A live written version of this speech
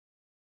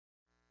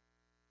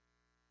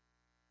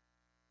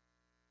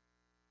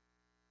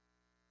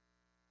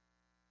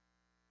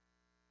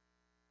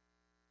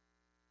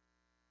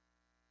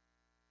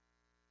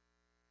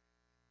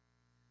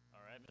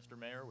Mr.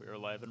 Mayor, we are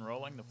live and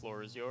rolling. The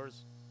floor is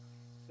yours.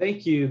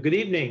 Thank you. Good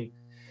evening.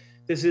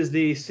 This is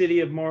the City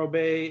of Morro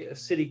Bay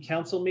City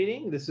Council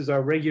meeting. This is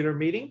our regular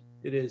meeting.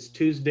 It is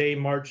Tuesday,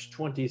 March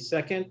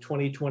 22nd,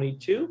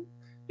 2022.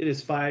 It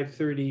is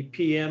 5:30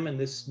 p.m. and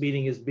this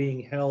meeting is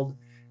being held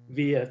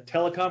via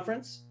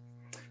teleconference.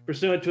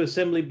 Pursuant to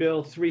Assembly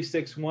Bill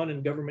 361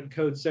 and Government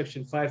Code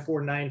Section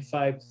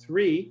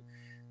 54953,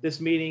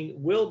 this meeting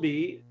will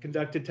be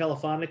conducted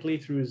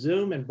telephonically through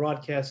Zoom and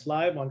broadcast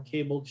live on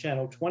cable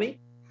channel 20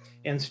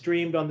 and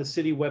streamed on the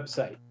city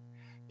website.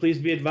 Please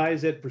be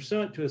advised that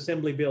pursuant to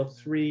Assembly Bill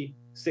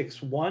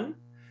 361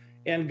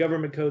 and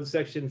Government Code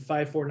Section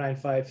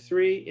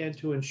 54953, and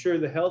to ensure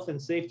the health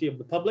and safety of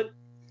the public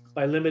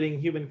by limiting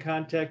human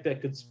contact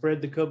that could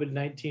spread the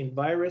COVID-19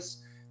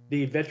 virus,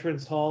 the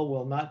Veterans Hall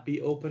will not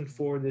be open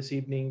for this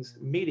evening's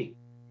meeting.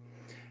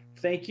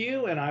 Thank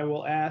you, and I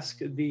will ask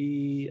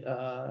the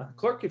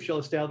clerk if she'll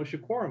establish a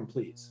quorum,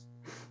 please.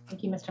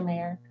 Thank you, Mr.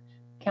 Mayor.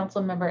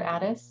 Councilmember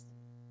Addis?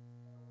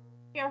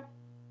 Here.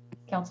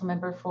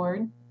 Councilmember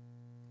Ford?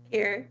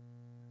 Here.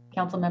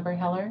 Councilmember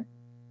Heller?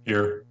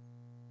 Here.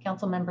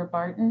 Councilmember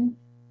Barton?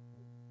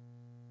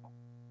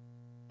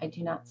 I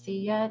do not see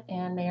yet,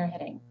 and Mayor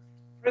Heading.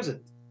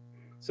 Present.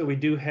 So we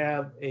do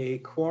have a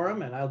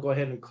quorum, and I'll go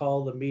ahead and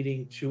call the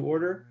meeting to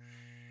order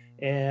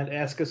and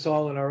ask us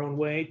all in our own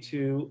way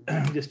to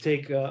just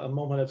take a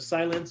moment of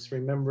silence,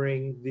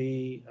 remembering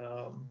the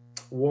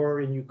war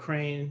in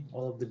Ukraine,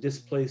 all of the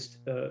displaced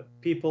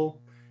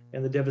people,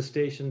 and the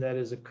devastation that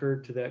has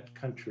occurred to that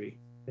country.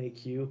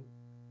 Thank you.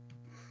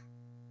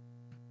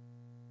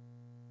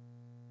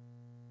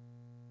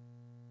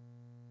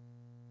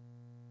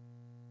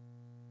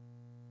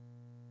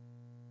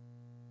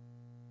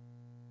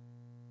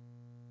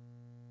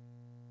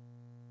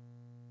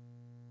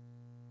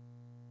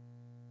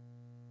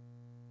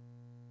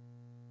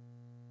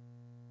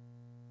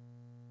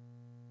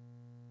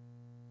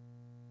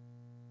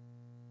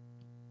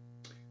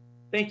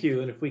 Thank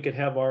you. And if we could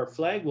have our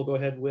flag, we'll go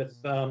ahead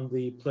with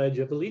the Pledge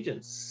of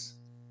Allegiance.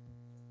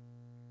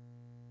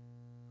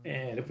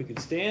 And if we could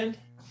stand.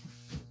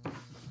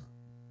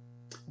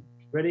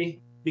 Ready?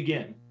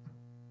 Begin.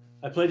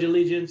 I pledge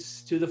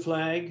allegiance to the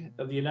flag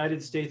of the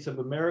United States of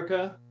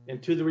America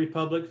and to the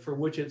republic for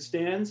which it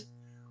stands,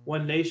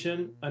 one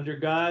nation, under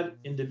God,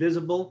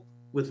 indivisible,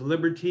 with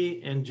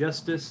liberty and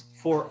justice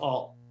for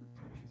all.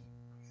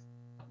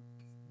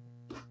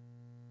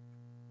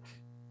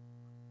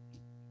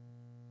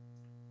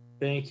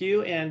 Thank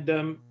you.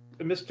 And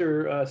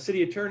Mr.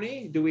 City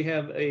Attorney, do we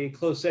have a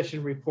closed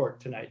session report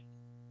tonight?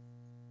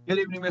 Good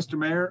evening, Mr.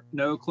 Mayor.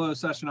 No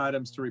closed session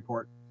items to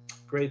report.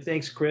 Great.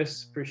 Thanks,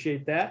 Chris.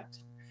 Appreciate that.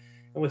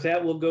 And with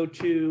that, we'll go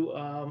to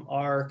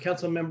our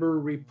council member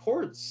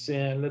reports.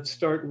 And let's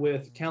start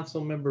with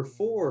Council Member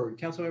Ford.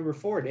 Council Member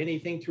Ford,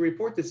 anything to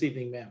report this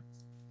evening, ma'am?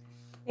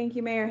 Thank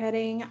you, Mayor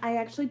Heading. I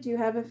actually do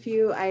have a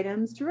few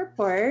items to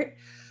report.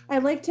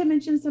 I'd like to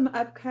mention some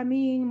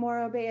upcoming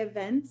Morro Bay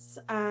events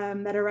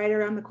that are right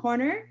around the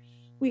corner.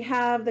 We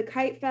have the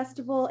Kite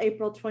Festival,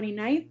 April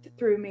 29th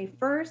through May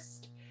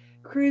 1st.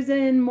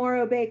 Cruisin'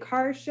 Morro Bay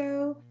Car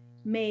Show,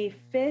 May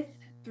 5th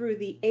through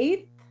the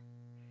 8th.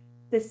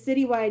 The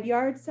Citywide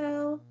Yard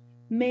Sale,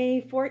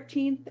 May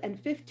 14th and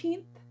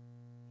 15th.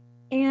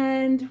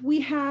 And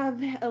we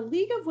have a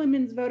League of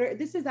Women's Voters.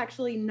 This is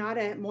actually not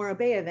a Morro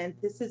Bay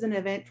event. This is an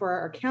event for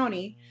our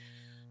county.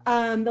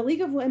 The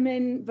League of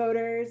Women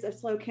Voters of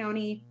SLO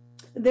County,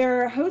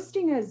 they're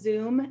hosting a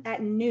Zoom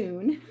at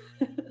noon.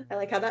 I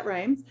like how that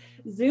rhymes.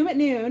 Zoom at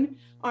noon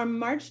on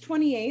March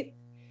 28th.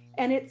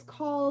 And it's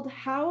called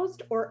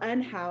Housed or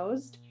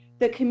Unhoused,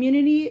 the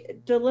Community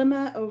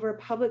Dilemma Over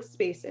Public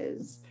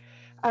Spaces.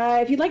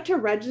 If you'd like to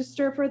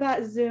register for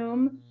that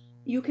Zoom,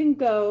 you can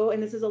go,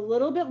 and this is a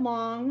little bit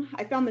long.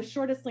 I found the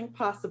shortest link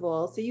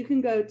possible. So you can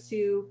go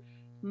to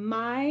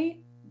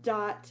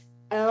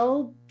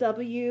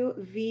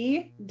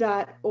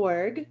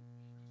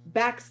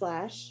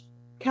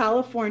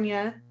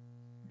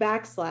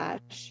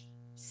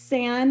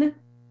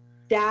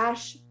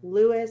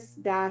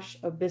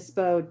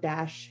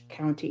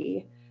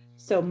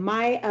So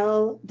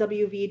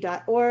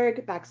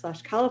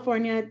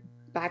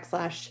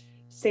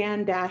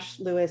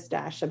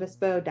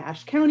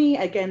mylwv.org/California/San-Luis-Obispo-County.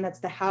 Again, that's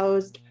the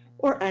housed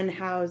or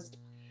unhoused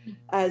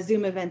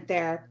Zoom event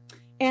there.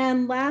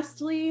 And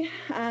lastly,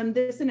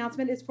 this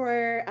announcement is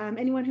for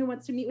anyone who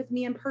wants to meet with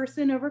me in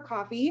person over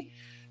coffee.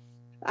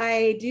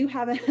 I do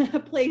have a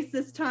place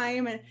this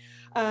time, and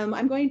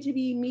I'm going to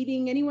be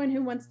meeting anyone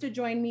who wants to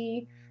join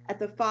me at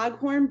the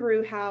Foghorn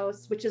Brew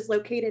House, which is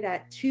located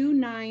at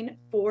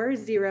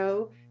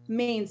 2940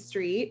 Main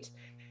Street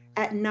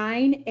at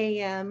 9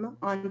 a.m.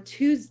 on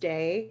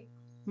Tuesday,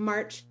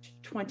 March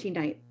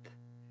 29th.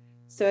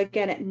 So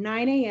again, at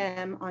 9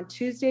 a.m. on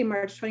Tuesday,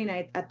 March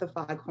 29th at the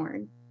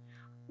Foghorn.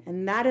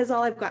 And that is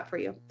all I've got for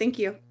you. Thank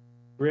you.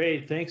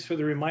 Great. Thanks for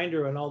the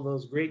reminder on all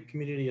those great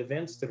community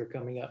events that are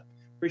coming up.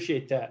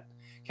 Appreciate that.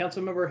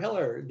 Councilmember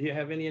Heller, do you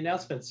have any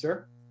announcements,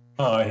 sir?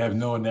 I have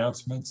no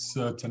announcements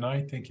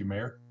tonight. Thank you,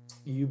 Mayor.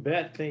 You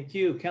bet. Thank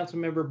you.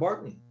 Councilmember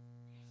Barton.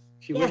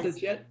 She Yes. with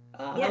us yet?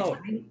 Yes, Hello.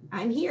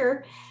 I'm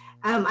here.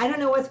 I don't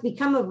know what's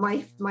become of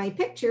my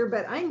picture,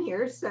 but I'm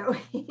here. So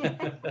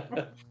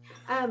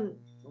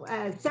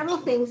several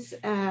things.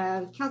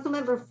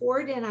 Councilmember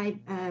Ford and I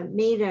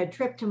made a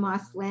trip to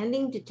Moss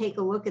Landing to take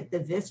a look at the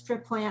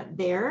Vistra plant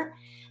there.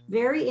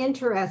 Very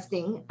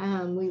interesting.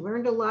 We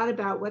learned a lot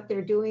about what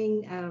they're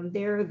doing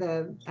there,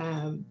 the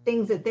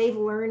things that they've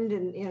learned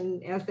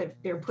and as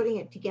they're putting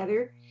it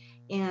together,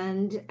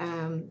 and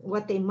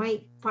what they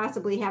might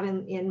possibly have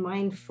in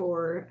mind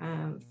for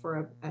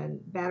a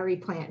battery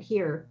plant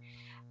here.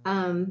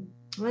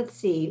 Let's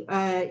see,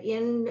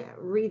 in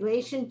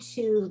relation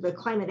to the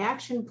climate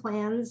action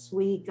plans,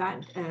 we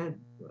got,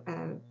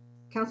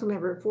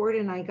 Councilmember Ford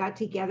and I got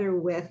together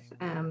with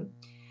a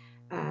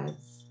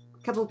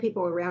couple of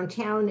people around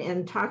town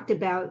and talked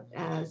about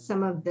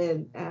some of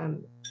the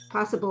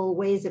possible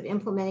ways of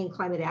implementing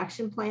climate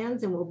action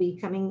plans, and we'll be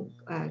coming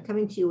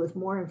to you with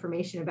more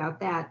information about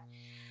that.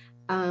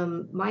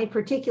 My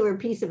particular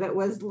piece of it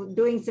was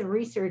doing some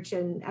research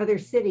in other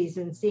cities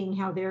and seeing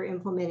how they're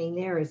implementing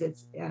theirs.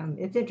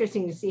 It's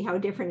interesting to see how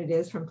different it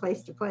is from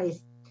place to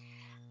place.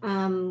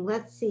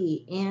 Let's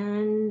see,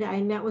 and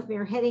I met with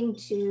Mayor Heading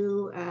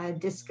to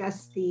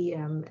discuss the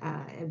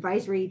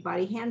advisory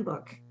body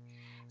handbook.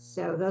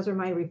 So those are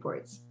my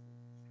reports.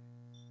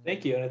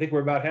 Thank you. And I think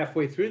we're about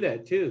halfway through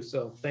that too.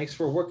 So thanks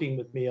for working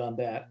with me on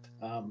that.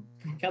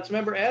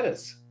 Councilmember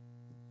Addis.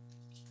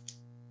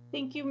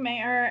 Thank you,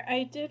 Mayor.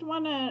 I did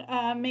want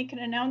to make an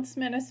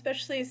announcement,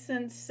 especially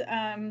since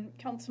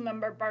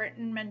Councilmember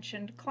Barton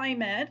mentioned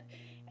climate.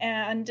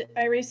 And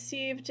I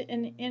received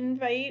an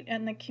invite,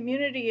 and the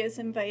community is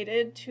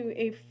invited to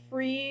a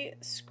free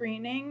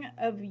screening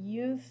of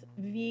Youth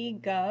v.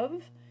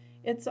 Gov.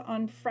 It's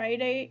on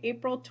Friday,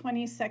 April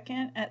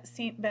 22nd at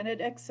St.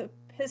 Benedict's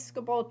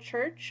Episcopal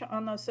Church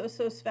on Los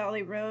Osos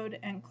Valley Road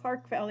and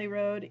Clark Valley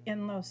Road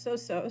in Los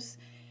Osos.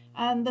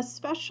 And the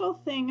special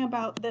thing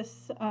about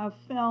this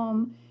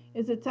film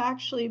is it's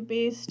actually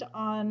based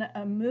on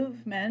a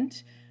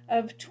movement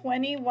of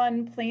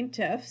 21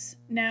 plaintiffs,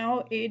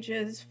 now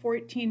ages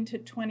 14 to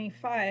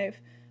 25,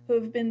 who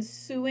have been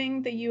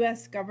suing the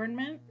U.S.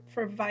 government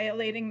for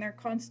violating their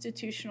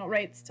constitutional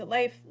rights to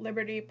life,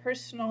 liberty,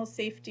 personal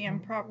safety,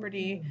 and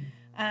property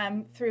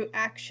through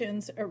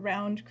actions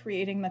around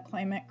creating the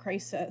climate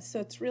crisis. So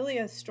it's really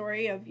a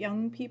story of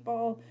young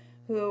people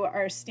who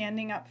are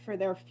standing up for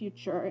their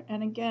future.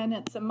 And again,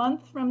 it's a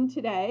month from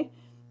today,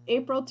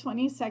 April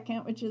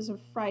 22nd, which is a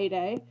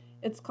Friday.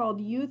 It's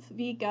called Youth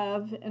v.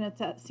 Gov, and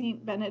it's at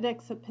St.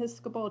 Benedict's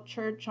Episcopal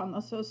Church on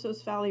Los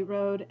Osos Valley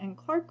Road and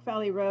Clark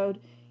Valley Road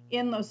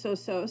in Los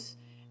Osos.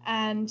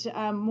 And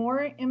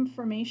more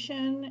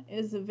information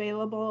is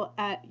available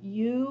at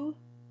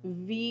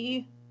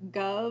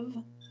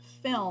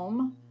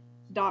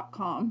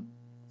youvgovfilm.com.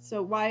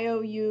 So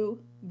youvgov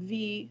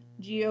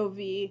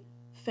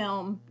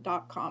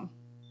film.com.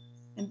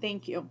 And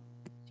thank you.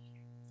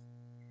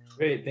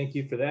 Great, thank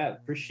you for that.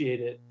 Appreciate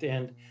it.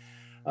 And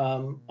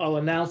I'll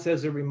announce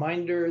as a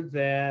reminder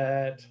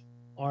that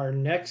our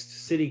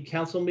next city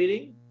council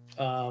meeting,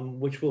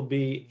 which will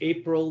be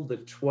April the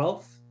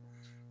 12th,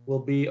 will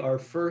be our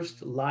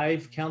first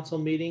live council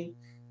meeting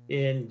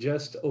in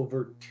just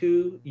over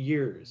 2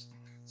 years.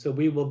 So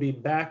we will be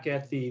back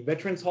at the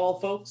Veterans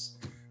Hall, folks,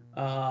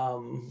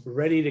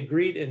 ready to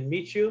greet and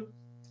meet you.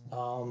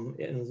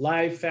 In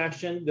live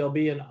fashion. There'll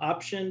be an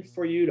option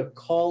for you to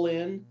call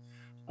in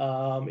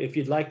if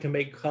you'd like to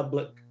make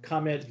public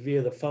comment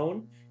via the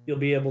phone. You'll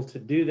be able to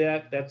do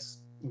that.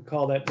 We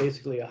call that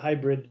basically a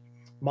hybrid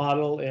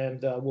model,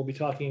 and we'll be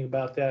talking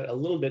about that a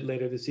little bit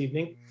later this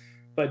evening.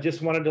 But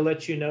just wanted to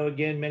let you know,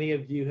 again, many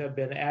of you have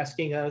been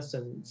asking us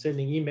and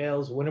sending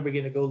emails, when are we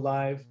going to go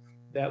live?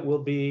 That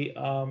will be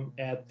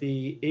at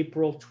the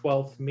April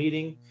 12th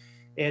meeting.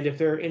 And if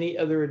there are any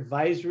other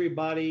advisory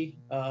body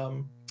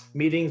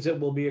meetings that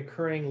will be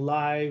occurring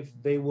live,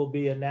 they will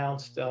be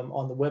announced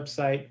on the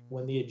website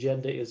when the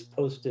agenda is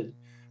posted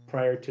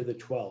prior to the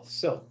 12th.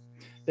 So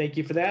thank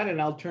you for that.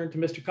 And I'll turn to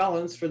Mr.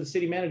 Collins for the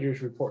city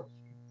manager's report.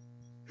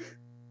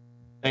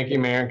 Thank you,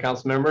 Mayor and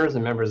council members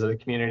and members of the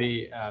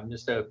community.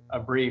 Just a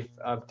brief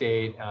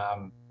update.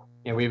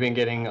 We've been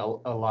getting a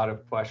lot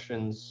of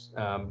questions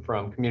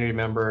from community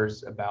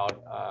members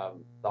about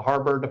the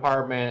harbor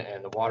department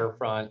and the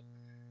waterfront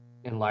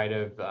in light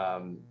of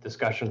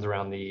discussions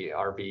around the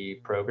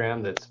RV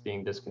program that's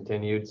being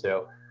discontinued.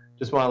 So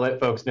just want to let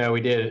folks know we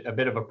did a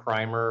bit of a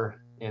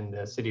primer in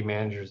the city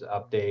manager's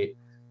update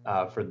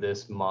for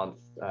this month,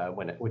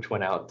 which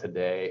went out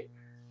today.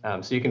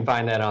 So you can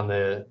find that on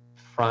the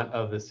front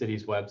of the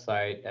city's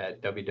website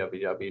at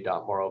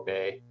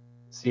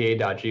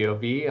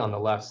www.morrowbayca.gov. On the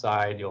left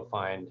side, you'll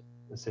find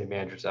the city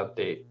manager's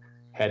update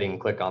heading.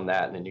 Click on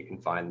that, and then you can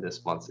find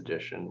this month's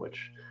edition,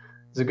 which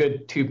is a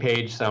good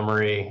 2-page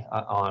summary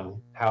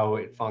on how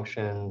it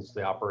functions,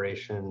 the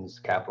operations,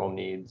 capital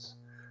needs,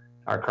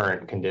 our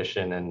current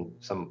condition, and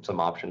some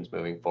options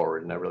moving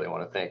forward. And I really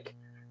want to thank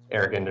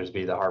Eric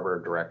Endersby, the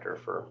harbor director,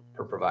 for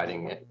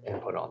providing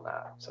input on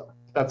that. So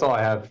that's all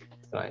I have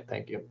tonight.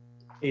 Thank you.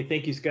 Hey,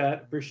 thank you,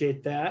 Scott.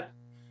 Appreciate that.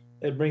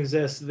 That brings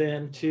us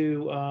then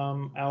to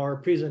our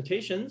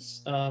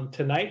presentations.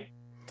 Tonight,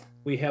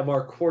 we have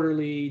our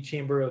quarterly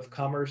Chamber of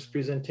Commerce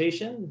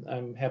presentation.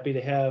 I'm happy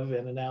to have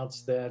and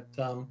announce that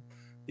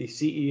the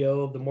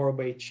CEO of the Morro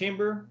Bay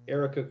Chamber,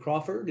 Erica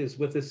Crawford, is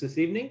with us this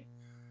evening.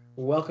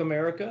 Welcome,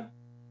 Erica.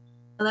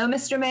 Hello,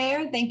 Mr.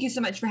 Mayor. Thank you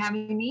so much for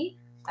having me.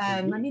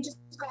 Let me just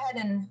go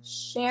ahead and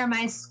share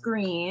my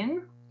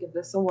screen. Give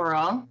this a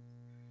whirl.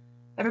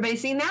 Everybody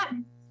seeing that?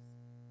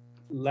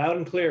 Loud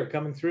and clear,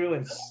 coming through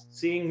and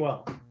seeing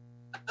well.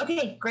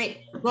 Okay, great.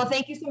 Well,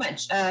 thank you so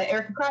much.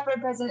 Erica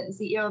Crawford, President and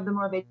CEO of the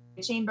Morro Bay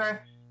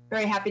Chamber.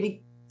 Very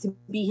happy to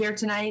be here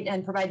tonight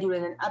and provide you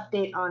with an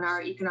update on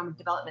our economic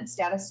development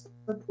status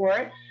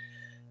report.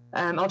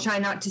 I'll try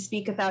not to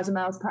speak 1,000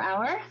 miles per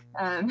hour.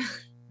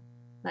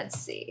 Let's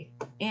see.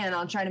 And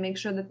I'll try to make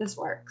sure that this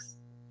works.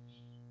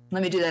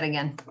 Let me do that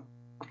again.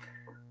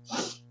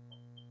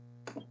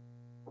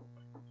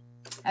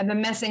 I've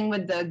been messing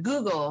with the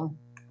Google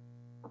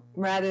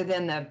rather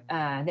than the,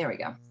 there we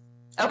go.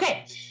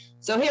 Okay,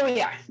 so here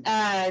we are.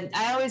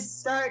 I always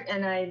start,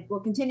 and I will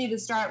continue to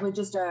start with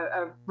just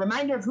a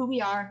reminder of who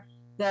we are.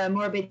 The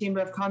Morro Bay Chamber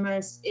of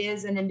Commerce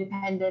is an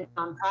independent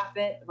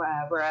nonprofit.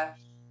 We're a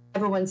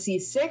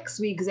 501c6.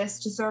 We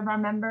exist to serve our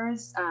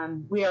members.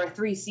 We are a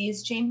 3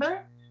 C's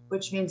chamber,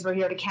 which means we're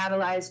here to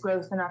catalyze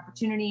growth and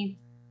opportunity,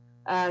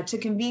 to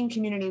convene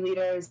community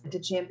leaders, to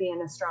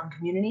champion a strong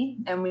community.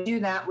 And we do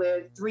that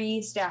with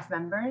 3 staff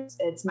members.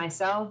 It's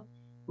myself.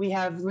 We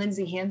have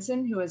Lindsay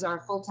Hansen, who is our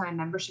full-time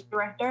membership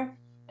director,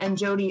 and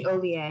Jody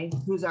Ollier,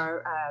 who's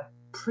our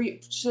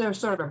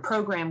sort of a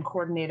program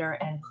coordinator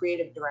and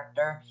creative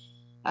director.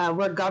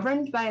 We're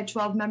governed by a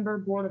 12-member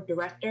board of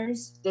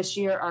directors. This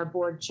year, our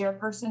board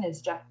chairperson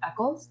is Jeff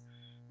Eccles.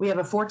 We have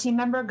a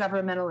 14-member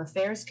governmental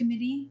affairs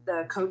committee.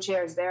 The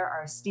co-chairs there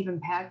are Stephen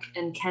Peck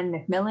and Ken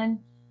McMillan.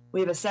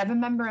 We have a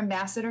 7-member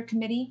ambassador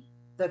committee.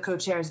 The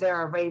co-chairs there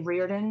are Ray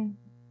Reardon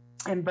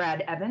and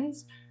Brad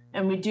Evans.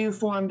 And we do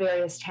form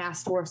various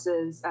task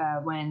forces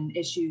when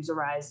issues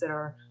arise that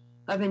are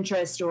of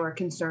interest or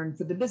concern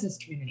for the business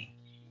community.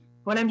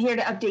 What I'm here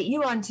to update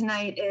you on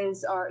tonight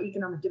is our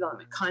economic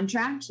development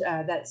contract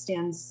that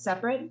stands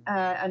separate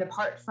and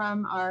apart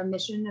from our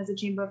mission as a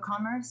Chamber of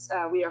Commerce.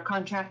 We are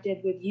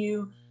contracted with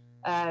you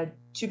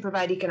to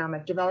provide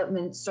economic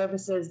development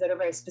services that are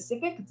very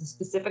specific. It's a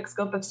specific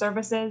scope of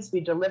services. We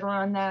deliver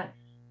on that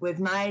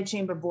with my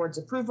chamber board's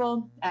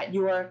approval at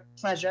your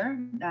pleasure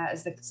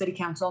as the City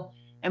Council,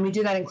 and we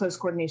do that in close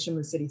coordination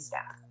with city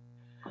staff.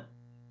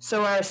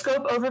 So our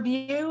scope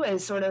overview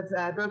is sort of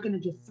broken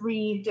into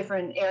 3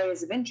 different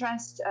areas of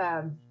interest.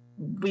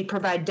 We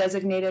provide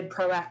designated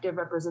proactive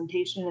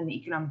representation in the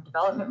economic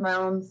development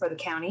realm for the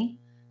county.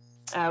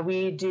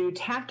 We do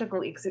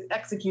tactical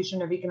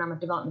execution of economic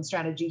development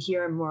strategy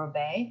here in Morro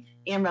Bay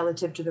and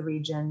relative to the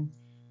region.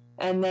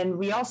 And then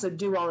we also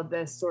do all of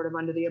this sort of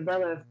under the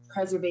umbrella of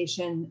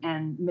preservation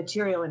and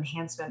material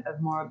enhancement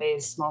of Morro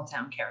Bay's small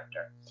town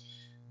character.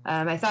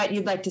 I thought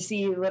you'd like to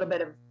see a little bit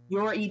of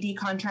your ED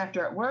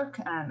contractor at work.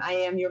 I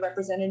am your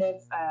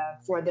representative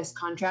for this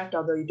contract,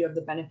 although you do have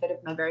the benefit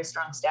of my very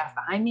strong staff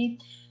behind me.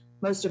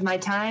 Most of my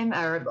time,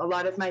 or a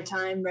lot of my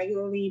time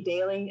regularly,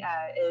 daily,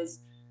 is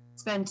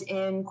spent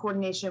in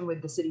coordination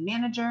with the city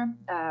manager,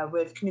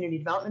 with community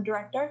development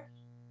director.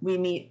 We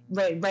meet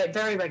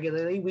very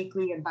regularly,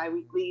 weekly and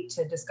biweekly,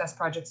 to discuss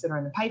projects that are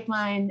in the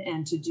pipeline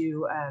and to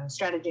do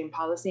strategy and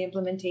policy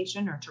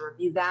implementation or to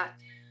review that.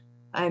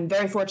 I'm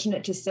very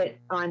fortunate to sit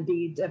on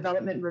the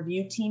development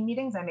review team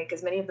meetings. I make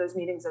as many of those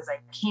meetings as I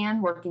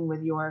can, working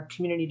with your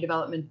community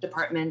development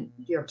department,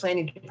 your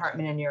planning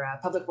department, and your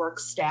public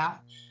works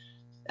staff.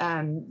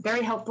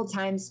 Very helpful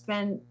time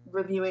spent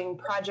reviewing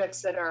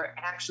projects that are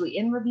actually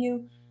in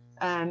review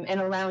and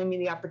allowing me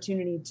the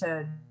opportunity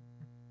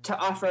to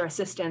offer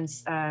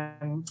assistance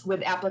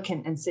with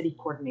applicant and city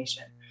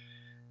coordination.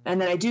 And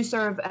then I do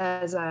serve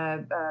as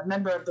a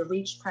member of the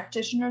REACH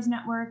Practitioners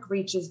Network.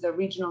 REACH is the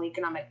Regional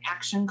Economic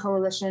Action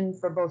Coalition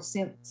for both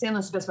San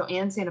Luis Obispo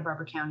and Santa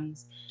Barbara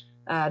counties.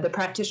 The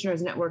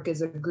Practitioners Network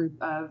is a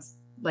group of,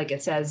 like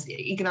it says,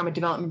 economic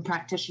development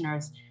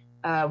practitioners.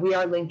 We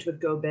are linked with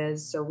GoBiz,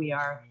 so we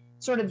are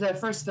sort of the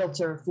first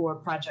filter for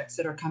projects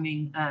that are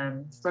coming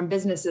from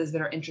businesses that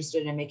are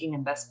interested in making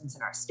investments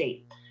in our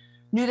state.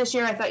 New this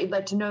year, I thought you'd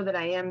like to know that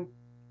I am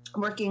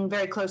working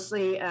very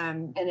closely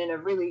and in a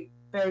really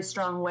very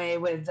strong way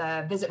with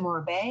Visit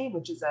Morro Bay,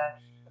 which is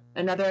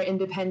another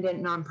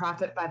independent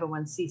nonprofit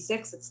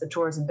 501c6. It's the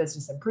Tourism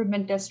Business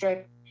Improvement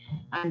District.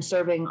 I'm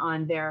serving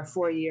on their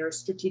 4-year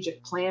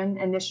strategic plan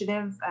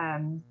initiative.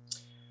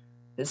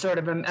 Sort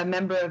of a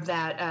member of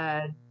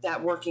that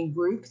working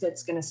group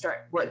that's going to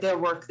start their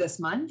work this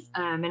month.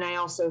 And I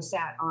also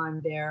sat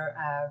on their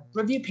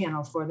review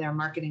panel for their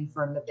marketing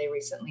firm that they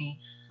recently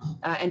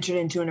entered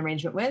into an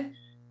arrangement with.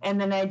 And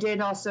then I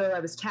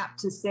was tapped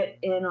to sit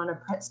in on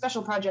a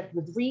special project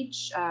with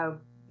REACH. I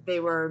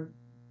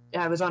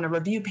was on a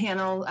review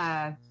panel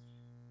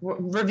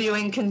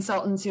reviewing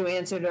consultants who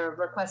answered a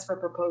request for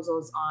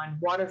proposals on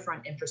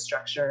waterfront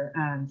infrastructure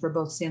for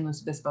both San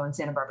Luis Obispo and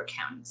Santa Barbara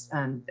counties.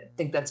 I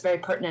think that's very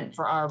pertinent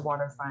for our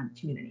waterfront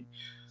community.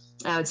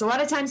 It's a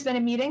lot of time spent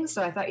in meetings,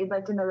 so I thought you'd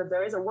like to know that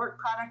there is a work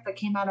product that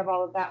came out of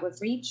all of that with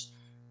REACH.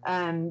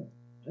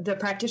 The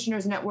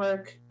Practitioners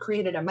Network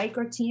created a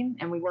micro team,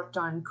 and we worked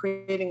on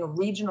creating a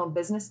regional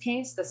business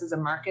case. This is a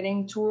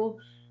marketing tool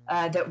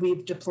that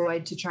we've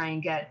deployed to try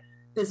and get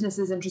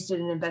businesses interested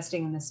in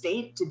investing in the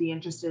state to be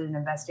interested in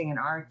investing in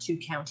our 2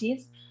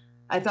 counties.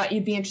 I thought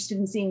you'd be interested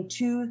in seeing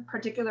 2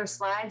 particular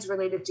slides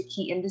related to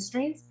key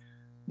industries.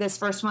 This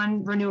first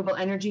one, renewable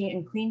energy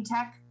and clean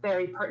tech,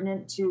 very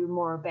pertinent to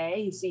Morro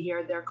Bay. You see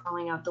here, they're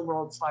calling out the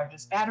world's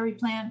largest battery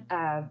plant,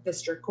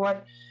 Vista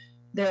Corp.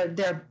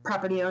 They're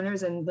property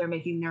owners, and they're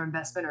making their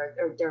investment,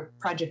 or their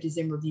project is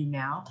in review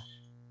now.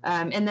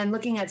 And then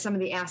looking at some of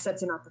the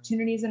assets and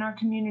opportunities in our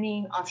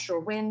community, offshore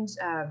wind,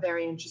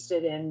 very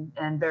interested in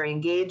and very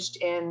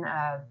engaged in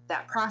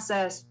that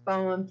process,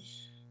 BOEM.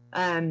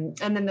 And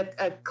then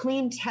a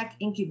clean tech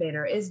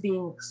incubator is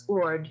being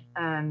explored.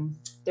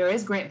 There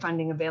is grant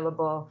funding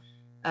available.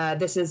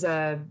 This is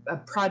a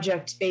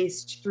project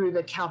based through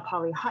the Cal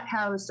Poly Hot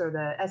House or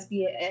the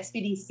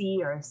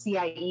SBDC or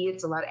CIE.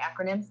 It's a lot of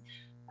acronyms.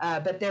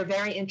 But they're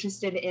very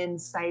interested in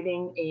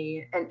citing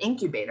an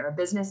incubator, a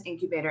business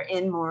incubator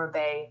in Morro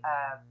Bay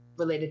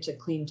related to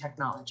clean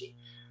technology.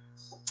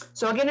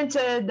 So I'll get into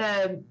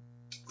the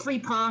 3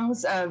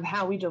 prongs of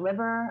how we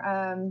deliver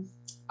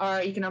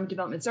our economic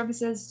development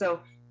services. So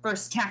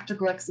first,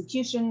 tactical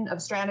execution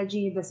of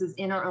strategy. This is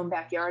in our own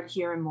backyard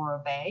here in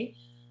Morro Bay.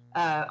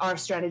 Our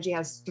strategy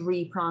has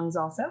 3 prongs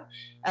also.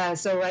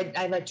 So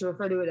I like to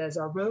refer to it as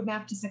our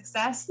roadmap to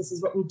success. This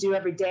is what we do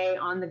every day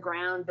on the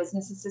ground,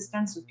 business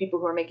assistance with people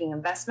who are making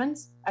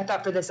investments. I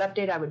thought for this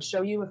update, I would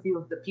show you a few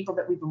of the people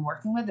that we've been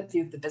working with, a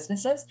few of the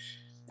businesses.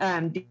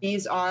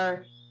 These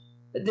are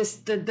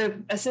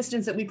the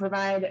assistance that we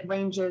provide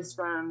ranges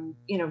from,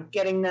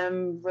 getting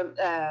them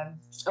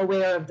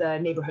aware of the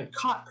neighborhood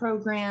COP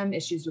program,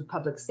 issues with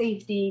public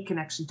safety,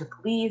 connection to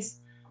police,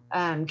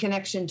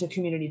 connection to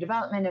community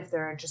development if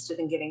they're interested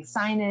in getting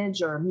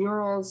signage or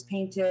murals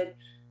painted,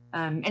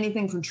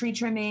 anything from tree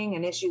trimming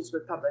and issues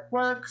with public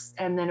works,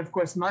 and then of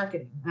course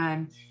marketing.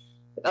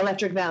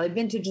 Electric Valley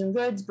Vintage and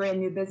Goods, brand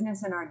new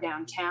business in our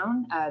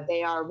downtown.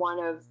 They are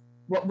one of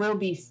what will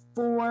be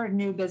 4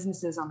 new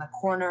businesses on the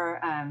corner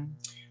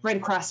right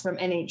across from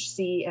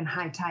NHC and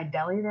High Tide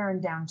Deli there in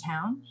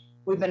downtown.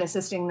 We've been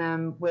assisting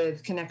them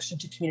with connection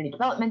to community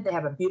development. They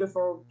have a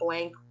beautiful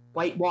blank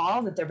white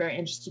wall that they're very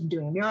interested in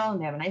doing a mural, and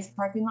they have a nice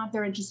parking lot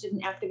they're interested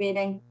in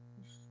activating.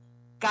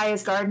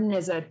 Gaia's Garden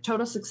is a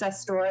total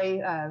success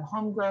story,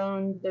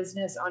 homegrown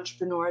business,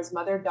 entrepreneurs,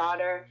 mother,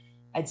 daughter.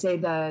 I'd say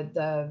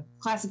the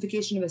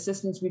classification of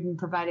assistance we've been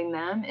providing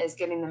them is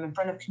getting them in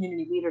front of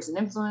community leaders and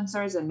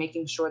influencers and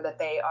making sure that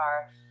they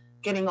are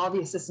getting all the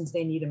assistance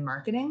they need in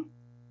marketing.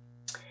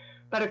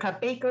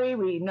 Buttercup Bakery,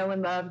 we know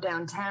and love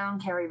downtown.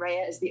 Carrie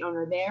Rhea is the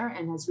owner there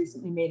and has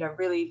recently made a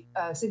really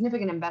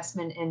significant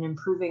investment in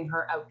improving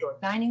her outdoor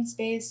dining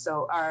space.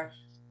 So our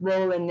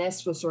role in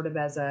this was sort of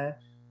as a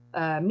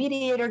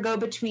mediator,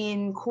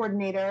 go-between,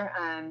 coordinator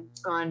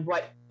on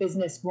what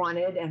business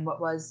wanted and what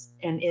was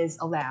and is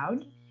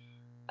allowed.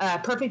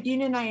 Perfect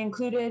Union, I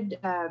included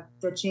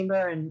the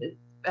chamber, and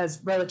as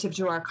relative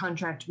to our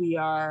contract, we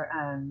are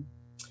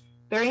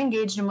very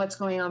engaged in what's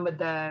going on with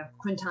the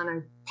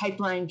Quintana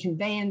pipeline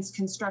conveyance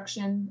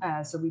construction.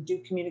 So we do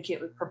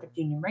communicate with Perfect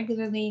Union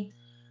regularly.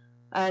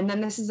 And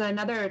then this is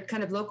another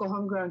kind of local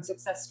homegrown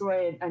success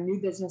story, a new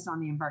business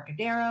on the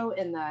Embarcadero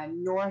in the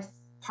north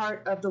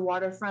part of the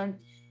waterfront.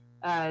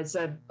 It's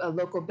a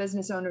local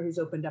business owner who's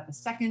opened up a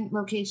second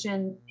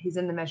location. He's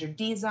in the Measure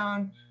D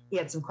zone. He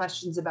had some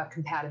questions about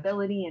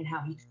compatibility and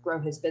how he could grow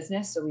his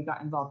business. So we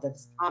got involved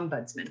as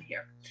ombudsman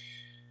here.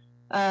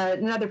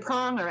 Another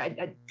prong, or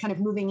kind of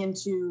moving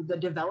into the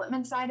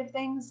development side of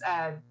things,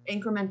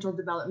 incremental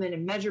development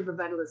and measured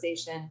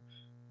revitalization.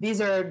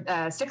 These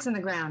are sticks in the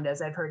ground,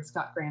 as I've heard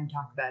Scott Graham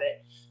talk about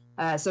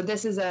it. So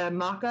this is a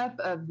mock-up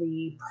of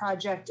the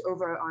project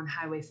over on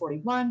Highway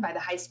 41 by the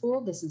high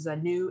school. This is a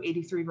new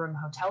 83-room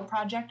hotel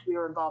project we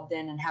were involved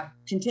in and have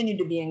continued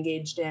to be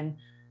engaged in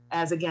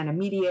as, again, a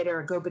mediator,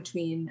 a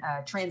go-between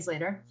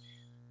translator.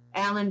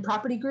 Allen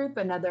Property Group,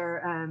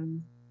 another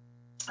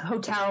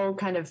hotel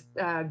kind of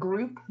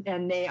group,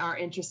 and they are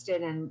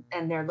interested in,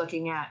 and they're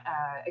looking at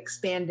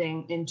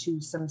expanding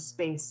into some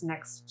space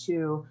next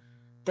to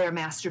their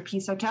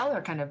Masterpiece Hotel,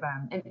 or kind of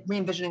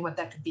re-envisioning what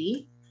that could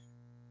be.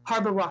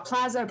 Harbor Walk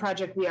Plaza, a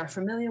project we are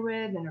familiar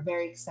with and are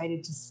very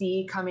excited to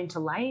see coming to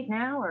light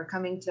now, or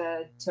coming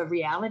to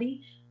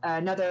reality.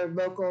 Another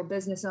local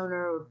business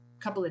owner, a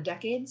couple of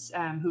decades,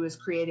 who is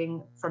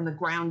creating from the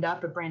ground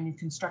up a brand new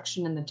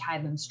construction in the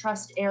Tidelands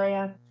Trust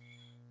area.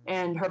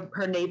 And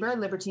her neighbor,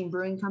 Libertine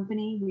Brewing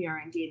Company, we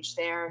are engaged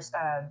there,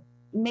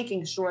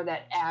 making sure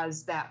that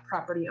as that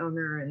property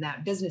owner and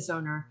that business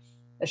owner,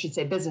 I should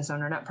say business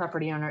owner, not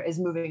property owner, is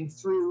moving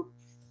through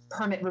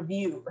permit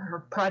review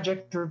or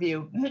project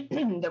review,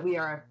 that we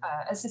are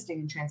assisting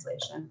in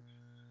translation.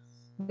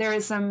 there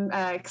is some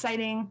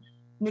exciting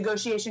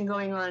negotiation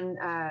going on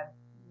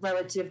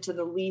relative to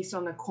the lease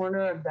on the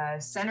corner of the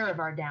center of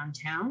our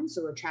downtown.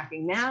 So we're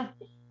tracking that.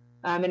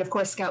 And of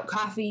course, Scout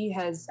Coffee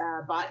has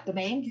bought the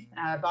bank,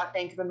 bought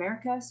Bank of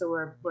America. So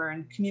we're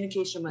in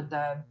communication with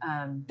the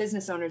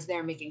business owners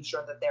there, making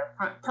sure that their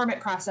permit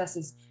process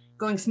is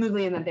going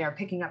smoothly and that they are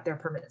picking up their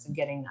permits and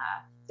getting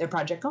their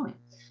project going.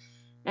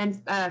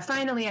 And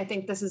finally, I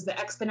think this is the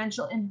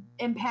exponential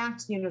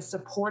impact,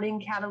 supporting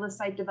Catalyst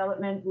site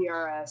development. We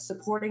are a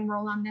supporting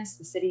role on this.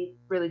 The city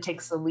really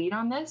takes the lead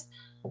on this,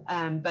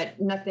 but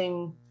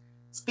nothing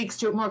speaks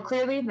to it more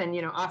clearly than,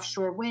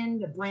 offshore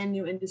wind, a brand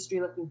new industry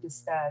looking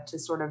to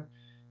sort of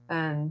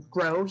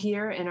grow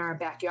here in our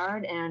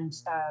backyard. And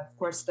of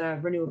course, the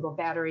renewable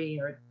battery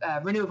or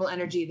renewable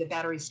energy, the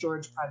battery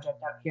storage project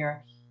out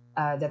here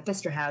that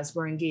Vista has.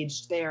 We're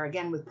engaged there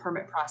again with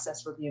permit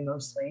process review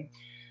mostly.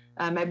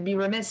 I'd be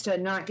remiss to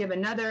not give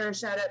another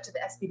shout out to the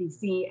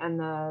SBDC and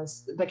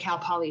the Cal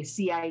Poly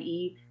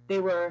CIE. They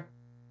were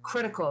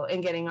critical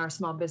in getting our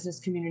small business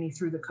community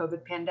through the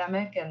COVID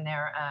pandemic, and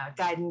their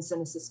guidance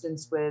and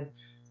assistance with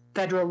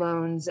federal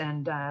loans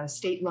and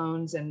state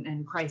loans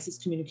and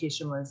crisis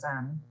communication was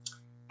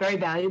very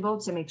valuable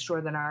to make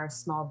sure that our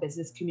small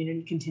business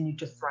community continued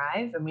to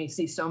thrive. And we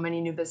see so many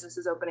new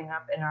businesses opening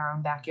up in our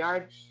own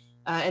backyard,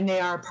 and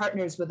they are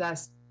partners with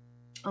us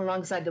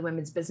alongside the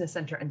Women's Business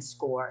Center and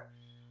SCORE.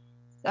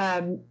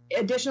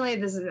 Additionally,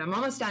 I'm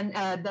almost done.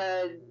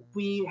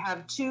 We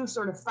have two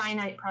sort of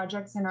finite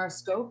projects in our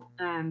scope.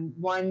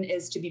 One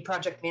is to be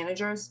project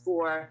managers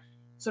for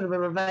sort of a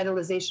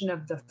revitalization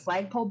of the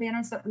flagpole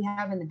banners that we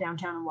have in the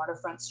downtown and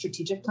waterfront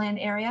strategic plan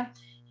area.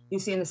 You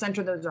see in the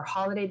center, those are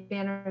holiday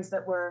banners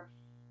that were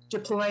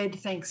deployed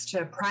thanks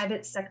to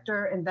private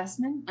sector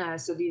investment.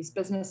 So these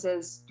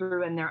businesses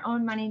threw in their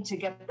own money to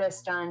get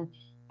this done.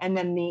 And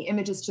then the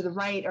images to the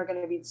right are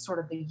going to be sort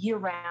of the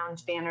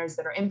year-round banners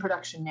that are in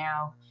production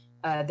now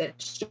that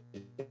should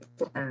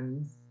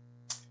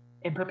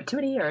in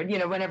perpetuity, or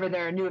whenever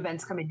there are new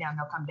events coming down,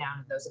 they'll come down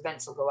and those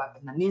events will go up,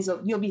 and then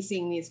you'll be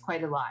seeing these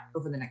quite a lot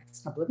over the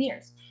next couple of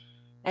years.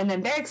 And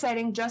then very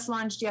exciting, just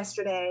launched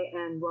yesterday,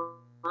 and we're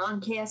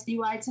on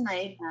KSBY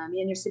tonight, me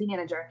and your city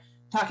manager,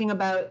 talking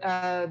about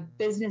a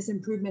business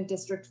improvement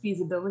district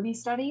feasibility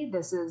study.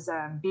 This is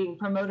being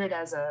promoted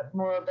as a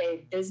Morro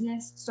Bay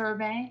business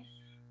survey.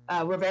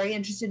 We're very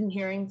interested in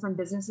hearing from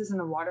businesses in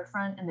the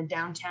waterfront and the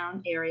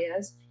downtown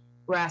areas.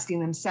 We're asking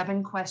them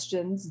 7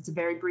 questions. It's a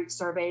very brief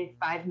survey,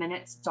 5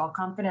 minutes. It's all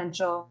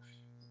confidential.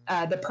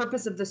 The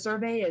purpose of the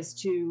survey is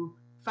to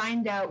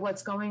find out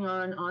what's going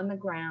on the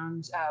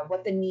ground,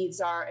 what the needs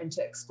are, and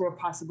to explore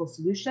possible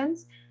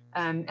solutions.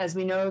 As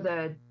we know,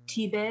 the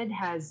TBID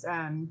has,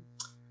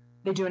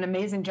 they do an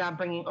amazing job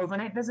bringing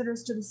overnight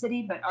visitors to the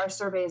city, but our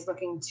survey is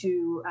looking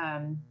to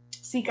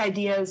seek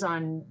ideas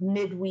on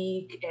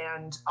midweek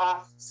and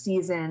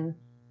off-season,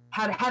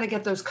 how to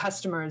get those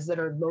customers that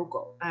are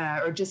local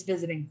or just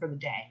visiting for the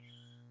day.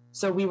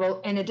 So we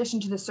will, in addition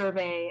to the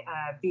survey,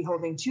 be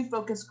holding 2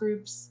 focus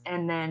groups,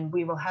 and then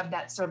we will have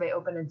that survey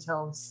open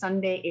until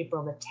Sunday,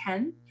 April the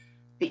 10th.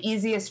 The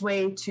easiest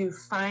way to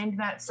find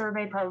that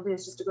survey probably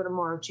is just to go to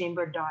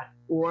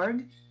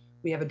morrowchamber.org.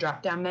 We have a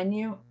drop-down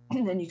menu,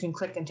 and then you can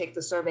click and take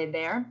the survey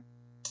there.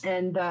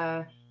 And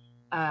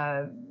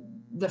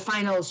the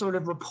final sort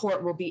of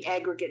report will be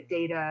aggregate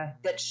data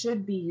that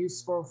should be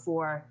useful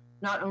for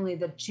not only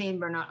the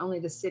chamber, not only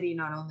the city,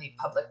 not only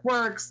Public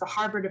Works, the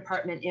Harbor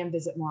Department, and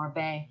Visit Morro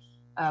Bay.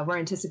 We're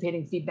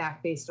anticipating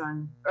feedback based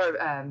on,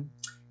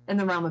 in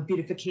the realm of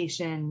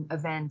beautification,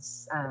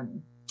 events,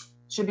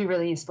 should be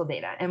really useful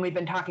data. And we've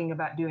been talking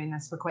about doing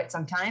this for quite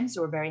some time,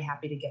 so we're very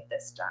happy to get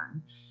this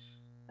done.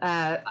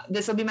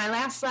 This will be my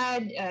last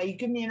slide. You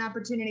give me an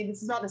opportunity.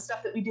 This is all the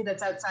stuff that we do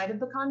that's outside of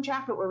the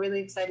contract, but we're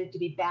really excited to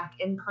be back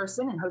in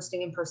person and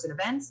hosting in-person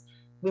events.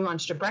 We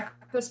launched a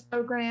breakfast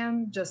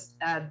program just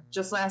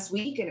last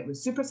week, and it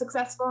was super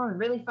successful and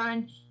really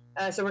fun.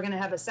 So we're going to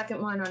have a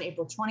second one on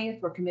April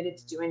 20th. We're committed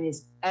to doing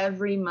these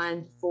every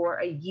month for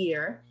a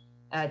year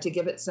to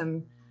give it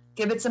some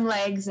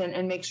legs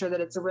and make sure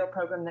that it's a real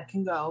program that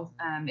can go.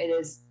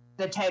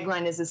 The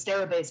tagline is a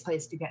Stera-based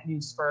place to get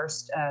news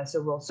first.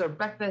 So we'll serve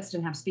breakfast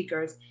and have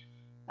speakers.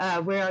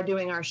 We are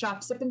doing our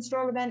Shop, Sip, and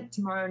Stroll event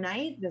tomorrow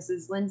night. This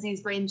is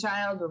Lindsay's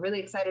brainchild. We're really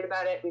excited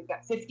about it. We've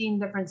got 15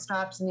 different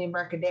stops in the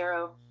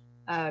Embarcadero.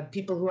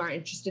 People who are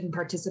interested in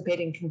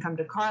participating can come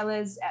to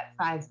Carla's at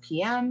 5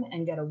 p.m.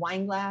 and get a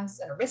wine glass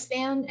and a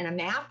wristband and a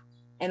map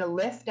and a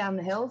lift down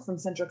the hill from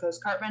Central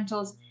Coast Cart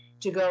Rentals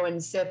to go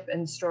and sip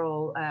and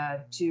stroll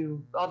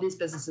to all these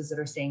businesses that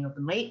are staying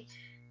open late.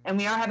 And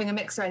we are having a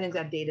mixer. I think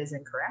that data is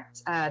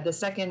incorrect. The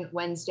second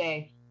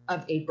Wednesday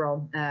of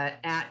April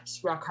at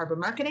Rock Harbor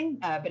Marketing,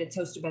 but it's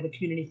hosted by the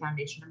Community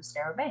Foundation of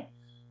Estero Bay.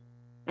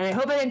 And I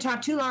hope I didn't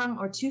talk too long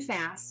or too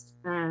fast.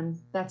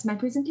 That's my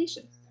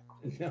presentation.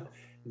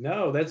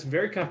 No, that's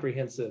very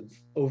comprehensive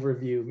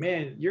overview.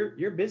 Man,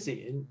 you're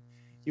busy, and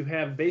you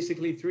have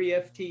basically 3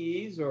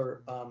 FTEs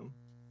or 2+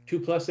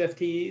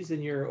 FTEs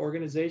in your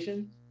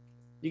organization.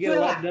 You get a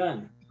lot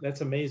done.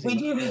 That's amazing. We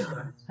do.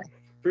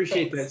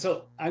 Appreciate that. Thanks.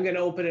 So I'm going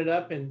to open it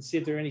up and see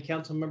if there are any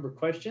council member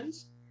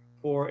questions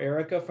for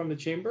Erica from the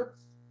chamber.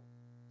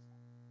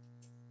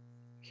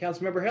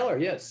 Councilmember Heller,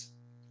 yes.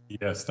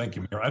 Yes, thank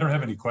you, Mayor. I don't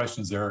have any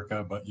questions,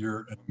 Erica, but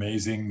you're an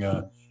amazing,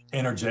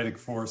 energetic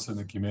force in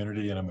the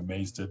community, and I'm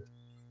amazed at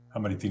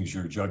how many things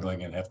you're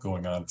juggling and have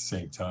going on at the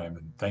same time.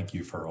 And thank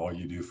you for all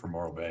you do for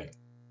Morro Bay.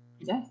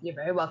 Yeah, you're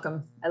very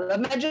welcome. I love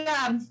my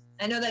job.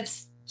 I know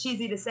that's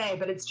cheesy to say,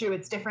 but it's true.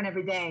 It's different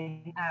every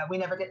day. We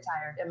never get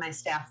tired, and my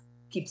staff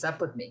keeps up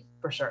with me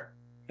for sure.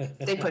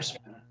 They push me.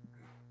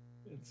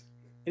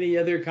 Any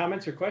other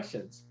comments or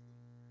questions?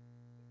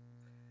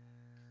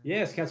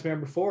 Yes,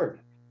 Councilmember Ford.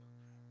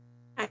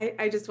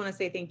 I just want to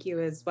say thank you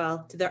as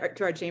well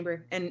to our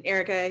chamber. And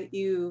Erica,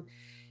 you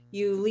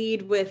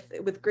lead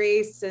with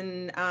grace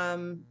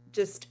and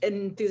just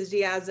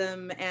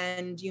enthusiasm,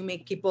 and you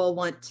make people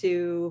want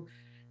to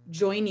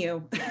join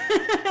you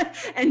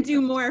and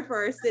do more for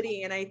our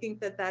city. And I think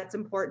that that's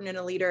important in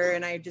a leader,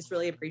 and I just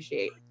really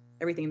appreciate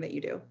everything that you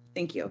do.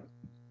 Thank you.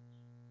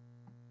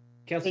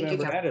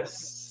 Councilmember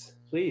Addis,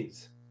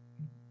 please.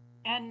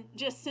 And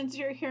just since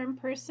you're here in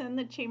person,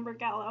 the Chamber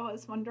Gala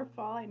was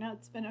wonderful. I know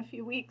it's been a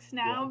few weeks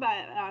now,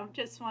 but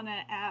just want to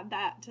add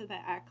that to the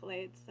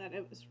accolades, that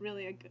it was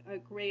really a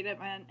great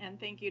event. And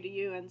thank you to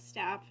you and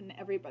staff and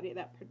everybody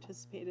that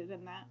participated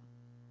in that.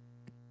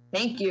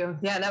 Thank you.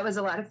 Yeah, that was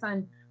a lot of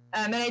fun.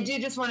 And I do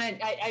just want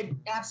to, I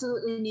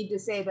absolutely need to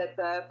say that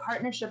the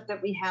partnership that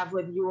we have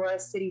with your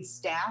city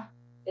staff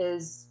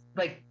is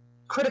like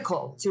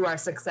critical to our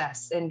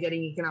success in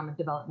getting economic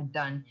development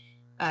done.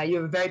 You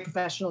have a very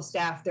professional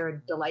staff. They're a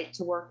delight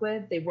to work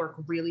with. They work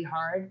really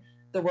hard.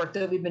 The work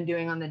that we've been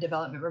doing on the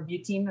development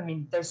review team, I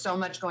mean, there's so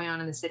much going on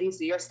in the city.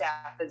 So your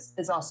staff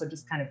is also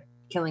just kind of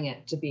killing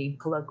it, to be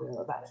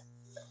colloquial about it.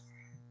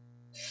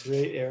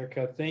 Great,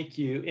 Erica. Thank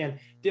you. And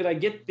did I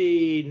get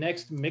the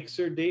next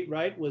mixer date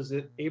right? Was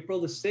it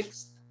April the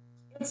 6th?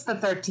 It's the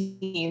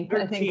 13th. 13th.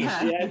 I think.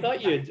 Yeah, I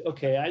thought you had.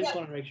 Okay, I just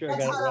want to make sure I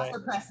got it right. That's hot off the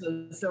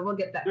presses, so we'll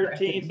get that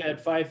 13th corrected.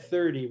 at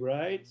 5:30,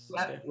 right?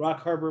 Yep. Okay.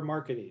 Rock Harbor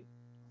Marketing.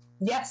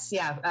 Yes,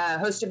 yeah,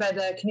 hosted by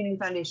the Community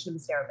Foundation of the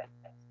Sarah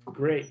Bay.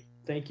 Great.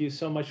 Thank you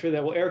so much for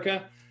that. Well,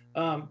 Erica,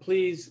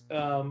 please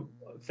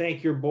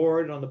thank your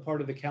board on the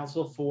part of the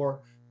council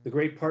for the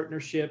great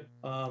partnership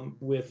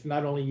with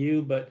not only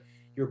you, but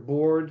your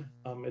board.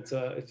 It's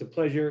a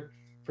pleasure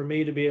for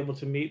me to be able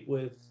to meet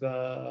with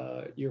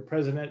your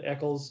president,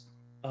 Eccles,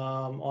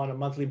 on a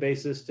monthly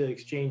basis to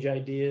exchange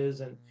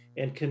ideas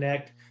and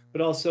connect, but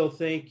also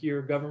thank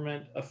your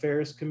government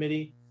affairs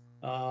committee.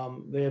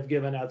 They have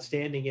given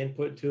outstanding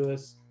input to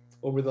us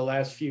over the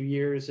last few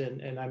years,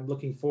 and I'm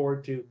looking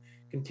forward to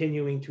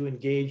continuing to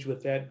engage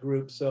with that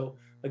group. So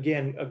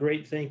again, a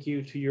great thank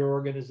you to your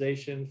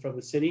organization from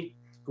the city.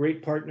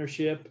 Great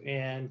partnership,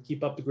 and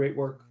keep up the great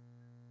work.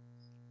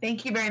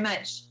 Thank you very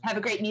much. Have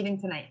a great meeting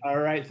tonight. All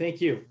right,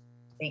 thank you.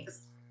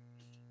 Thanks.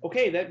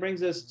 Okay, that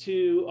brings us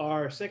to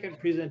our second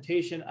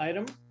presentation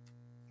item.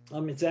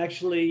 It's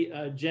actually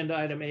agenda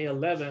item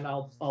A11.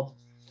 I'll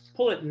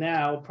pull it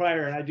now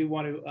prior, and I do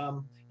want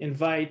to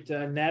invite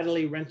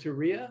Natalie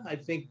Renteria. I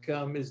think,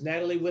 is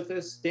Natalie with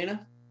us,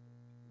 Dana?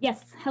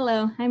 Yes,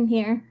 hello, I'm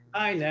here.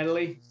 Hi,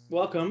 Natalie,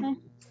 welcome. Hi.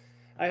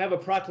 I have a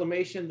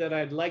proclamation that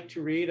I'd like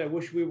to read. I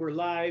wish we were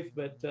live,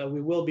 but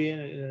we will be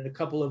in a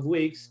couple of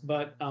weeks.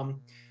 But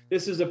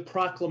this is a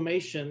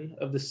proclamation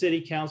of the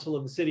City Council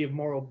of the City of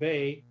Morro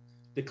Bay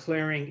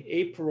declaring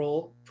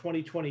April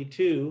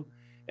 2022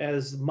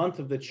 as Month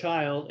of the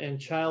Child and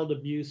Child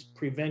Abuse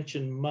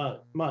Prevention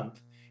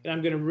Month. And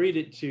I'm going to read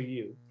it to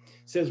you.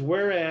 It says,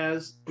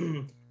 whereas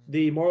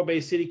the Morro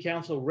Bay City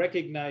Council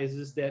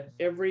recognizes that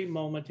every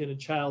moment in a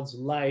child's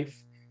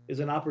life is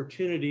an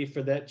opportunity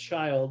for that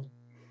child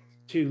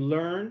to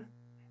learn,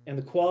 and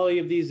the quality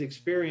of these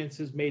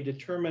experiences may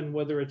determine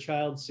whether a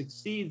child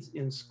succeeds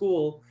in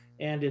school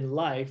and in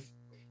life,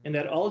 and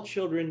that all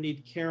children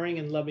need caring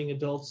and loving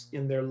adults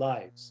in their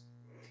lives.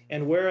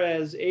 And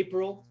whereas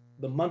April,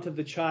 the Month of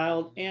the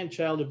Child and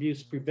Child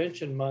Abuse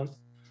Prevention Month,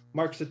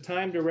 marks a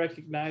time to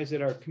recognize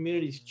that our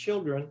community's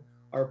children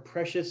are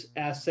precious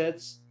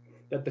assets,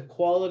 that the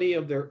quality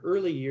of their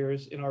early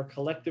years in our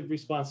collective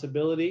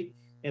responsibility,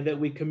 and that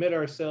we commit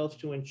ourselves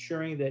to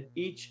ensuring that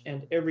each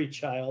and every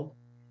child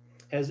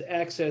has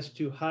access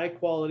to high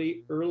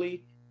quality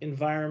early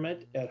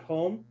environment at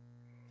home,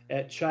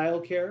 at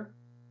childcare,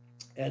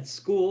 at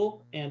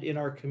school, and in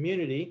our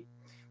community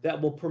that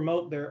will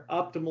promote their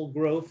optimal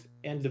growth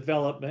and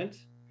development.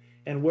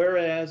 And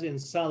whereas in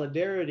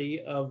solidarity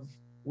of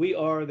We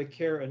Are the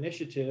Care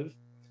initiative,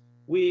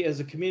 we as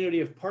a community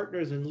of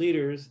partners and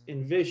leaders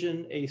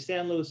envision a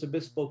San Luis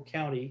Obispo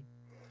County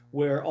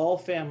where all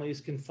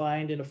families can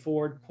find and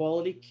afford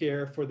quality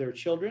care for their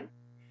children,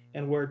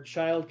 and where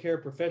child care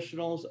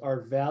professionals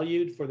are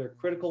valued for their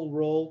critical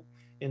role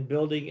in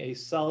building a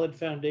solid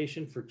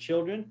foundation for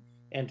children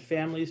and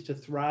families to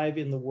thrive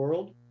in the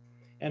world.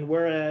 And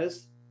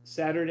whereas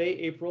Saturday,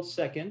 April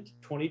 2nd,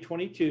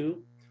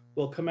 2022,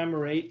 will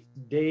commemorate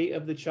Day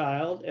of the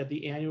Child at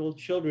the annual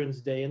Children's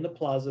Day in the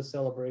Plaza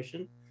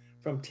celebration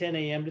from 10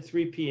 a.m. to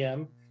 3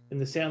 p.m. in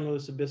the San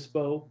Luis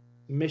Obispo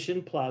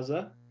Mission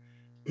Plaza.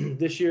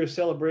 This year's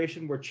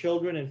celebration, where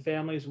children and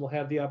families will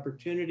have the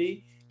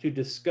opportunity to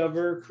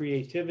discover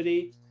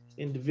creativity,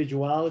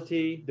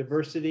 individuality,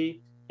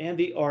 diversity, and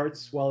the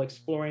arts while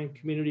exploring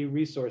community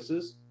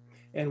resources.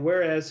 And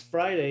whereas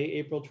Friday,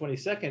 April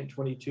 22nd,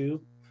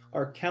 22,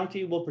 our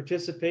county will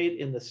participate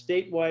in the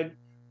statewide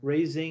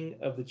raising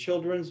of the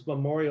Children's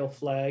Memorial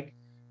Flag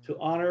to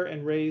honor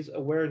and raise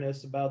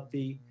awareness about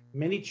the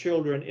many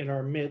children in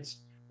our midst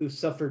who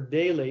suffer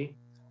daily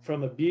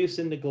from abuse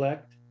and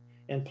neglect,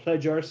 and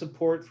pledge our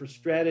support for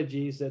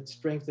strategies that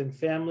strengthen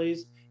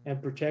families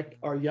and protect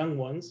our young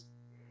ones.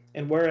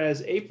 And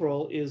whereas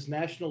April is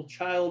National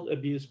Child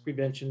Abuse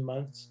Prevention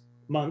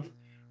Month,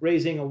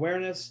 raising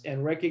awareness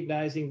and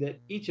recognizing that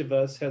each of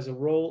us has a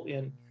role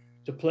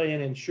to play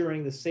in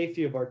ensuring the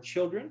safety of our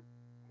children.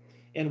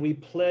 And we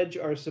pledge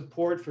our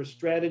support for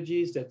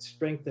strategies that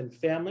strengthen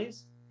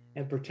families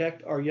and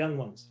protect our young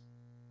ones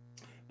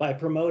by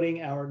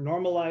promoting our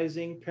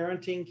Normalizing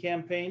Parenting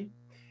campaign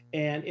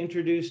and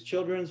introduce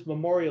Children's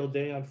Memorial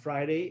Day on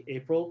Friday,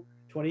 April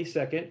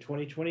 22nd,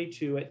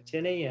 2022 at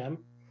 10 a.m.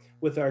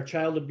 with our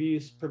Child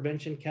Abuse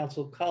Prevention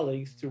Council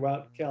colleagues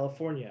throughout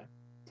California.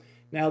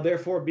 Now,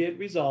 therefore, be it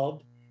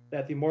resolved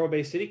that the Morro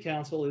Bay City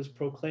Council is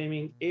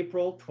proclaiming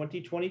April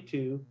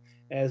 2022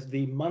 as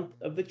the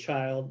Month of the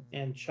Child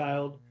and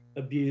Child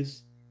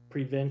Abuse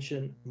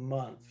Prevention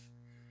Month.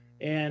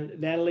 And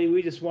Natalie,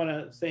 we just want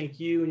to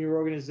thank you and your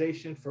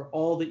organization for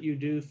all that you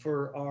do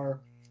for our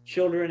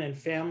children and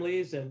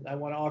families. And I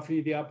want to offer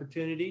you the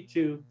opportunity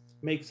to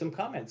make some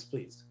comments,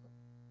 please.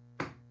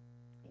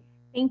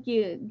 Thank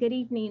you. Good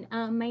evening.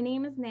 My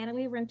name is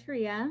Natalie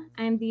Renteria.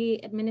 I'm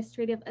the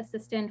Administrative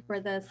Assistant for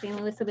the San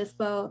Luis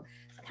Obispo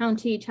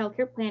County Child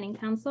Care Planning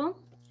Council.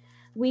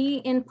 We,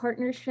 in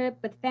partnership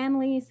with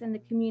families and the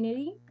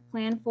community,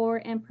 plan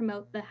for and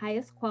promote the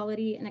highest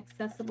quality and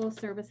accessible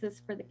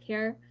services for the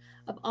care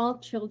of all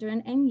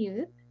children and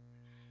youth.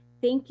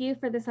 Thank you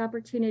for this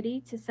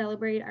opportunity to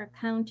celebrate our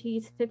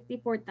county's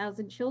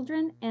 54,000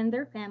 children and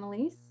their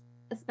families.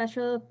 A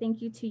special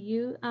thank you to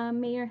you,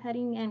 Mayor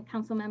Heading, and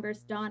council members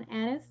Dawn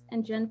Addis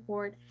and Jen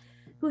Ford,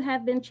 who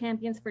have been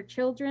champions for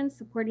children,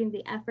 supporting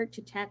the effort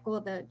to tackle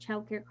the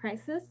childcare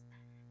crisis.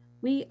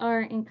 We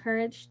are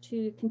encouraged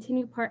to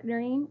continue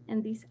partnering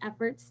in these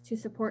efforts to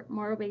support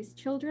Morro Bay's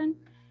children,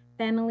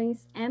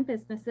 families, and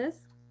businesses.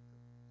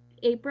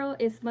 April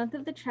is Month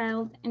of the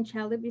Child and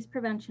Child Abuse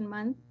Prevention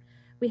Month.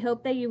 We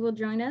hope that you will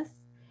join us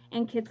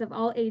and kids of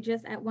all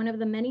ages at one of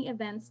the many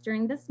events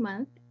during this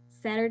month.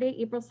 Saturday,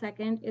 April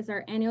 2nd is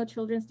our annual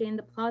Children's Day in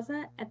the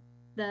Plaza at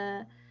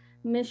the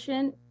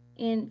Mission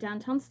in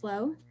downtown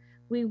SLO.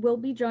 We will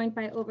be joined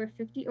by over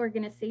 50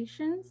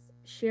 organizations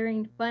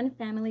sharing fun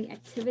family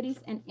activities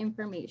and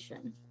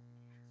information.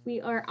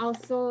 We are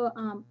also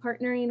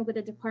partnering with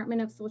the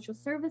Department of Social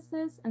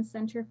Services and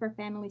Center for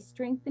Family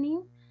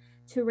Strengthening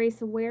to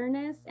raise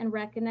awareness and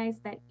recognize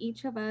that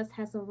each of us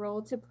has a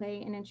role to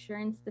play in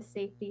ensuring the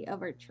safety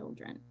of our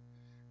children.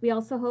 We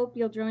also hope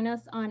you'll join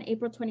us on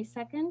April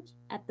 22nd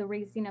at the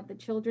raising of the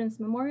Children's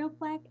Memorial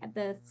Flag at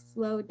the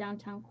SLO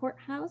Downtown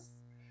Courthouse.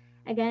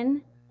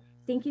 Again,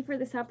 thank you for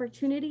this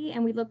opportunity,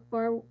 and we look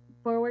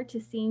forward to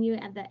seeing you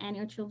at the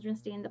annual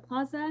Children's Day in the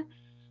Plaza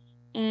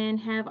and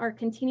have our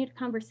continued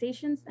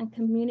conversations and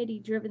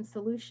community-driven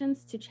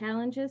solutions to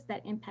challenges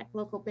that impact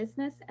local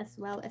business as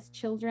well as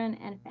children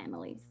and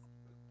families.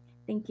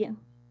 Thank you.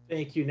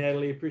 Thank you,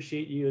 Natalie.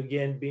 Appreciate you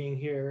again being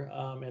here.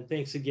 And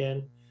thanks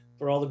again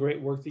for all the great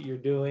work that you're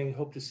doing.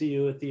 Hope to see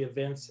you at the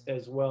events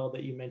as well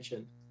that you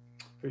mentioned.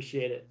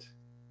 Appreciate it.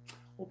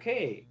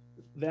 Okay,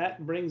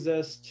 that brings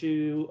us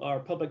to our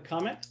public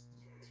comment.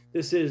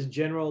 This is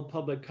general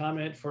public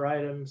comment for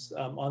items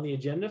on the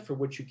agenda for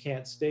which you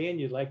can't stay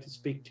and you'd like to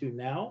speak to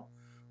now,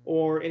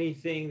 or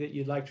anything that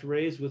you'd like to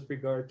raise with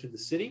regard to the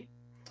city.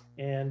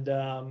 And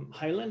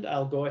Highland,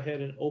 I'll go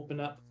ahead and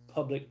open up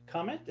public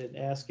comment and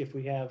ask if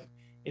we have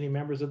any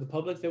members of the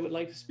public that would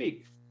like to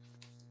speak.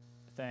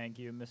 Thank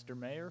you, Mr.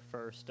 Mayor.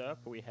 First up,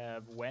 we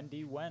have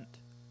Wendy Went.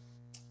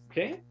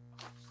 Okay.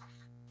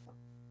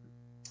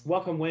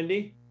 Welcome,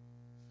 Wendy.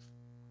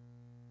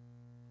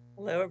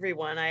 Hello,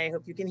 everyone. I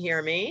hope you can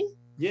hear me.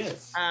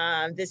 Yes.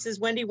 This is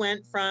Wendy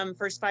Went from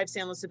First 5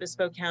 San Luis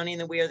Obispo County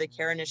and the We Are the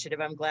Care initiative.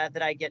 I'm glad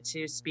that I get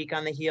to speak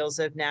on the heels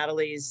of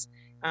Natalie's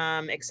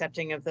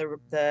accepting of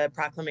the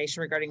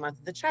proclamation regarding Month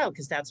of the Child,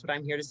 because that's what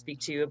I'm here to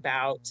speak to you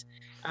about.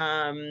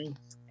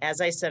 As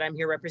I said, I'm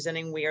here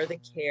representing We Are the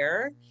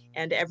Care.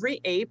 And every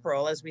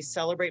April, as we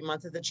celebrate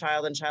Month of the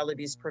Child and Child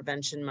Abuse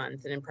Prevention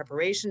Month, and in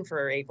preparation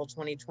for April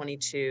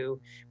 2022,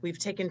 we've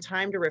taken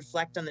time to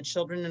reflect on the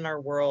children in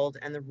our world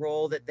and the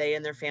role that they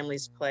and their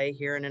families play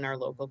here and in our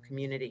local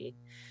community.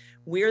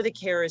 We Are the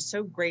Care is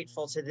so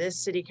grateful to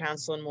this City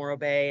Council in Morro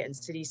Bay and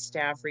city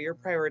staff for your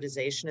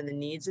prioritization and the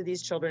needs of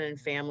these children and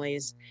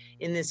families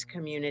in this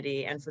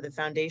community, and for the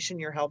foundation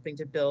you're helping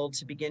to build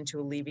to begin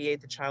to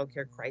alleviate the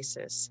childcare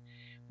crisis.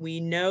 We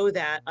know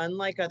that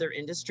unlike other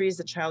industries,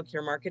 the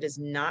childcare market is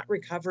not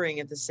recovering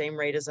at the same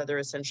rate as other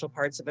essential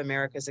parts of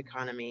America's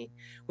economy.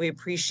 We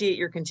appreciate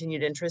your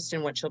continued interest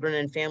in what children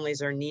and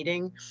families are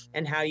needing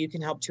and how you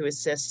can help to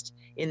assist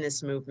in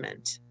this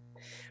movement.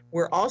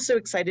 We're also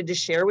excited to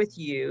share with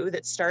you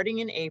that starting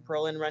in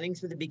April and running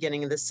through the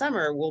beginning of the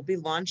summer, we'll be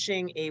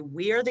launching a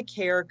We Are the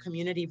Care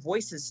Community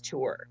Voices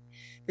Tour.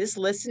 This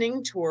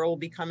listening tour will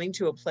be coming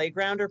to a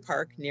playground or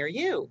park near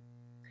you.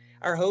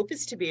 Our hope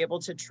is to be able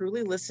to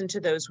truly listen to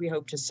those we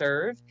hope to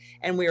serve,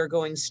 and we are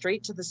going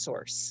straight to the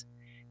source.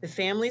 The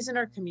families in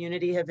our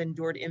community have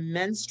endured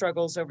immense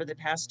struggles over the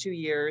past 2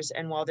 years,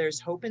 and while there's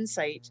hope in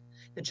sight,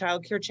 the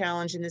childcare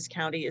challenge in this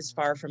county is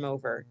far from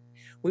over.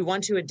 We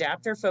want to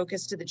adapt our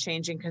focus to the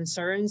changing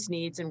concerns,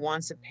 needs, and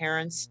wants of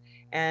parents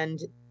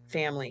and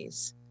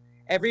families.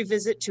 Every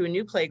visit to a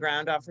new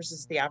playground offers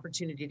us the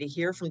opportunity to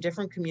hear from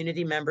different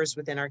community members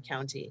within our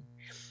county.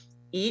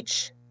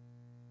 Each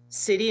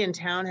city and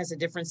town has a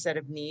different set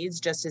of needs,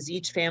 just as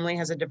each family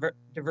has a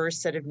diverse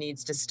set of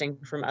needs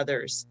distinct from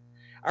others.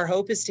 Our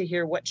hope is to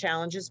hear what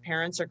challenges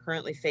parents are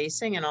currently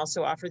facing and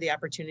also offer the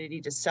opportunity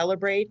to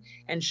celebrate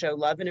and show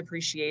love and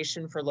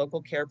appreciation for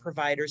local care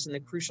providers and the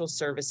crucial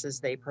services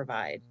they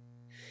provide.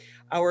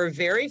 Our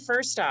very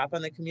first stop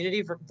on the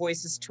Community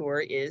Voices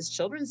Tour is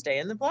Children's Day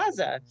in the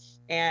Plaza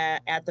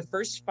at the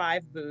First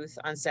Five booth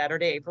on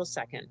Saturday, April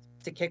 2nd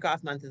to kick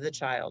off Month of the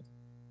Child.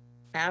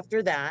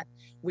 After that,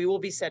 we will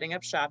be setting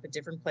up shop at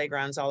different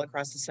playgrounds all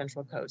across the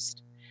Central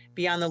Coast.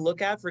 Be on the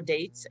lookout for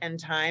dates and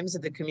times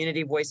of the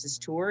Community Voices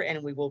Tour,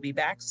 and we will be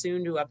back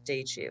soon to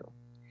update you.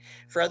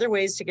 For other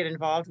ways to get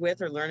involved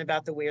with or learn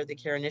about the We Are the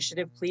Care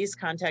initiative, please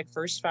contact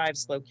First Five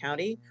SLO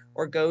County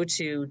or go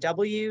to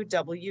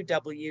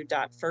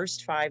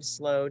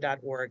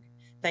www.first5slo.org.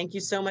 Thank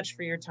you so much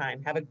for your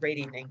time. Have a great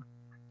evening.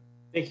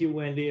 Thank you,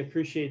 Wendy.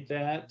 Appreciate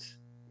that.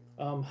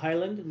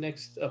 Highland,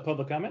 next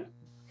public comment.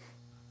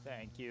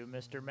 Thank you,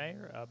 Mr.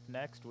 Mayor. Up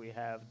next, we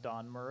have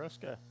Don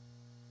Maruska.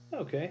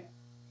 Okay.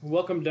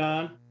 Welcome,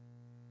 Don.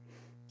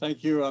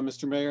 Thank you,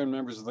 Mr. Mayor and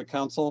members of the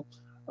council.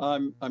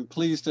 I'm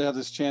pleased to have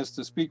this chance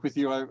to speak with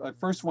you. I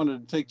first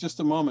wanted to take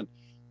just a moment.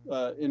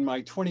 In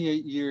my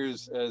 28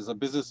 years as a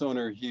business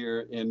owner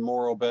here in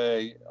Morro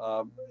Bay,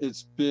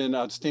 it's been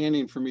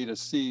outstanding for me to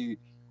see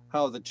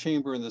how the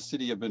chamber and the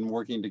city have been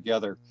working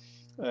together.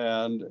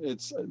 And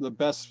it's the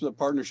best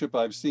partnership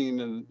I've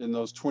seen in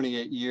those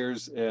 28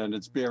 years, and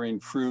it's bearing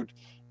fruit.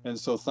 And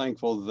so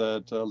thankful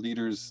that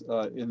leaders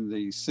in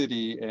the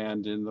city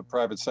and in the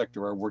private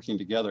sector are working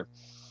together.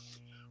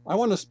 I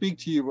want to speak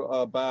to you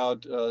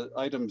about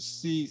items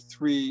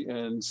C3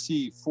 and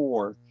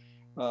C4.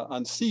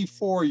 On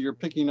C4, you're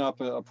picking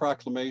up a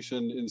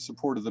proclamation in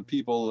support of the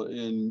people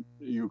in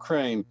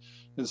Ukraine.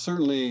 And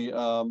certainly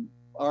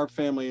our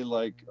family,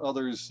 like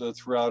others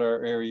throughout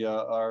our area,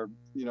 are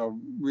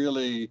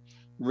really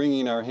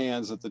wringing our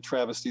hands at the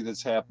travesty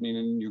that's happening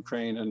in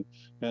Ukraine,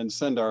 and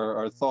send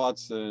our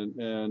thoughts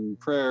and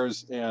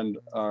prayers and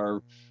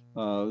our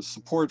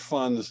support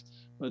funds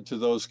to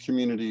those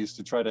communities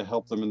to try to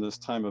help them in this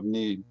time of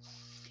need.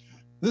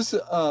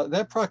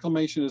 That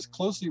proclamation is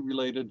closely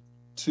related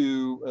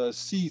to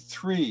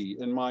C3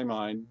 in my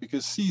mind,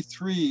 because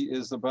C3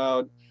 is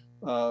about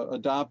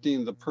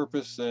adopting the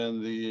purpose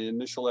and the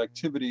initial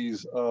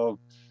activities of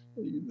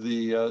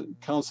the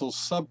Council's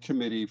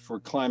Subcommittee for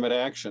Climate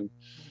Action.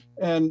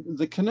 And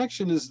the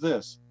connection is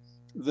this,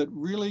 that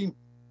really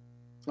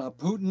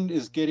Putin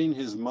is getting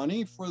his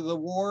money for the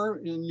war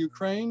in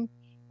Ukraine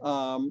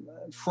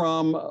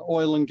from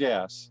oil and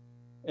gas.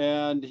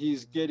 And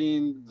he's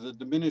getting the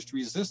diminished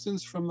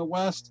resistance from the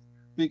West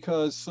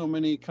because so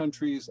many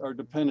countries are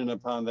dependent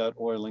upon that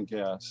oil and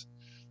gas.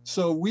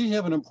 So we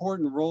have an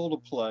important role to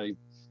play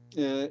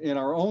in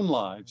our own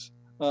lives.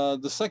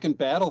 The second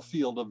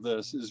battlefield of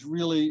this is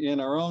really in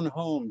our own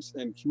homes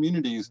and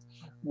communities,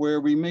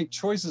 where we make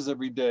choices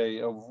every day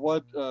of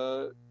what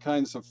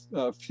kinds of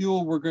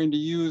fuel we're going to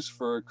use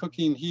for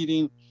cooking,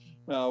 heating,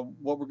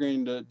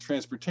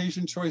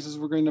 transportation choices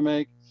we're going to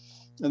make.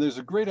 And there's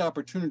a great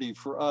opportunity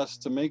for us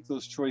to make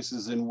those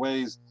choices in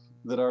ways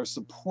that are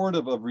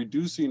supportive of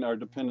reducing our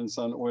dependence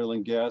on oil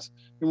and gas.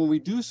 And when we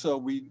do so,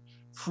 we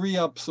free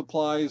up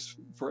supplies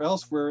for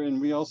elsewhere, and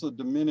we also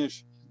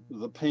diminish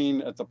the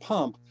pain at the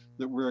pump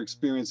that we're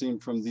experiencing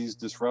from these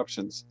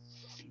disruptions.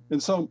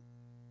 And so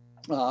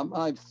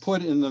I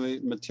put in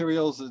the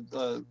materials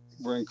that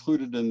were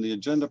included in the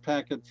agenda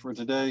packet for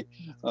today,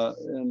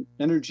 an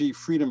Energy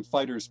Freedom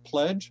Fighters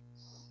Pledge.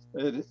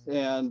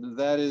 And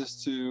that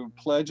is to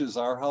pledge, as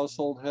our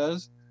household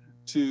has,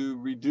 to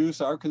reduce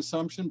our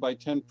consumption by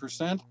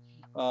 10%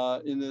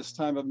 in this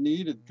time of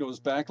need. It goes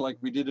back like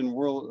we did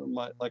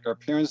like our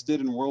parents did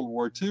in World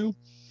War II,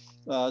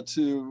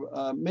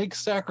 to make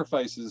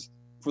sacrifices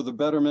for the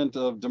betterment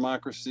of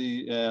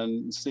democracy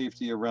and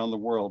safety around the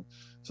world.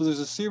 So there's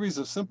a series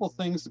of simple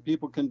things that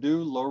people can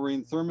do: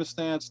 lowering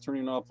thermostats,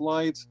 turning off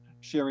lights,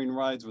 sharing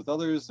rides with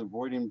others,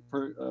 avoiding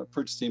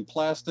purchasing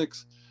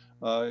plastics,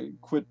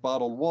 quit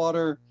bottled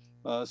water,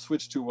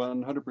 switch to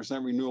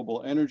 100%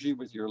 renewable energy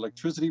with your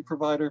electricity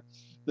provider.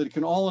 that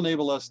can all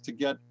enable us to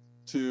get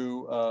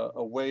to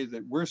a way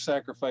that we're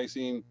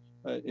sacrificing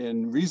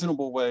in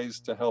reasonable ways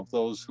to help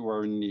those who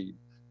are in need.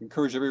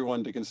 Encourage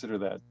everyone to consider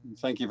that.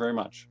 Thank you very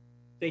much.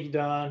 Thank you,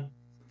 Don.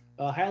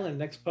 Highland,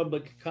 next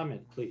public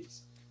comment,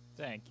 please.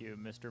 Thank you,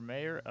 Mr.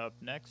 Mayor. Up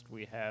next,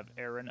 we have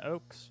Aaron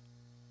Oakes.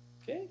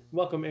 Okay,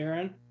 welcome,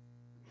 Aaron.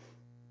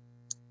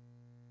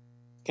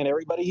 Can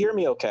everybody hear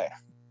me okay?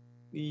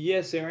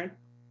 Yes, Aaron.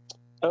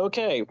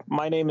 Okay,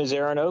 my name is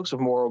Aaron Oakes of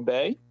Morro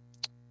Bay,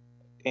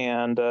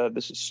 and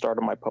this is the start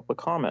of my public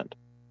comment.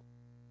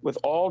 With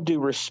all due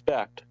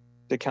respect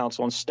to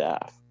council and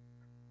staff,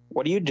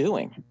 what are you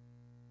doing?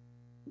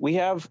 We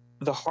have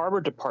the Harbor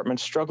Department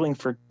struggling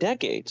for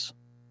decades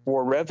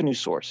for revenue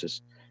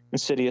sources and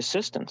city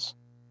assistance.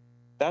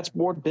 That's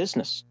board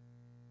business,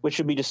 which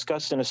should be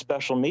discussed in a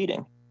special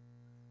meeting.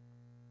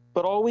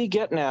 But all we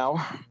get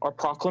now are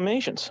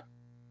proclamations,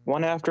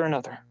 one after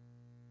another.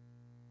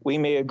 We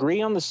may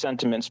agree on the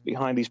sentiments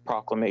behind these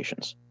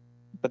proclamations,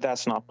 but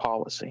that's not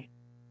policy.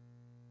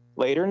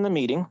 Later in the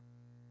meeting,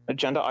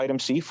 agenda item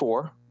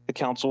C4, the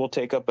council will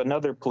take up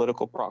another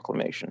political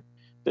proclamation,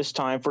 this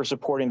time for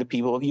supporting the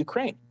people of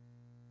Ukraine.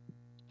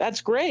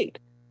 That's great.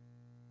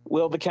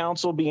 Will the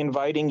council be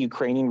inviting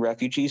Ukrainian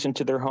refugees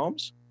into their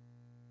homes?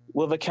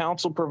 Will the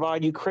council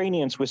provide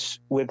Ukrainians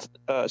with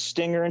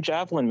Stinger and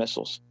Javelin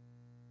missiles?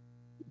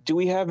 Do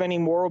we have any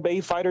Morro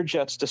Bay fighter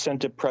jets to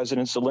send to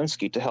President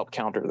Zelensky to help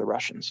counter the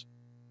Russians?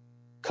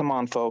 Come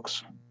on,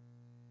 folks.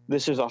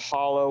 This is a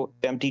hollow,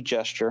 empty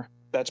gesture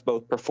that's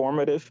both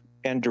performative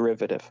and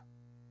derivative.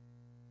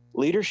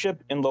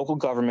 Leadership in local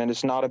government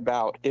is not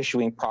about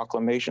issuing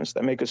proclamations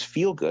that make us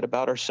feel good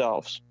about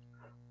ourselves,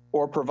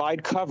 or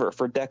provide cover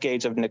for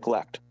decades of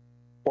neglect,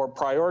 or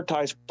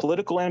prioritize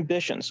political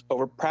ambitions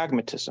over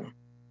pragmatism.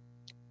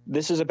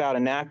 This is about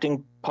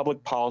enacting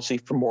public policy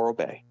for Morro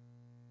Bay.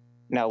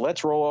 Now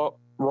let's roll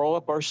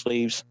up our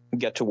sleeves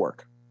and get to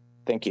work.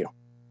 Thank you.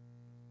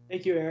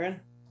 Thank you, Aaron.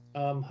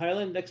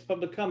 Highland, next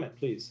public comment,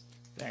 please.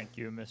 Thank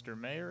you, Mr.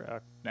 Mayor.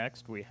 Up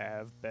next, we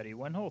have Betty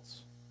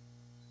Winholtz.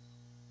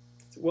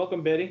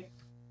 Welcome, Betty.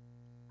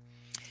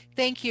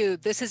 Thank you.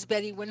 This is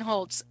Betty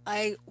Winholtz.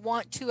 I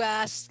want to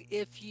ask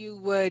if you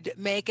would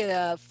make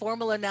a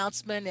formal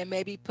announcement and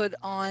maybe put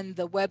on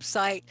the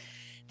website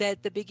that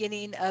at the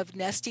beginning of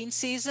nesting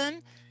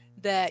season,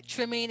 that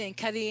trimming and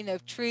cutting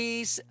of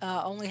trees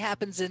only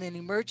happens in an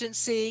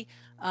emergency,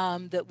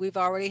 that we've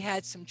already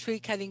had some tree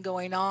cutting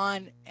going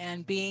on,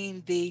 and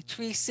being the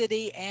tree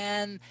city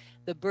and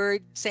the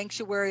bird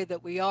sanctuary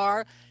that we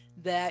are,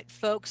 that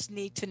folks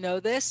need to know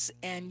this,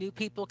 and new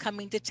people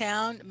coming to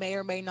town may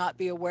or may not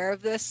be aware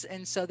of this,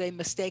 and so they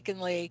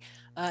mistakenly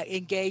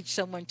engage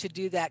someone to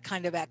do that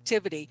kind of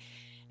activity.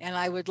 And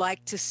I would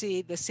like to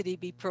see the city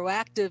be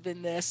proactive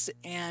in this,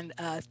 and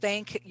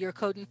thank your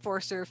code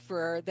enforcer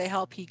for the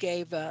help he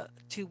gave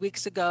 2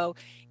 weeks ago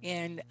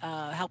in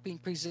helping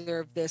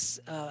preserve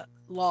this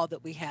law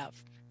that we have.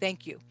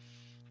 Thank you.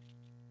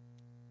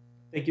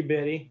 Thank you,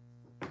 Betty.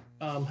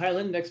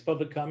 Highland, next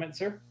public comment,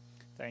 sir.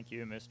 Thank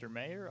you, Mr.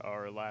 Mayor.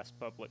 Our last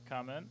public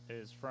comment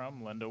is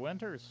from Linda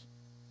Winters.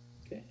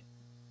 Okay.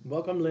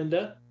 Welcome,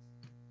 Linda.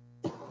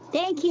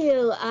 Thank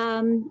you.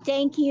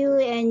 Thank you,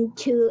 and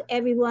to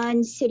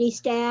everyone, city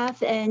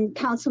staff and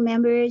council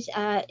members.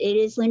 It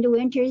is Linda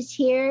Winters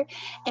here,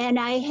 and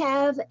I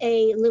have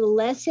a little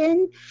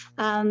lesson.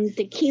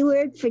 The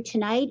keyword for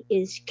tonight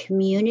is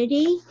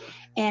community,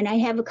 and I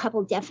have a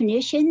couple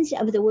definitions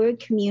of the word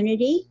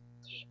community.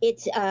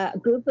 It's a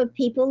group of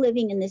people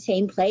living in the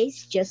same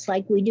place, just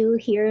like we do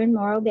here in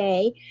Morro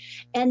Bay.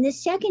 And the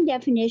second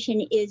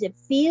definition is a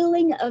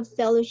feeling of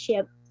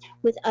fellowship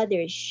with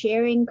others,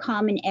 sharing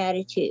common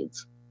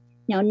attitudes.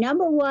 Now,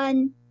 number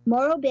one,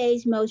 Morro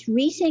Bay's most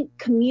recent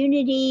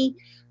community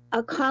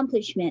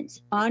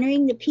accomplishments,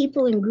 honoring the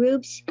people and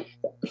groups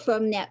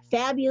from that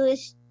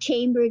fabulous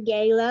chamber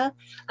gala.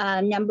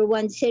 Number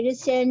one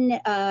citizen,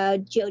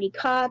 Jody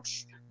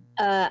Cox.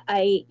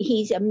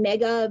 He's a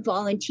mega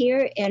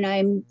volunteer, and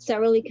I'm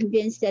thoroughly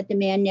convinced that the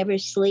man never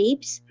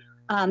sleeps.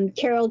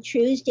 Carol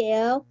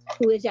Truesdale,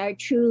 who is our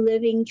true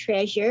living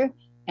treasure.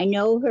 I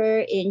know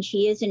her, and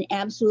she is an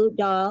absolute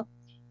doll.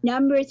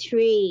 Number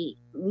three,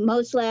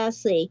 most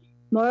lastly,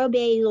 Morro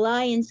Bay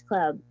Lions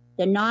Club,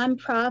 the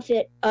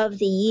nonprofit of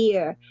the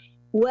year.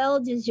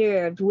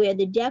 Well-deserved, where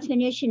the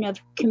definition of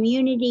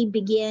community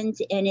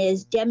begins and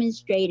is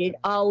demonstrated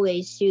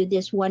always through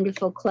this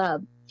wonderful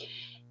club.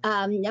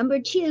 Number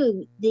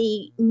two,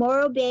 the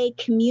Morro Bay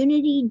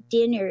community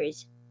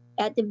dinners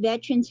at the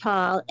Veterans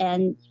Hall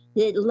and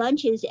the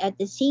lunches at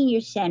the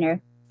Senior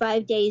Center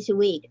 5 days a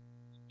week.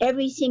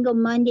 Every single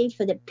Monday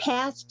for the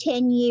past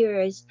 10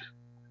 years,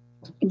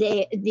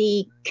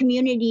 the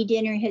community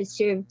dinner has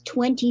served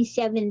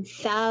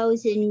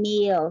 27,000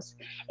 meals.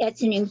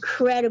 It's an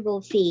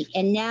incredible feat.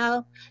 And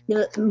now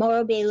the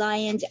Morro Bay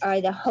Lions are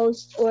the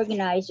host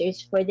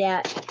organizers for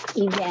that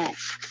event.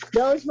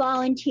 Those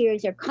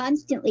volunteers are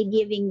constantly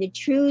giving the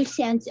true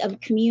sense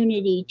of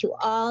community to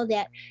all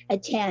that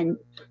attend.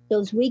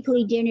 Those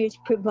weekly dinners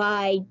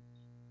provide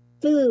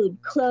food,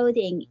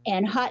 clothing,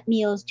 and hot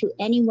meals to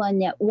anyone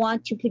that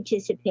want to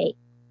participate.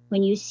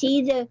 When you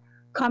see the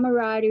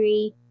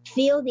camaraderie,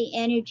 feel the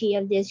energy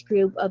of this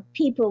group of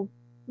people,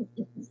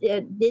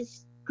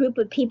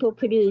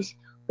 produce,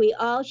 we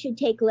all should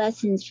take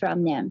lessons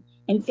from them.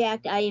 In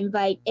fact, I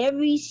invite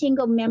every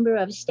single member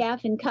of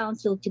staff and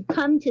council to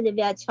come to the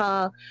Vets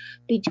Hall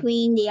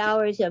between the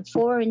hours of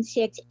 4 and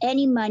 6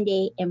 any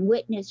Monday and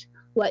witness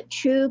what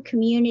true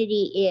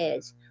community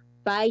is.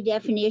 By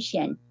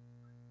definition,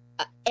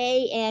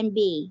 A and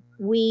B,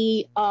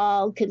 we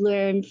all could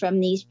learn from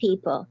these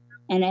people.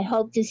 And I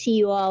hope to see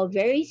you all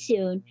very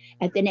soon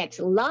at the next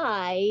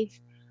live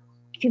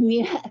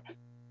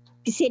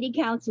city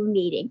council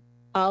meeting.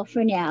 All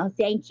for now.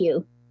 Thank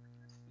you.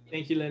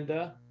 Thank you,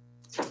 Linda.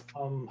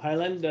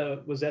 Highland,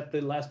 was that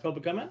the last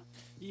public comment?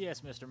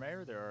 Yes, Mr.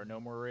 Mayor, there are no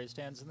more raised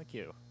hands in the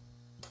queue.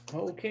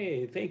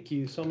 Okay, thank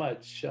you so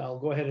much. I'll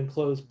go ahead and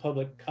close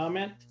public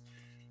comment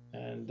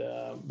and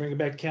bring it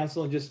back to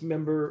council, and just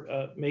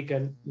remember, make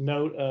a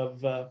note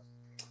of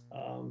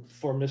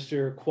for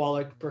Mr.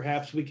 Kwolek,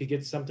 perhaps we could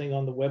get something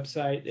on the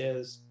website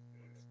as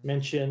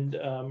mentioned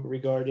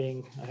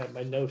regarding, I have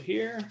my note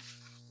here,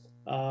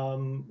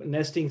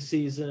 nesting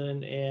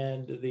season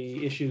and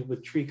the issue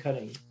with tree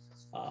cutting.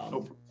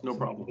 No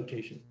problem.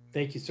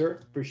 Thank you, sir.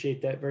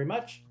 Appreciate that very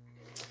much.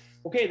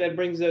 Okay, that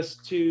brings us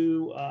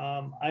to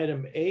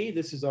item A.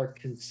 This is our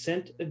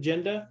consent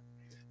agenda.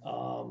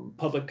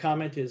 Public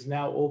comment is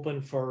now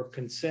open for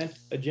consent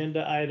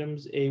agenda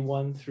items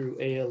A1 through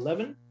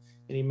A11.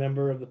 Any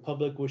member of the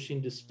public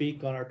wishing to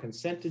speak on our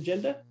consent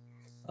agenda,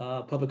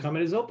 public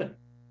comment is open.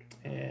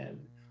 And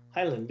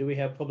Highland, do we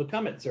have public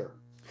comment, sir?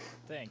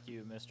 Thank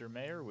you, Mr.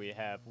 Mayor. We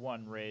have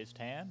one raised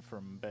hand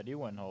from Betty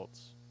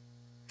Winholtz.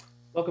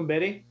 Welcome,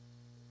 Betty.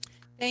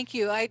 Thank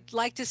you. I'd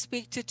like to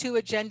speak to two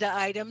agenda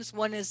items.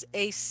 One is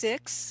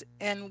A6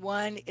 and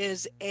one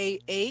is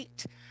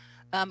A8.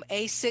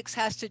 A6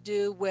 has to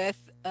do with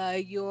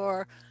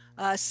your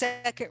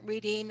second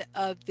reading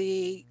of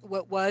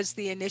what was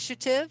the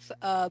initiative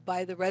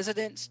by the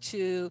residents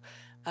to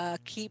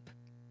keep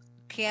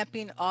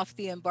camping off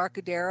the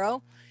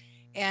Embarcadero.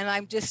 And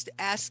I'm just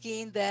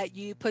asking that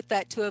you put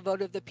that to a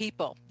vote of the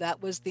people.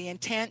 That was the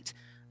intent.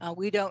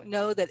 We don't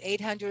know that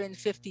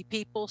 850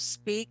 people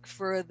speak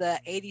for the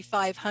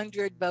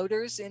 8,500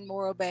 voters in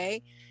Morro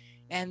Bay,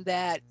 and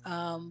that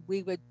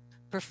we would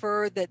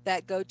prefer that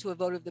that go to a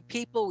vote of the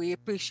people. We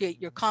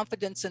appreciate your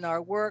confidence in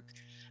our work,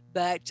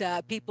 but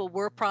people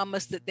were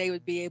promised that they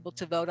would be able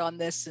to vote on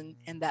this,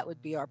 and that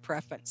would be our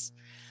preference.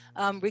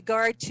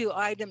 Regard to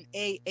item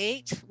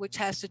A8, which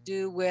has to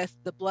do with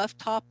the bluff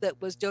top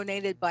that was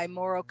donated by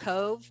Morro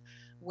Cove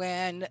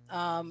when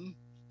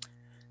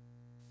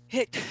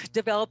it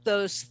developed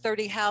those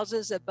 30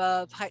 houses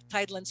above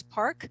Tidelands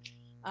Park.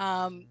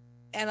 And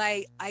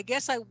I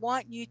guess I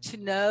want you to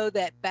know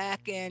that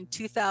back in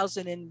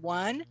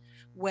 2001,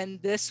 when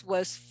this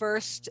was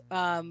first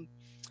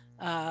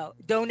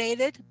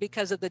donated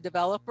because of the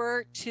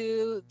developer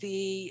to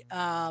the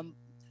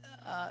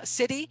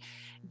city,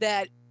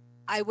 that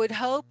I would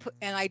hope,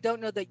 and I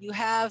don't know that you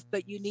have,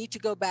 but you need to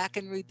go back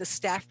and read the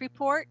staff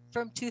report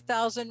from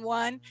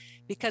 2001,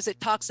 because it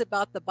talks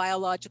about the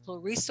biological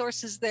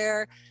resources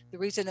there. The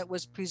reason it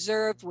was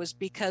preserved was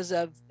because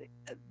of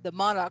the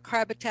monarch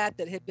habitat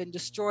that had been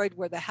destroyed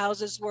where the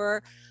houses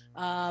were,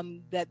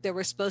 that there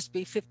were supposed to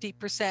be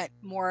 50%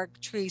 more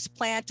trees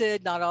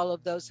planted. Not all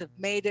of those have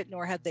made it,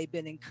 nor have they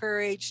been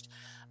encouraged.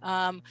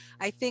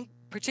 I think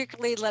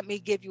particularly, let me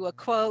give you a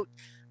quote.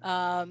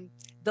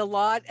 The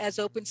lot as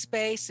open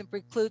space and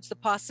precludes the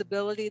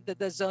possibility that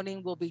the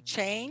zoning will be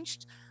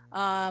changed,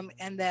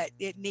 and that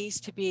it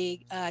needs to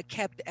be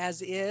kept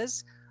as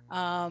is.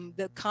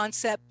 The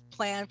concept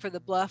plan for the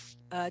bluff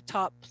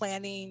top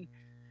planting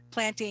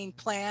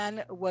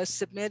plan was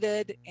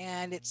submitted,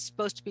 and it's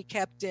supposed to be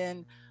kept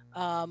in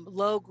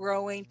low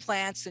growing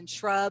plants and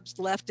shrubs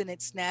left in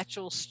its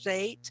natural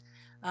state.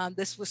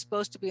 This was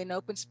supposed to be an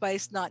open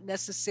space, not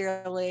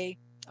necessarily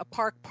a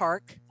park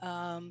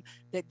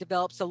that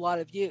develops a lot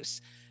of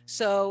use.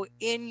 So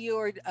in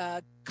your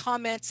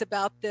comments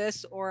about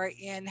this, or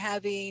in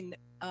having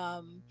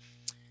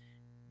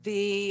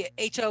the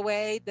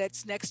HOA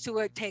that's next to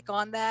it take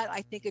on that,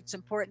 I think it's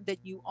important that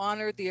you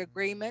honor the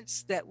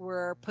agreements that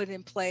were put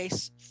in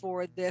place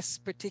for this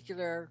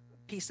particular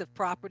piece of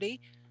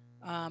property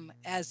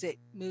as it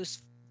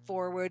moves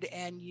forward,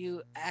 and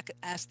you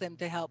ask them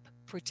to help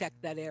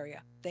protect that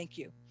area. Thank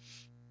you.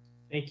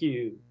 Thank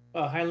you.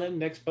 Highland,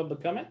 next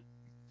public comment.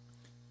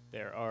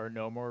 There are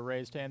no more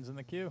raised hands in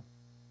the queue.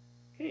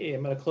 Okay,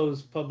 I'm going to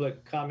close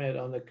public comment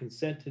on the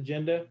consent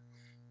agenda.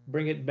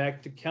 Bring it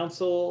back to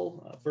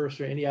council.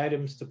 First, are any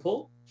items to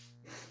pull?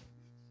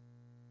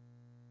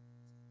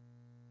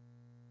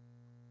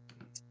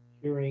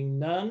 Hearing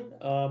none.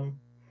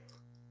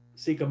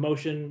 Seek a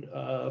motion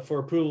for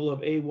approval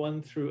of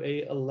A1 through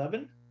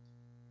A11.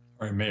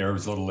 All right, Mayor, I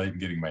was a little late in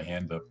getting my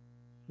hand up.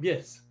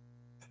 Yes.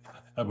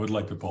 I would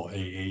like to pull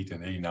A8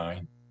 and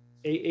A9.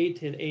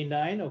 A8 and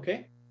A9,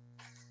 okay.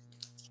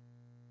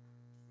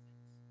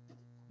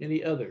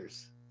 Any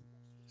others?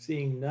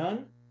 Seeing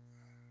none.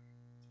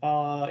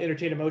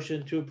 Entertain a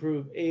motion to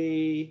approve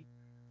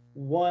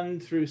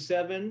A1 through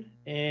 7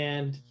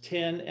 and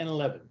 10 and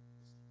 11.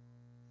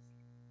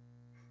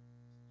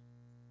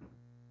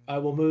 I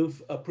will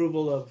move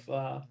approval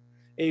of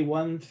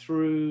A1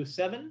 through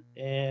 7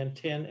 and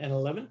 10 and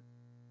 11.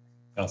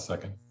 I'll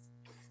second.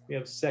 We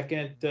have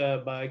second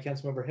by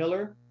Councilmember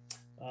Hiller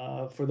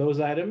for those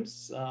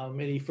items.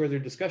 Any further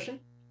discussion?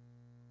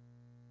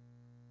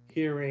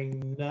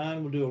 Hearing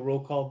none, we'll do a roll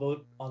call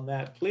vote on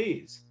that,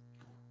 please.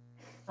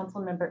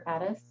 Councilmember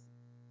Addis,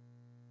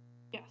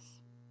 Yes.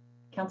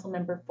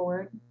 Councilmember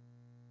Ford,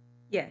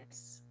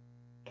 Yes.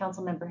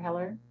 Councilmember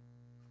Heller,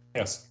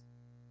 Yes.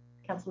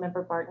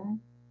 Councilmember Barton,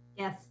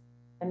 Yes.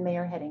 and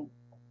Mayor Heading.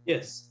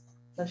 Yes.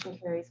 Motion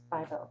carries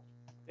 5-0.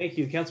 Thank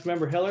you.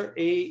 Councilmember Heller,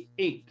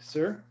 A8,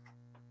 sir.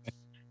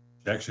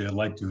 Actually, I'd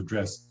like to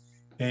address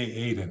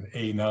A8 and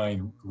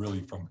A9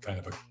 really from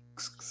kind of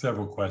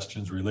several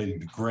questions relating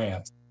to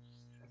grants.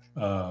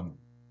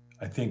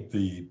 I think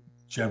the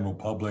general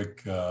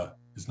public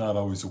is not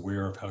always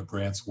aware of how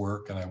grants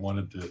work, and I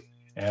wanted to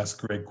ask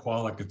Greg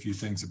Qualick a few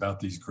things about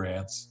these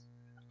grants.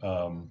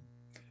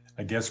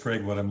 I guess,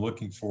 Greg, what I'm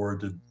looking for,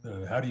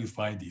 how do you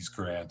find these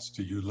grants?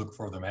 Do you look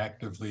for them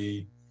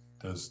actively?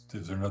 Is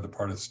there another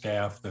part of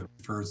staff that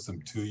refers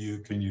them to you?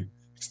 Can you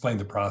explain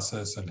the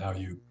process and how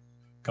you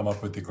come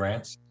up with the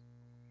grants?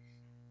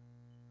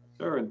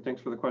 Sure, and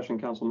thanks for the question,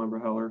 Councilmember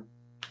Heller.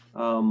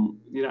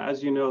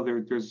 As you know,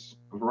 there's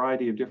a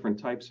variety of different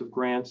types of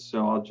grants.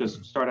 So I'll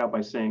just start out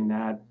by saying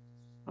that,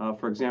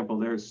 for example,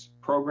 there's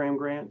program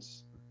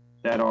grants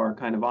that are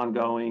kind of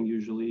ongoing,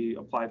 usually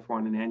applied for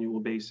on an annual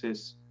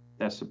basis,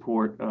 that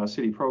support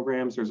city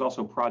programs. There's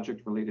also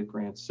project-related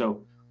grants.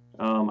 So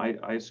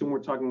I assume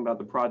we're talking about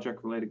the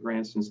project-related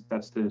grants, since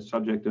that's the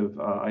subject of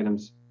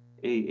items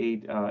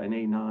A8 and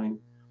A9.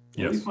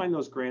 Yes. We find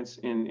those grants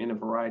in a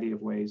variety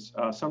of ways.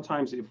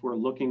 Sometimes if we're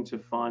looking to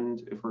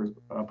fund, if we're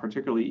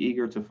particularly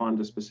eager to fund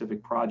a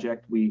specific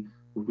project, we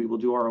will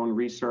do our own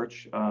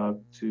research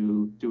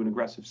to do an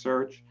aggressive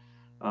search.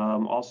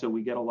 Also,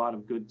 we get a lot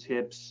of good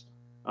tips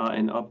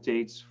and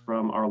updates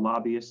from our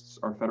lobbyists,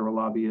 our federal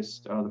lobbyists,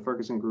 the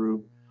Ferguson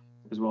Group,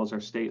 as well as our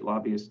state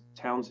lobbyist,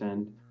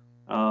 Townsend.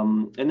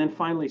 And then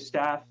finally,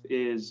 staff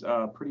is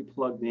pretty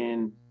plugged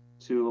in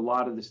to a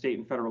lot of the state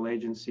and federal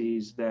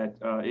agencies that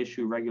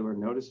issue regular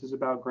notices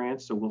about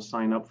grants. So we'll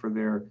sign up for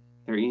their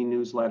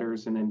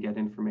e-newsletters and then get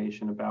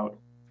information about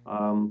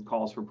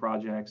calls for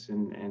projects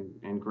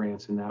and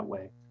grants in that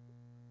way.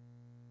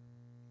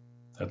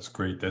 That's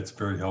great. That's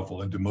very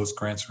helpful. And do most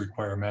grants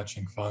require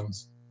matching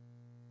funds?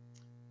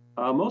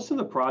 Most of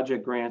the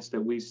project grants that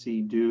we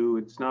see do.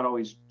 It's not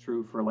always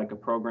true for like a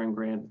program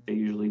grant. They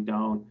usually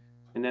don't.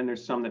 And then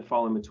there's some that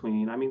fall in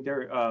between. I mean,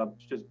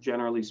 just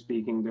generally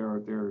speaking,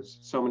 there's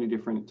so many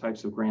different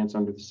types of grants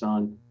under the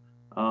sun.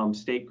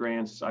 State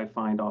grants, I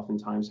find,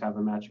 oftentimes have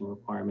a matching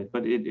requirement,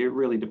 but it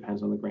really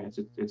depends on the grants.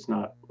 It's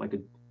not like a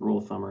rule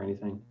of thumb or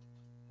anything.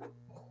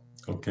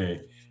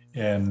 Okay.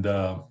 And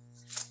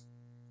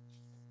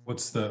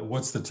what's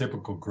the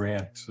typical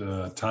grant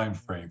time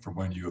frame for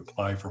when you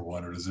apply for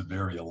one, or does it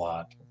vary a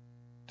lot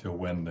to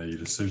when the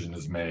decision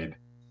is made?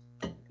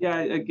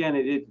 Yeah, again,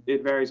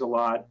 it varies a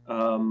lot.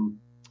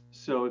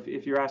 So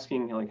if you're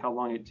asking like how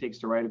long it takes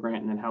to write a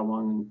grant and then how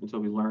long until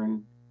we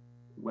learn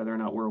whether or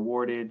not we're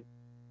awarded,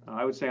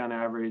 I would say on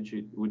average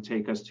it would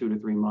take us 2 to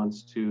 3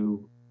 months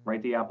to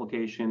write the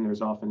application.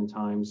 There's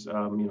oftentimes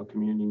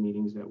community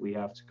meetings that we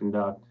have to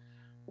conduct,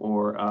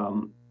 or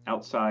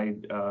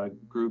outside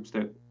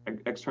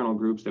external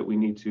groups that we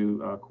need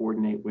to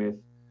coordinate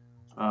with.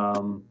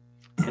 And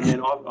then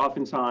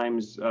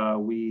oftentimes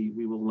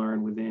we will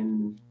learn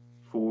within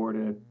 4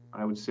 to,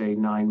 I would say,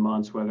 9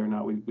 months whether or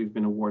not we've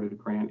been awarded a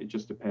grant. It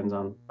just depends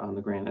on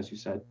the grant, as you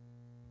said.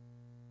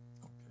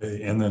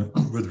 Okay. And then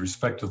with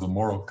respect to the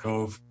Morro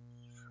Cove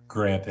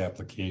grant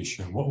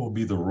application, what will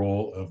be the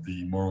role of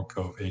the Morro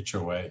Cove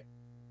HOA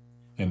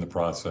in the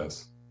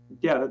process?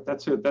 Yeah,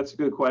 that's a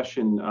good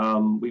question.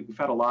 We've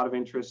had a lot of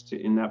interest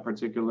in that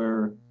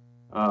particular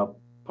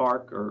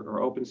park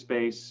or open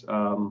space.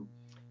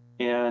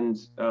 And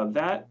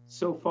that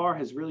so far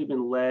has really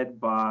been led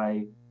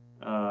by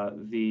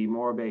the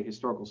Morro Bay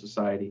Historical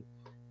Society,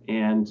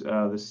 and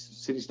the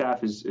city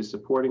staff is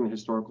supporting the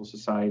Historical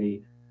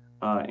Society,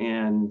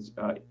 and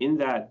in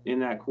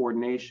that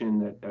coordination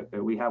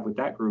that we have with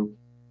that group,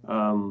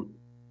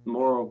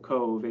 Morro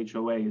Cove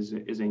HOA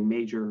is a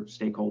major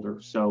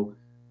stakeholder. So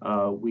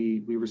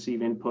we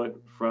receive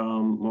input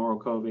from Morro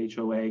Cove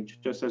HOA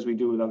just as we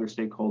do with other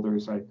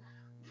stakeholders.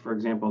 For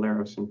example, there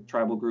are some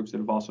tribal groups that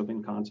have also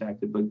been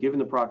contacted, but given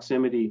the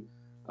proximity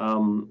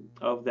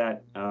of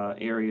that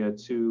area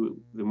to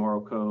the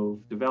Morro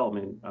Cove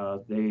development,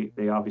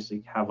 they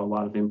obviously have a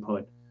lot of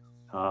input,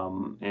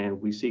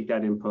 and we seek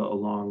that input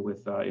along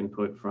with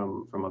input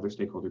from other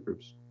stakeholder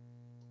groups.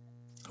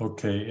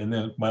 Okay, and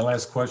then my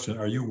last question,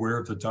 are you aware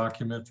of the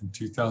document from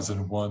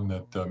 2001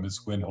 that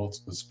Ms.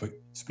 Winholtz was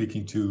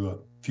speaking to a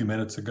few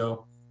minutes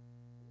ago?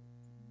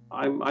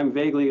 I'm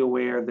vaguely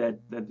aware that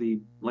the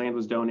land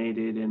was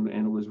donated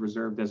and was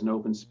reserved as an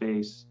open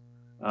space.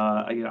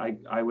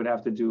 I would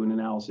have to do an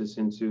analysis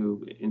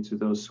into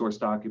those source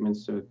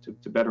documents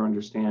to better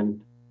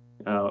understand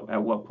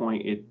at what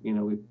point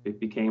it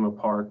became a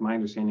park. My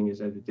understanding is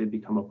that it did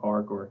become a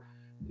park, or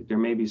there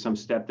may be some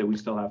step that we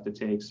still have to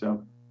take.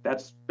 So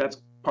that's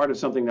part of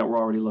something that we're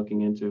already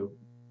looking into.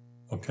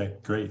 Okay,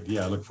 great.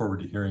 Yeah, I look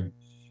forward to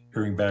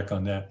hearing back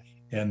on that.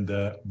 And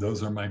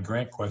those are my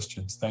grant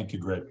questions. Thank you,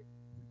 Greg.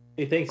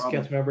 Hey, thanks,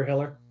 Councilmember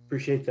Heller.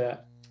 Appreciate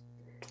that.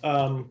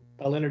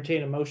 I'll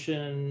entertain a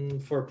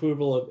motion for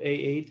approval of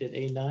A8 and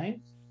A9.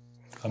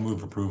 I'll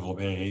move approval of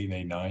A8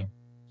 and A9.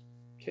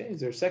 Okay, is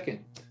there a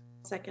second?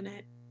 Second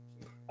it.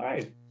 All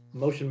right,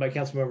 motion by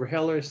Councilmember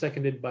Heller,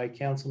 seconded by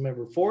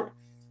Councilmember Ford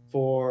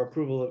for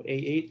approval of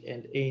A8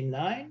 and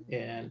A9.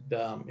 And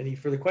any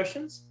further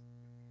questions?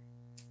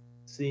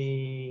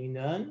 Seeing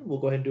none, we'll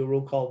go ahead and do a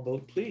roll call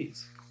vote,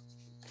 please.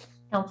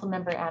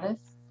 Councilmember Addis?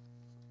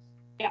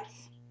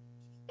 Yes.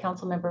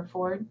 Councilmember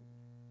Ford?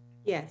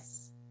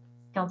 Yes.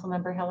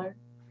 Councilmember Heller?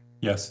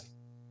 Yes.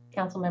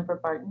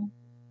 Councilmember Barton?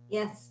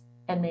 Yes.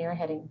 And Mayor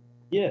Heading?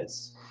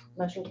 Yes.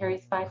 Motion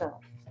carries 5-0.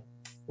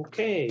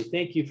 Okay,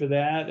 thank you for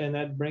that. And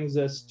that brings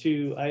us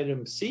to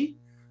item C.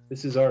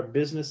 This is our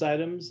business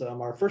items.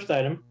 Our first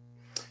item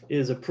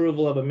is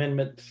approval of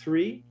Amendment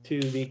 3 to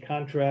the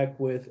contract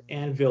with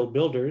Anvil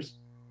Builders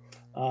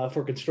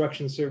for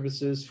construction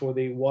services for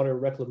the water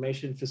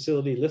reclamation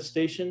facility lift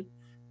station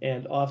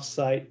and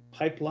off-site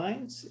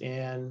pipelines.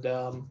 And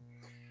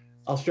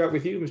I'll start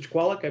with you, Mr.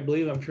 Kwolek. I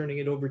believe I'm turning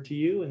it over to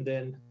you, and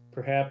then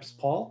perhaps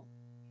Paul.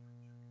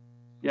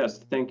 Yes,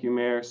 thank you,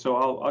 Mayor. So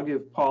I'll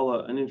give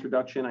Paul an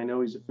introduction. I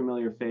know he's a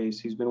familiar face.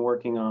 He's been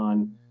working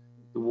on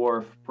the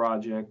wharf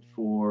project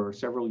for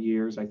several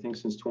years, I think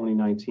since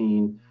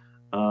 2019,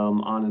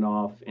 on and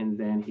off. And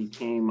then he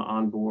came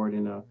on board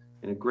in a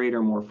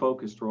greater, more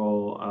focused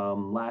role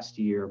last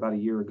year, about a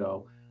year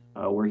ago,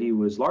 where he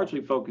was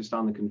largely focused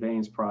on the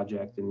conveyance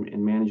project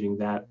and managing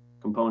that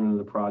component of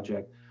the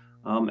project.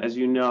 As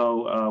you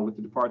know, with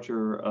the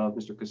departure of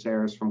Mr.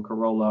 Caceres from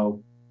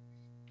Carollo,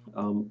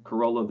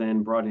 Carollo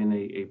then brought in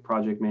a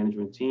project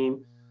management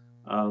team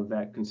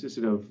that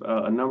consisted of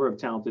a number of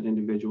talented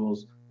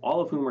individuals, all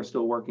of whom are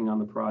still working on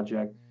the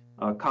project.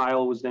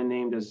 Kyle was then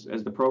named as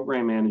the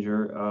program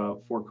manager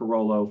for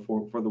Carollo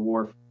for the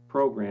wharf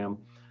program,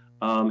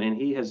 and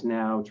he has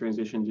now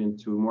transitioned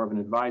into more of an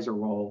advisor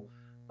role.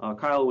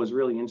 Kyle was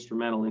really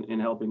instrumental in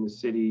helping the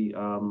city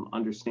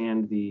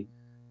understand the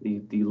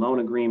loan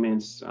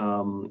agreements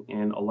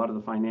and a lot of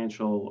the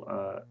financial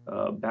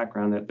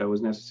background that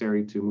was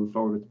necessary to move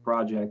forward with the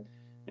project.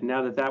 And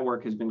now that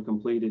work has been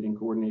completed in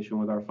coordination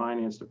with our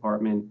finance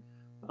department,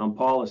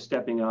 Paul is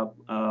stepping up.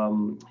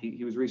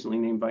 He was recently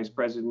named vice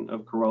president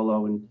of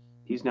Carollo, and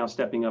he's now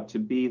stepping up to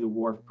be the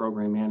wharf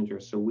program manager.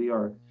 So we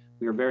are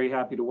very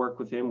happy to work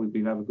with him.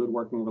 We have a good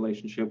working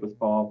relationship with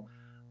Paul,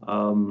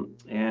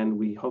 and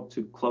we hope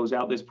to close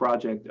out this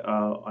project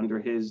under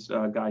his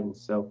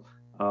guidance. So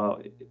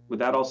with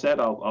that all said,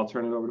 I'll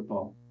turn it over to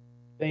Paul.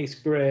 Thanks,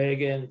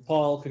 Greg. And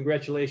Paul,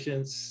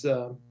 congratulations.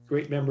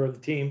 Great member of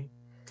the team,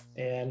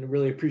 and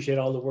really appreciate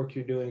all the work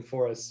you're doing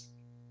for us.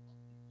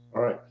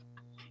 All right.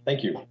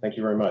 Thank you. Thank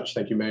you very much.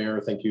 Thank you, Mayor.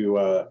 Thank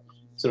you,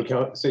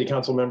 City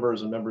Council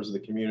members and members of the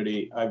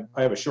community. I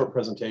have a short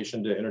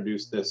presentation to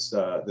introduce this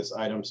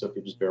item. So if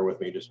you just bear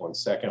with me just 1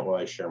 second while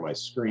I share my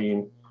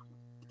screen,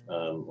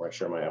 or I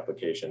share my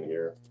application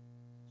here.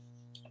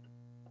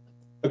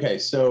 Okay,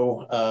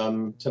 so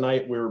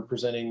tonight we're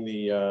presenting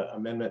the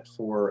amendment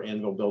for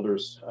Anvil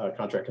Builders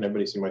contract. Can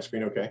everybody see my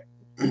screen okay?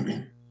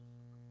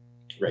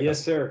 Great.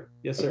 Yes, sir.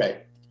 Yes, sir.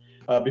 Okay.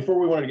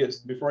 Before I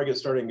get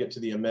started and get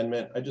to the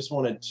amendment, I just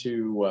wanted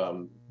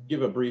to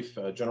give a brief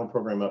general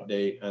program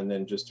update and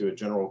then just do a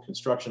general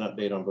construction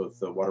update on both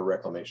the water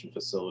reclamation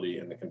facility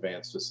and the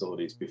conveyance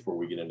facilities before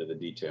we get into the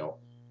detail.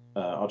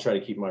 I'll try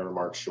to keep my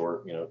remarks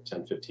short,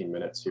 10, 15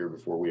 minutes here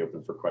before we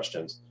open for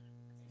questions.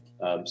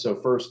 So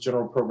first,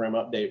 general program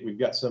update. We've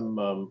got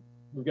some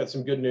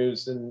good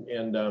news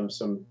and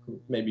some,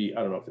 maybe,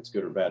 I don't know if it's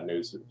good or bad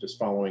news, just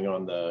following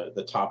on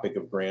the topic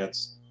of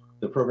grants.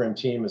 The program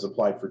team has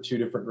applied for 2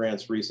 different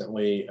grants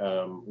recently,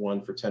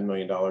 one for $10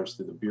 million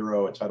through the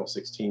Bureau, a Title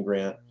 16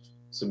 grant,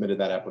 submitted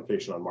that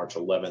application on March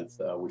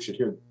 11th. We should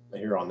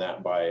hear on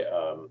that by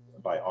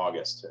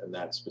August, and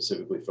that's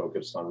specifically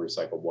focused on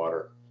recycled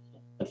water.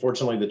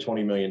 Unfortunately, the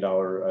 $20 million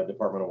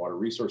Department of Water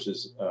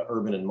Resources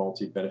Urban and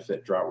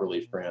Multi-Benefit Drought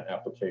Relief Grant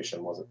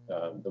application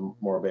the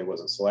Morro Bay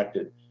wasn't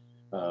selected,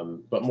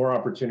 but more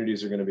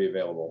opportunities are going to be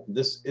available.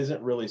 This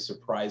isn't really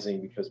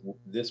surprising because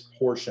this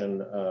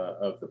portion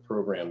of the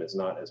program is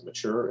not as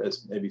mature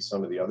as maybe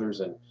some of the others,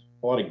 and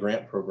a lot of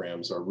grant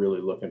programs are really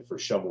looking for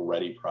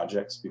shovel-ready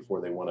projects before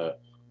they want to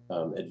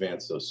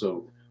advance those.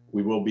 So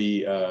we will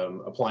be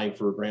applying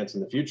for grants in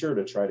the future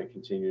to try to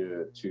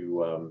continue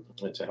to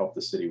help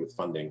the city with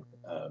funding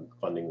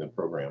the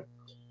program.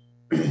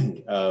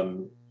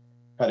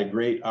 Had a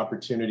great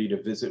opportunity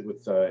to visit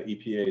with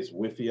EPA's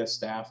WIFIA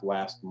staff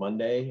last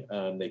Monday.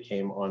 They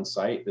came on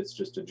site. It's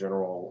just a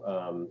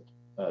general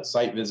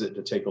site visit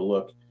to take a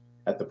look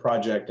at the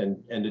project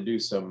and to do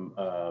some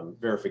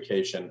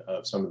verification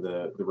of some of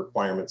the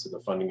requirements of the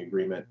funding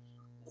agreement,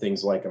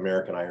 things like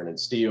American Iron and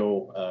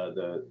Steel,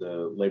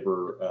 the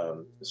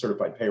labor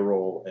certified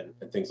payroll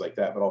and things like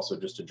that, but also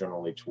just to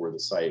generally tour the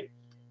site.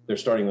 They're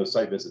starting those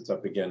site visits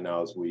up again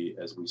now as we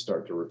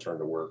start to return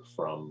to work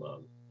from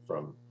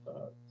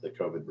the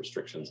COVID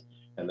restrictions.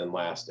 And then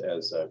last,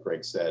 as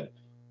Greg said,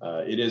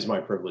 it is my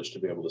privilege to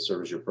be able to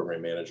serve as your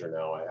program manager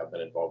now. I have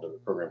been involved in the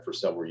program for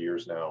several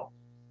years now.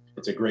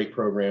 It's a great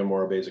program.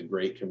 Morro Bay is a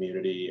great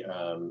community,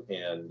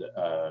 and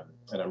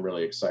I'm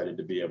really excited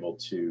to be able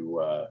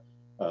to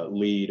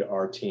lead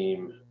our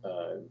team,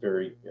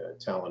 very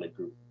talented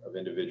group of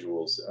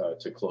individuals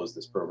to close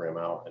this program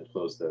out and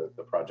close the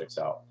projects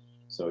out.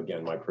 So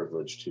again, my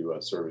privilege to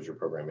serve as your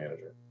program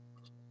manager.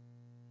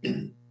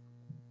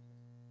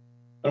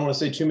 I don't want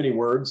to say too many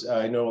words.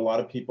 I know a lot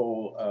of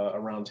people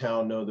around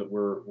town know that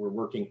we're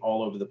working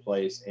all over the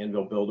place.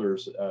 Anvil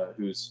Builders,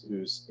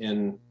 who's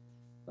in,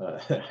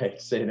 I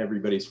say in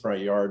everybody's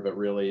front yard, but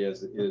really is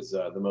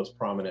the most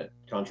prominent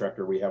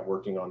contractor we have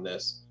working on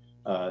this.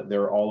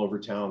 They're all over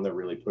town. They're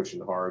really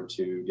pushing hard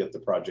to get the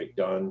project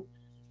done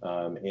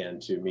and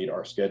to meet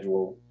our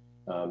schedule.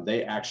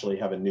 They actually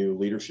have a new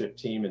leadership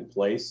team in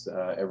place.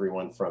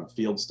 Everyone from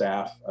field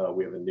staff.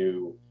 We have a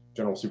new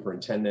general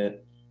superintendent,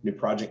 new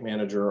project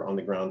manager on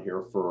the ground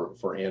here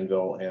for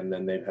Anvil, and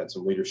then they've had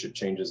some leadership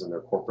changes in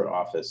their corporate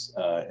office,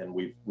 and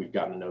we've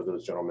gotten to know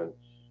those gentlemen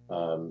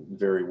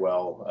very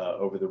well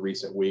over the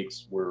recent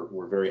weeks.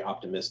 We're very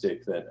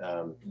optimistic that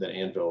that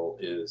Anvil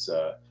is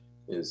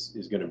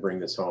going to bring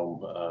this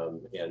home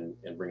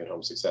and bring it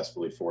home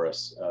successfully for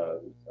us,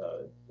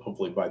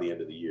 hopefully by the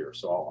end of the year.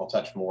 So I'll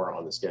touch more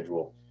on the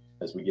schedule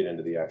as we get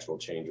into the actual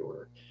change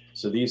order.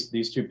 So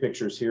these two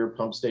pictures here,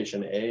 Pump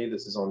Station A,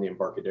 this is on the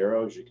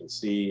Embarcadero. As you can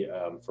see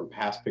from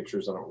past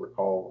pictures, I don't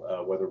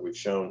recall whether we've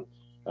shown,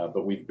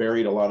 but we've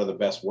buried a lot of the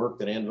best work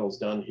that Anvil's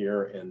done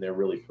here, and they're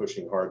really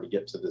pushing hard to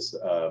get to this,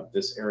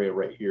 this area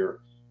right here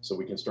so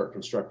we can start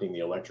constructing the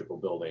electrical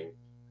building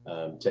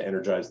to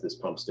energize this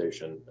pump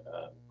station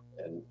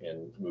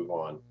and move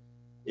on.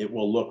 It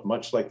will look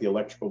much like the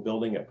electrical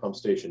building at Pump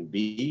Station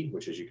B,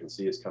 which as you can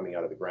see is coming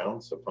out of the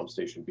ground. So Pump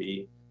Station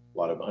B, a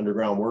lot of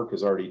underground work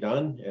is already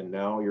done, and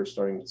now you're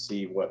starting to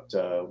see what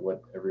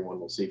everyone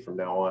will see from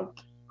now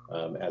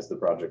on as the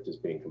project is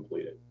being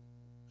completed.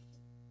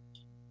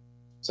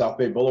 South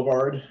Bay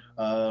Boulevard,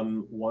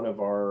 one of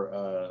our,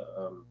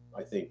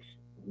 I think,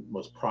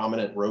 most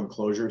prominent road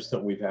closures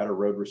that we've had or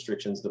road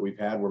restrictions that we've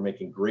had. We're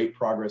making great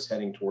progress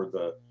heading toward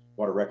the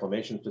water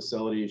reclamation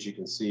facility. As you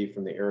can see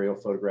from the aerial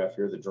photograph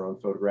here, the drone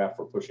photograph,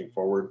 we're pushing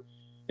forward.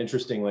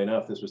 Interestingly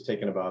enough, this was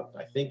taken about,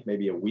 I think,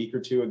 maybe a week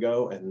or two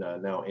ago, and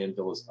now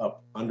Anvil is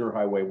up under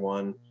Highway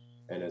 1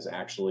 and is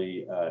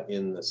actually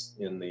in the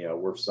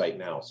WRF site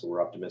now. So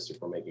we're optimistic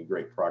we're making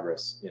great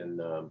progress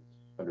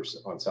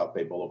on South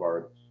Bay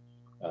Boulevard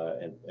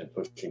and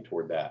pushing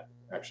toward that.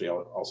 Actually,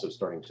 also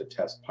starting to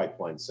test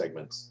pipeline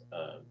segments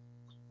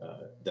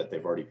that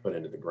they've already put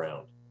into the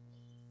ground.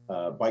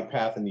 Bike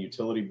path and the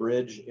utility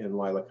bridge in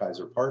Lila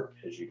Kaiser Park.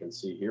 As you can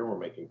see here, we're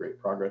making great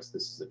progress.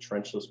 This is a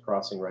trenchless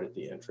crossing right at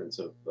the entrance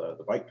of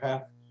the bike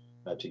path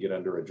to get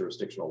under a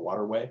jurisdictional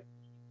waterway.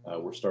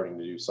 We're starting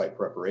to do site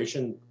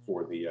preparation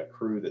for the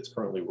crew that's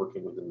currently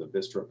working within the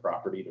Vistra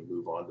property to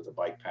move on to the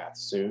bike path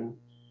soon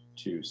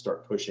to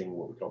start pushing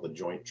what we call the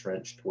joint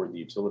trench toward the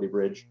utility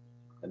bridge.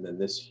 And then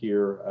this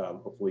here,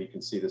 hopefully you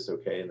can see this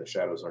okay and the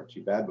shadows aren't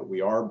too bad, but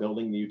we are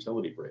building the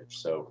utility bridge.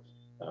 So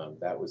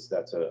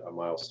that's a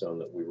milestone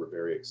that we were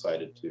very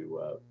excited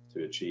to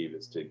achieve,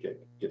 is to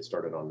get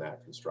started on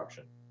that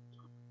construction.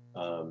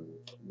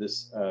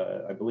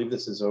 I believe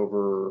this is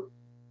over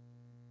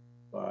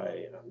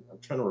by, I'm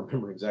trying to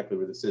remember exactly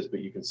where this is,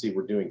 but you can see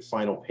we're doing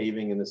final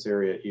paving in this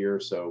area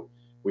here. So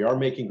we are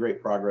making great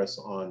progress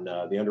on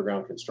the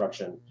underground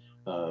construction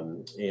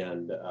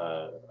and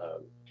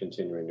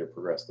continuing to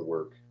progress the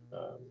work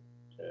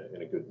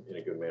in a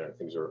good manner.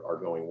 Things are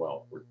going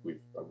well. We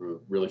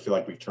really feel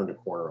like we've turned a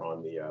corner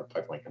on the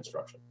pipeline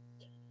construction.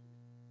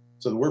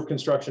 So the WRF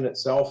construction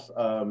itself,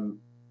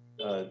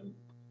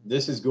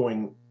 this is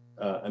going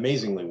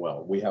amazingly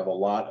well. We have a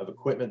lot of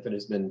equipment that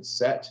has been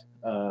set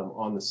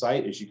on the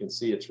site. As you can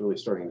see, it's really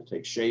starting to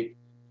take shape.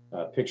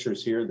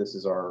 Pictures here, this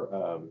is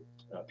our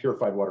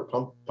purified water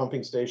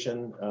pumping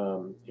station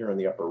here on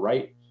the upper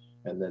right.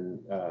 And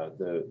then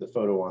the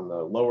photo on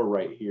the lower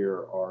right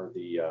here are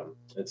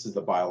this is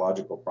the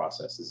biological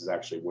process. This is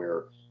actually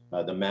where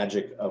the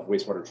magic of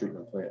wastewater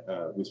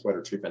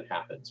treatment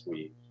happens.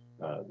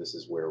 This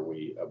is where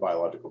a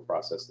biological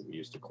process that we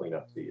use to clean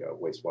up the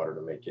wastewater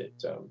to make it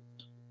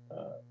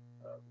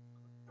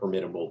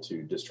permittable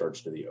to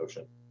discharge to the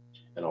ocean,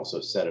 and also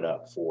set it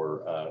up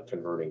for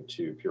converting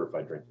to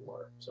purified drinking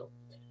water. So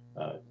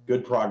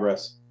good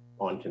progress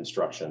on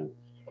construction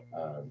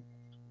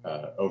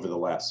over the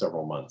last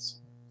several months.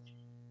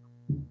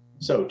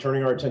 So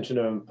turning our attention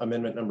to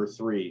amendment number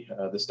 3,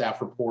 the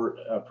staff report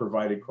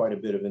provided quite a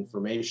bit of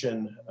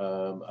information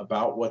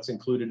about what's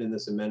included in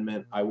this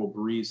amendment. I will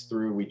breeze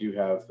through. We do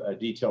have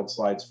detailed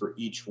slides for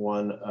each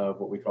one of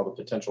what we call the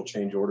potential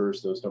change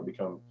orders. Those don't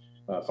become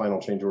final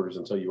change orders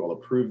until you all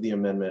approve the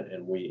amendment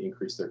and we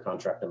increase their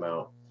contract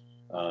amount.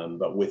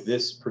 But with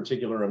this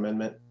particular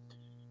amendment,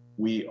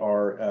 we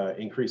are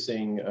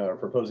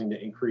proposing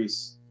to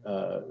increase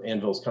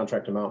Anvil's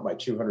contract amount by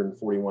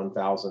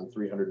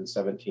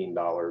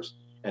 $241,317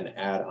 and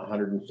add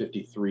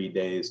 153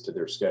 days to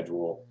their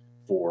schedule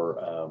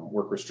for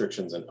work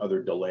restrictions and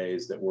other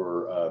delays that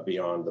were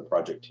beyond the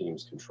project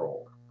team's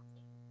control.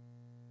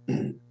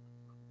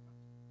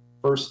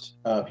 First,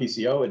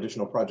 PCO,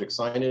 additional project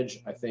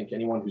signage. I think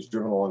anyone who's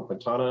driven along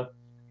Quintana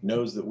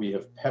knows that we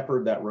have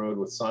peppered that road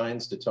with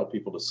signs to tell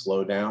people to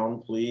slow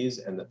down, please,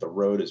 and that the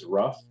road is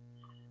rough.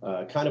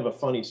 Kind of a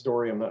funny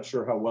story. I'm not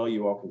sure how well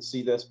you all can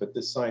see this, but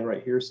this sign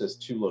right here says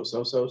 "To Los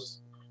Osos."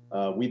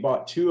 We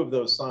bought 2 of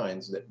those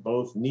signs that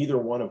neither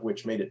one of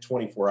which made it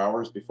 24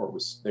 hours before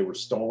they were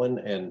stolen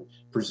and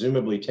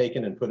presumably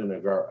taken and put in a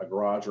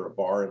garage or a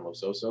bar in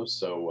Los Osos.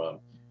 So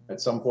at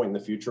some point in the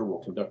future, we'll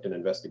conduct an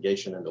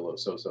investigation into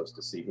Los Osos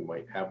to see who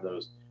might have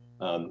those.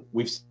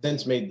 We've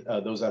since made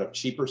those out of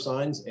cheaper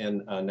signs,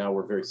 and now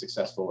we're very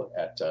successful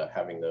at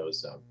having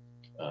those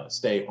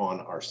stay on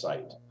our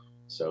site.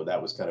 So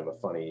that was kind of a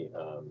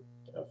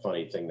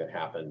funny thing that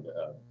happened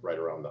right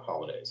around the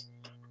holidays.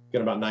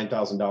 Got about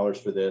 $9,000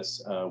 for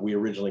this. We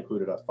originally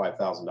included a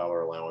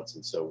 $5,000 allowance,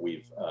 and so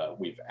we've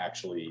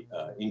actually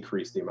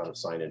increased the amount of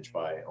signage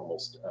by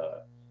almost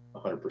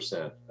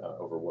 100%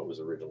 over what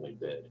was originally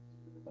bid.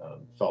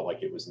 Felt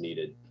like it was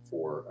needed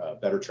for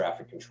better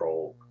traffic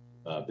control,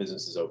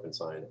 businesses open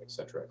sign, et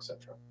cetera, et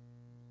cetera.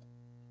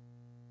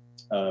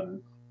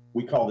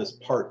 We call this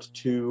part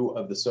 2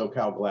 of the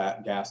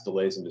SoCal gas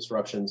delays and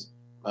disruptions.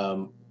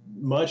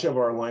 Much of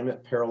our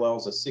alignment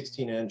parallels a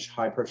 16-inch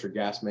high-pressure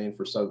gas main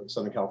for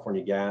Southern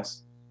California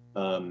Gas.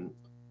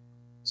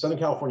 Southern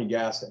California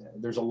Gas,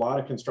 there's a lot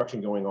of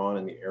construction going on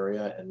in the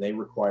area, and they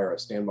require a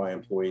standby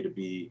employee to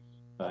be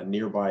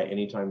nearby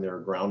anytime there are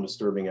ground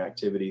disturbing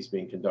activities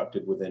being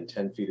conducted within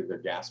 10 feet of their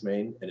gas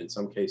main. And in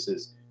some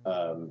cases,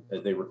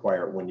 they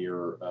require it when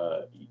you're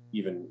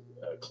even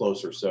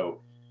closer.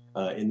 So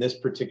in this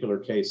particular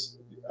case,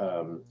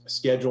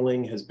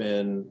 scheduling has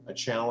been a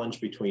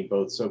challenge between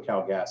both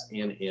SoCal Gas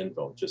and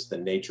Anvil, just the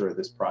nature of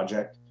this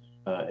project.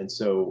 And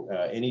so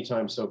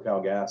anytime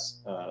SoCal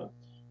Gas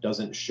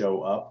doesn't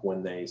show up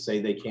when they say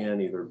they can,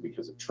 either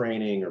because of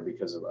training or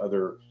because of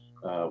other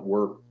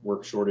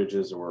work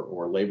shortages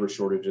or labor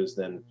shortages,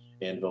 then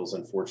Anvil's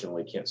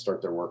unfortunately can't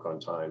start their work on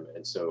time.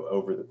 And so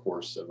over the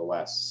course of the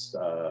last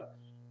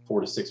 4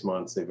 to 6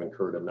 months, they've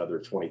incurred another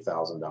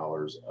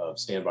 $20,000 of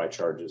standby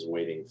charges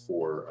waiting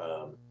for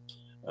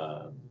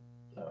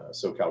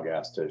SoCal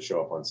Gas to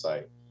show up on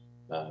site.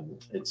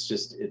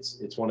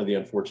 It's one of the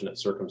unfortunate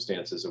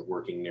circumstances of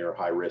working near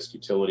high-risk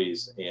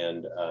utilities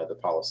and the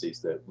policies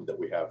that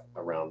we have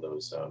around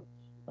those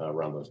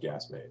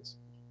gas mains.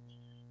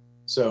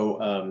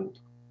 So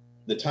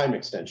the time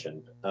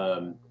extension,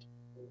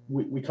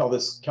 we call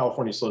this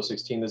California Slow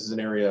 16. This is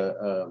an area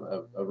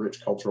of a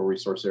rich cultural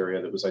resource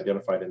area that was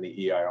identified in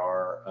the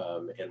EIR,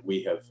 and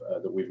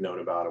that we've known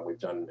about, and we've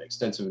done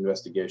extensive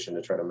investigation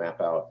to try to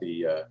map out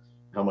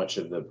how much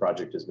of the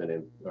project has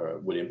been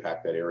would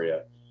impact that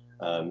area.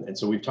 And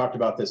so we've talked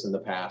about this in the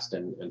past,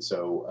 and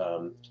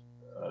so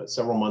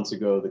several months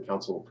ago, the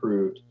council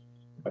approved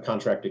a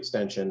contract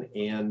extension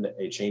and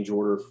a change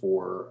order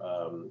for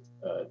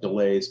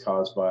delays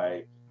caused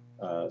by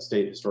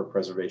State Historic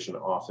Preservation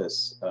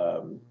Office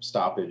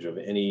stoppage of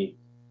any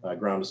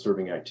ground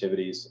disturbing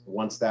activities.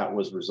 Once that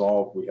was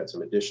resolved, we had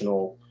some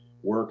additional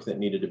work that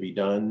needed to be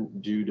done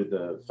due to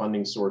the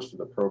funding source for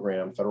the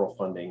program. Federal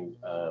funding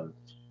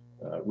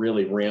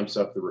really ramps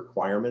up the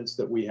requirements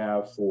that we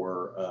have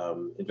for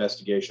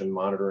investigation,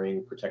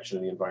 monitoring, protection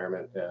of the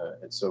environment,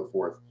 and so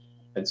forth.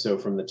 And so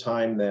from the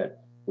time that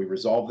we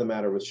resolved the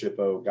matter with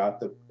SHPO, got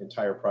the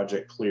entire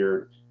project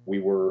cleared, we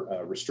were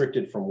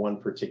restricted from one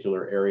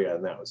particular area,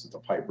 and that was at the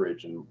Pipe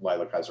Bridge and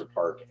Lila Kaiser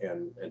Park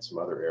and some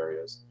other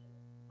areas.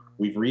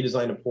 We've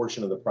redesigned a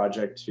portion of the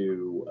project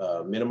to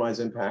minimize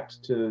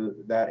impact to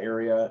that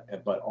area,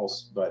 but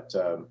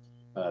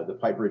the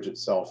Pipe Bridge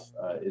itself,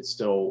 it's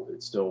still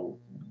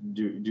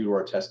due to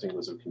our testing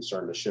was of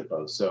concern to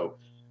SHPO. So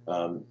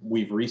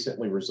we've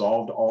recently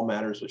resolved all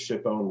matters with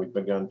SHPO, and we've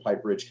begun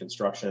Pipe Bridge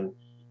construction.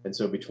 And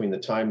so between the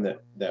time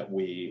that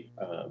we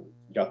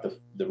got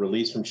the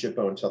release from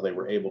SHPO until they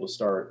were able to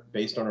start,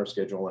 based on our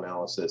schedule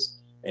analysis,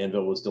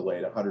 Anvil was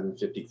delayed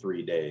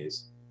 153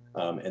 days.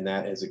 And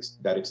that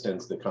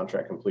extends the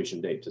contract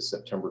completion date to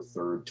September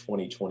 3rd,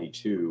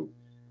 2022.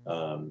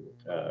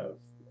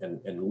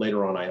 And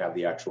later on, I have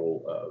the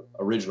actual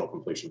original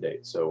completion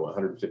date. So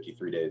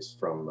 153 days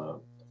from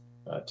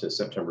to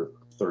September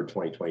 3rd,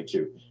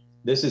 2022.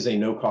 This is a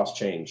no-cost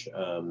change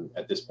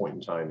at this point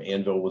in time.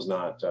 Anvil was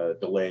not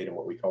delayed in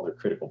what we call their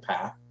critical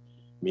path.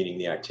 meaning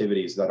the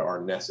activities that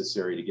are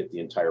necessary to get the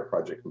entire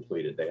project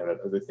completed. They had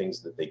other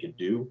things that they could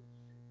do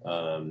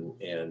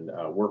and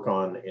work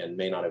on, and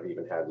may not have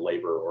even had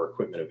labor or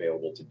equipment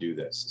available to do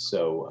this.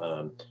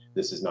 So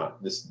this is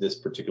not, this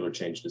particular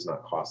change does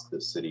not cost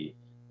the city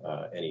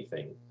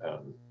anything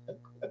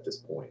at this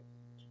point.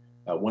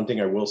 One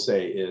thing I will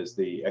say is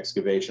the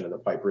excavation of the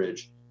pipe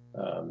bridge,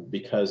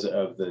 because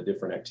of the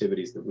different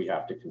activities that we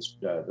have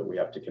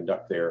to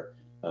conduct there,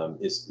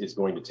 is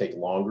going to take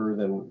longer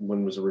than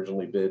when was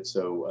originally bid.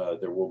 So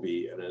there will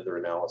be another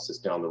analysis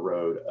down the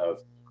road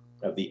of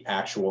the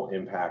actual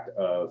impact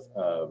of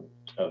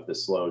the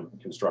slowed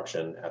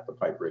construction at the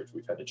pipe bridge.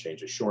 We've had to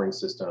change a shoring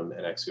system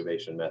and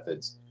excavation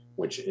methods,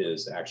 which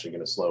is actually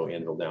going to slow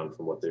Anvil down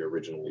from what they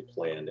originally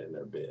planned in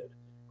their bid.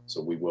 So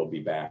we will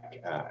be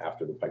back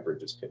after the pipe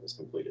bridge is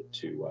completed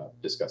to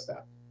discuss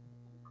that.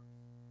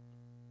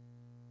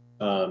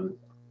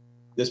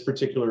 This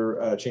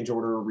particular change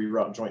order,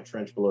 reroute joint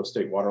trench below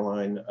state water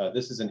line.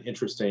 This is an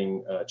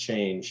interesting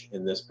change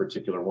in this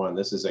particular one.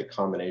 This is a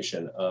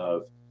combination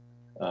of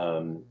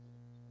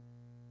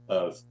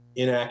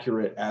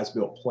inaccurate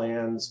as-built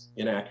plans,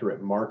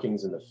 inaccurate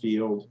markings in the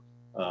field,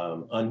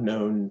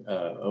 unknown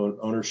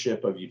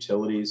ownership of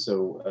utilities.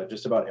 So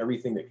just about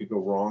everything that could go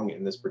wrong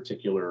in this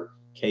particular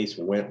case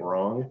went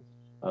wrong.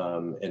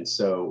 And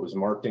so it was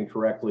marked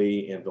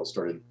incorrectly. Anvil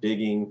started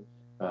digging.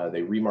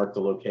 They remarked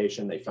the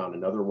location. They found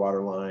another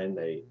water line.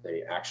 They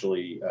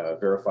actually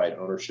verified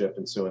ownership.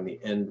 And so in the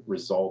end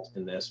result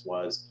in this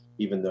was,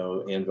 even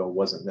though Anvil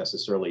wasn't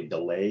necessarily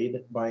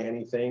delayed by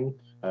anything,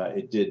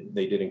 they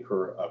did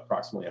incur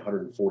approximately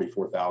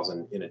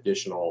 $144,000 in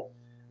additional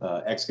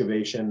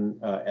excavation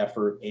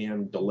effort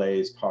and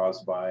delays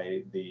caused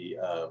by the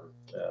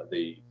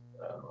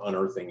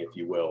unearthing, if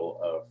you will,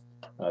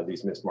 of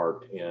these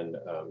mismarked and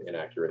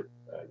inaccurate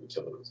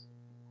utilities.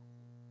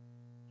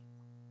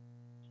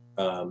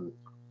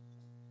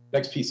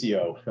 Next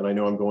PCO, and I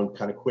know I'm going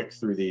kind of quick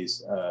through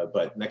these,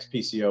 but next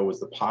PCO was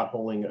the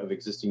potholing of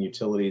existing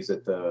utilities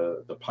at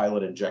the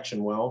pilot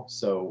injection well.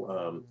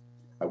 So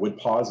I would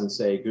pause and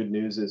say good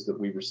news is that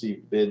we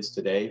received bids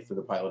today for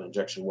the pilot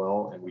injection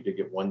well, and we did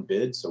get one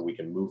bid, so we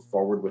can move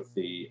forward with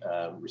the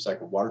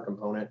recycled water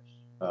component.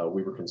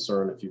 We were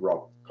concerned, if you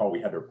recall,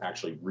 we had to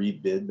actually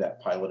rebid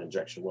that pilot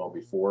injection well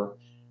before.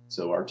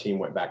 So our team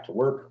went back to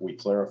work. We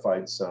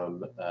clarified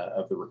some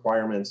of the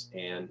requirements,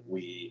 and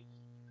we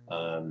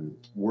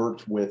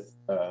worked with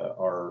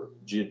our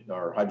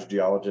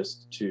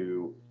hydrogeologist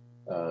to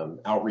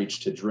outreach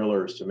to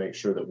drillers to make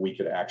sure that we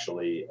could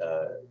actually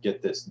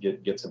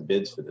get some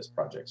bids for this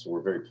project. So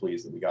we're very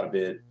pleased that we got a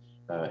bid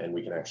and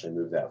we can actually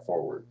move that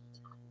forward.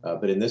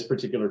 But in this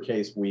particular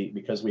case,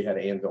 because we had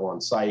Anvil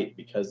on site,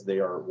 because they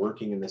are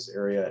working in this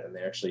area and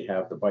they actually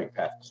have the bike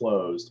path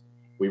closed,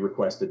 we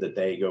requested that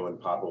they go and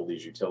pothole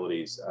these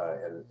utilities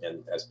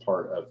and as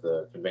part of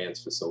the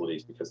conveyance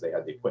facilities, because they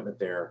had the equipment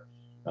there.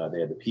 They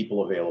had the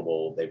people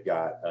available.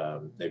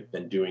 They've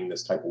been doing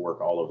this type of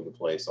work all over the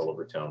place, all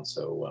over town.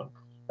 So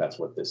that's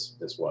what this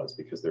was,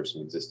 because there's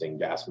some existing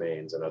gas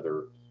mains and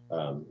other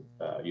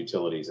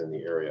utilities in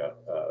the area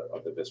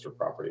of the Vista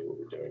property where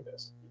we're doing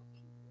this.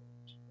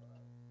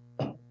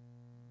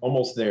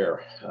 Almost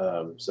there.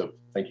 So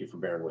thank you for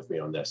bearing with me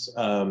on this.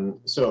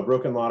 So a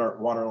broken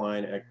water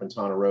line at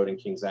Quintana Road and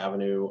Kings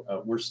Avenue.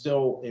 We're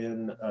still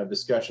in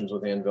discussions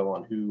with Anvil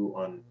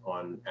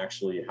on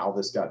actually how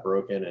this got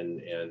broken,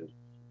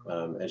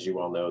 and as you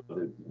all know,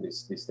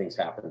 these things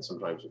happen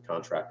sometimes with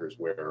contractors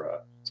where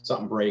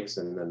something breaks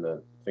and then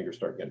the fingers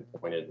start getting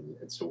pointed,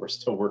 and so we're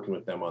still working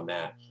with them on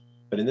that.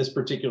 But in this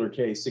particular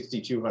case,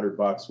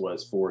 $6,200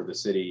 was for the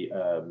city.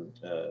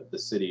 The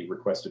city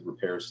requested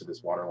repairs to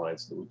this water line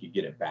so that we could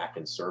get it back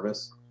in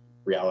service.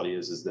 Reality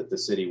is that the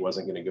city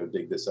wasn't going to go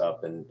dig this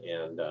up, and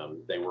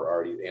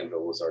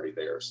Anvil was already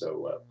there,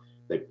 so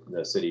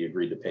the city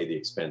agreed to pay the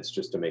expense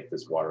just to make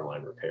this water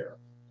line repair.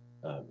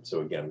 So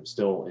again,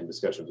 still in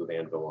discussions with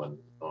Anvil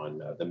on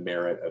the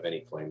merit of any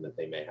claim that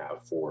they may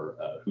have for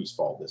whose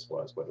fault this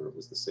was, whether it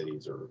was the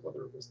city's or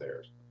whether it was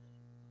theirs.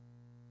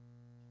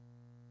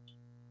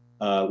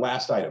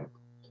 Last item.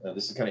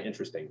 This is kind of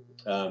interesting.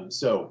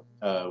 So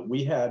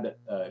we had,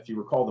 if you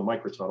recall, the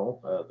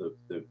microtunnel,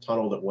 the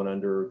tunnel that went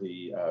under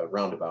the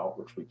roundabout,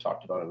 which we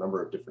talked about a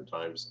number of different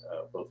times,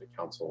 both at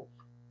council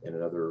and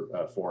in other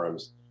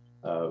forums.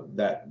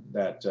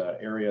 That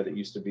area that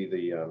used to be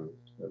the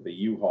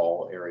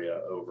U-Haul area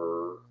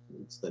over,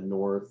 it's the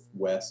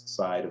northwest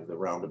side of the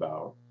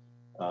roundabout.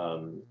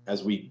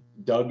 As we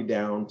dug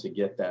down to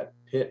get that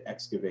pit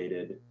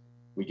excavated,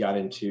 we got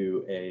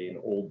into an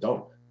old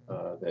dump.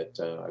 That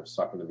I was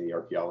talking to the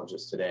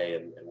archaeologist today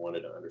and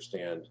wanted to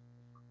understand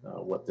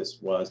what this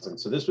was. And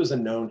so this was a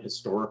known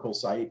historical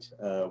site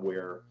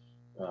where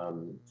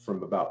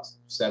from about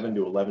 7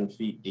 to 11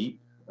 feet deep,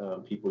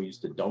 people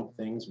used to dump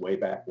things way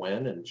back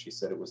when. And she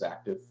said it was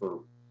active for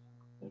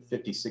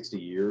 50, 60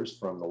 years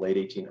from the late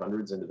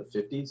 1800s into the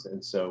 50s.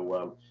 And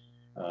so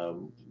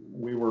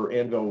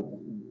Anvil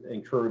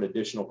incurred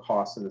additional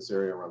costs in this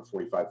area, around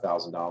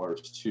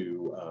 $45,000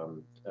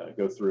 to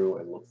go through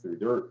and look through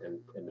dirt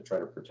and to try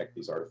to protect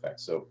these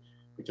artifacts. So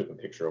we took a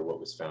picture of what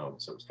was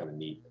found. So it was kind of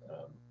neat.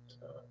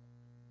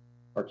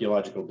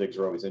 Archaeological digs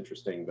are always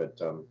interesting, but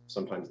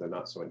sometimes they're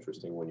not so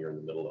interesting when you're in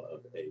the middle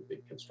of a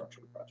big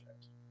construction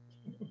project.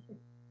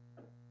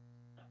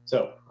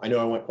 So I know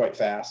I went quite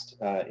fast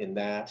in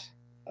that.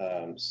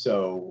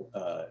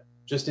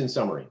 Just in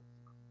summary,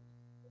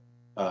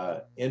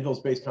 Anvil's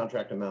base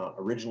contract amount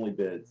originally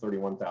bid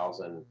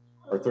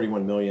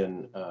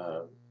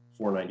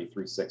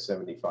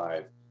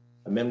 $31,493,675.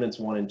 Amendments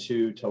 1 and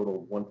 2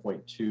 totaled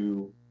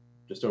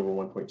just over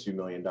 $1.2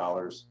 million.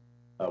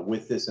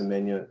 With this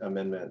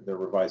amendment, the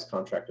revised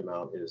contract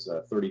amount is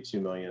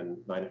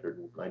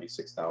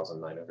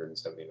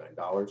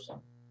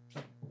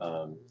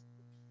 $32,996,979.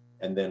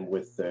 And then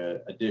with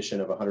the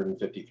addition of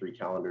 153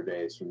 calendar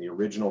days from the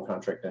original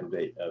contract end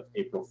date of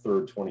April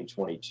 3rd,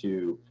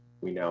 2022,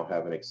 we now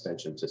have an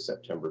extension to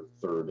September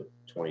 3rd,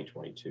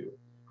 2022.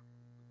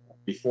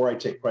 Before I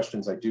take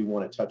questions, I do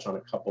want to touch on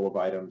a couple of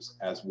items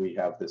as we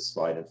have this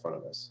slide in front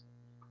of us.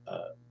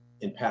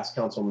 In past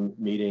council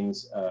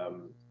meetings, I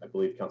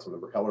believe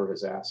Councilmember Heller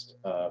has asked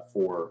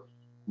for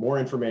more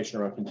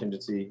information around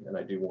contingency, and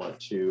I do want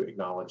to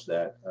acknowledge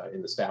that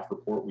in the staff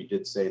report, we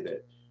did say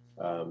that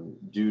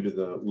due to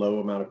the low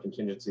amount of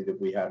contingency that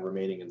we had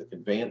remaining in the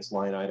conveyance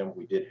line item,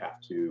 we did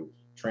have to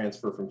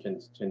transfer from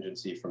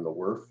contingency from the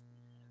WRF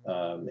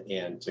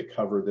and to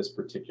cover this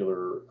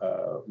particular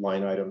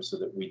line item so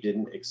that we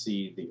didn't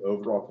exceed the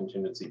overall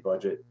contingency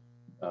budget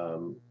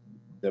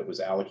that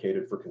was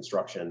allocated for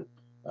construction.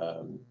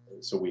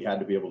 So we had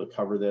to be able to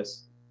cover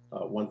this.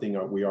 One thing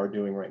we are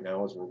doing right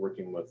now is we're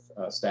working with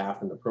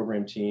staff and the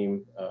program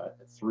team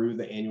through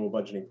the annual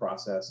budgeting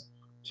process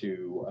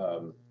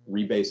to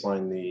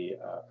re-baseline the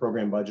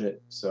program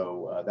budget.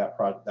 So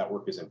that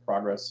work is in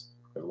progress.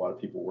 There's a lot of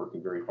people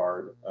working very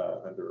hard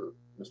under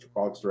Mr.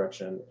 Pollock's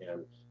direction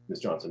and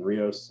Ms.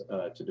 Johnson-Rios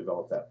to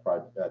develop that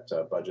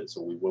budget.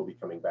 So we will be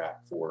coming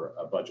back for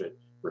a budget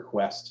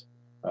request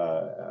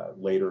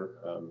later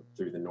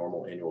through the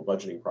normal annual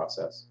budgeting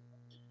process.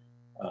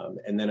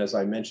 And then, as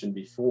I mentioned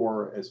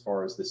before, as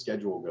far as the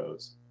schedule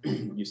goes,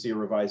 you see a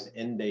revised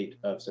end date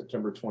of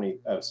September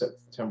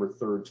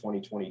 3rd,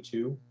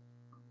 2022.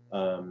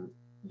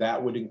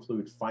 That would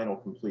include final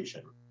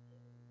completion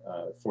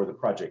for the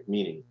project,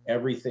 meaning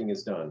everything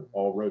is done,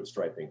 all road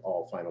striping,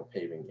 all final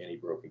paving, any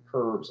broken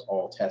curbs,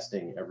 all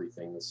testing,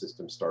 everything, the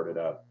system started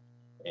up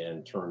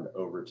and turned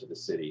over to the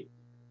city.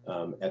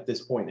 At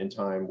this point in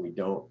time, we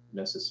don't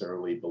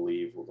necessarily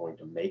believe we're going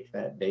to make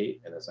that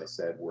date. And as I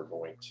said, we're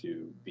going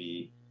to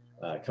be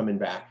coming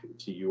back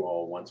to you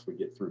all once we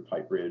get through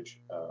Pipe Ridge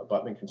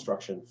abutment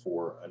construction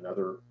for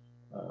another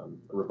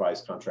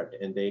revised contract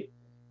end date.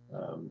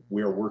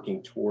 We are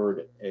working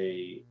toward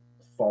a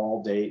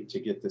fall date to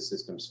get the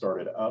system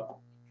started up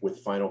with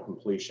final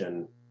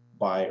completion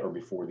by or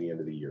before the end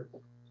of the year.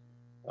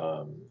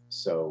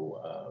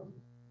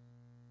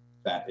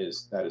 That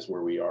is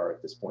where we are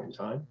at this point in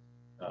time.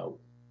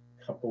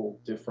 Couple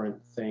different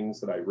things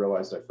that I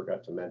realized I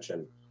forgot to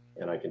mention,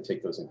 and I can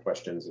take those in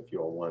questions if you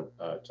all want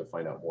to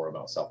find out more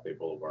about South Bay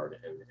Boulevard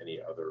and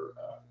any other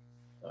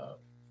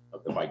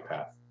of the bike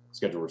path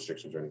schedule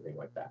restrictions or anything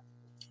like that.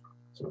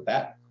 So with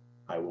that,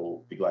 I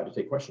will be glad to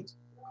take questions.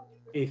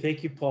 Hey,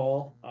 thank you,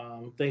 Paul.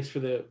 Thanks for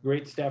the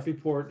great staff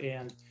report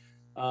and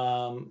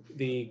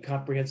the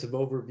comprehensive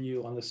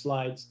overview on the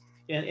slides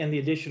and the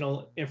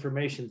additional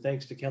information.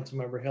 Thanks to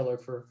Councilmember Heller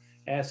for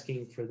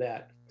asking for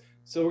that.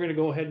 So we're going to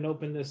go ahead and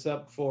open this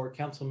up for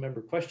council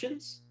member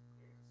questions.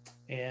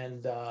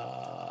 And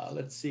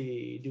let's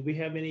see, do we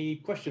have any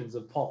questions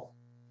of Paul?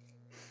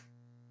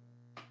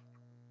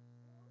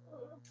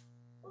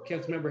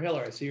 Councilmember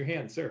Heller, I see your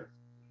hand, sir.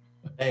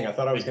 Dang, I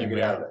thought I was going to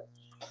get out of it.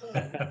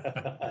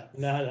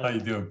 No. How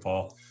you doing,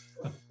 Paul?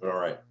 All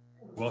right.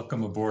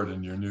 Welcome aboard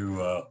in your new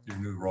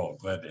role.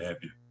 Glad to have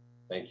you.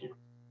 Thank you.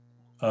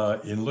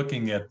 In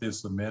looking at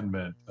this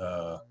amendment,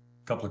 a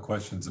couple of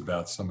questions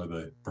about some of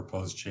the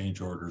proposed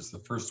change orders. The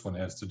first one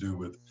has to do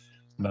with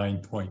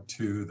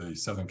 9.2, the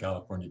Southern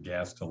California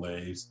gas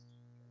delays.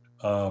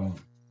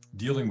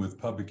 Dealing with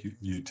public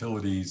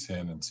utilities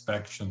and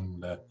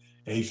inspection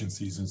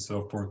agencies and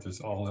so forth is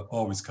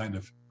always kind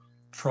of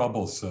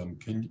troublesome.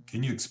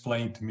 Can you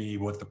explain to me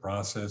what the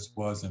process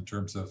was in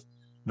terms of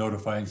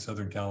notifying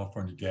Southern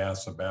California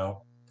Gas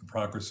about the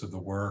progress of the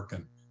work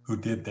and who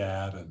did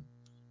that? And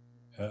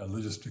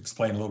just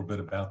explain a little bit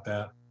about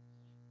that.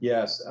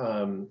 Yes,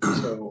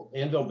 so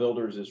Anvil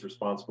Builders is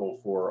responsible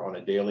for, on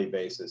a daily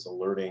basis,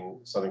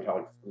 alerting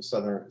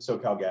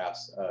SoCal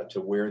Gas to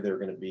where they're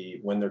going to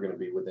be, when they're going to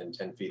be within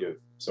 10 feet of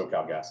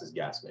SoCal Gas's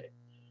gas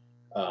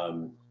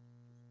main.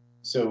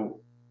 So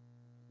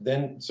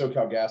then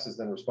SoCal Gas is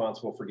then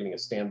responsible for getting a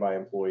standby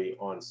employee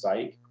on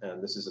site,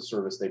 and this is a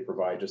service they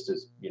provide just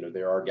as,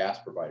 they're our gas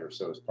provider.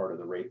 So as part of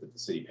the rate that the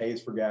city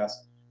pays for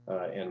gas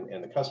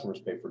and the customers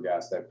pay for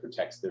gas, that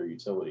protects their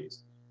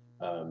utilities.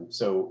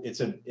 So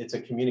it's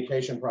a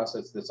communication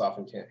process that's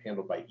often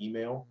handled by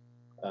email.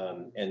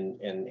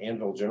 and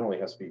Anvil generally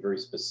has to be very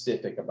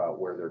specific about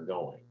where they're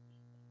going.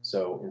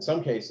 So in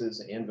some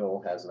cases,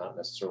 Anvil has not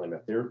necessarily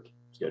met their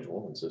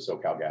schedule, and so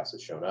SoCalGas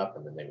has shown up,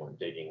 and then they weren't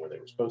digging where they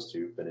were supposed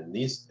to. But in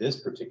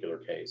this particular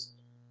case,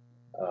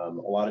 a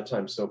lot of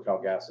times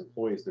SoCalGas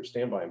employees, their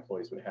standby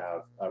employees, would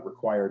have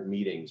required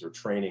meetings or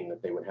training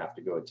that they would have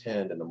to go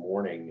attend in the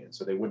morning, and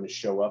so they wouldn't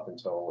show up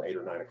until 8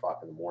 or 9 o'clock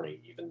in the morning,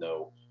 even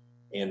though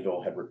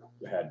Anvil had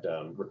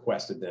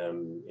requested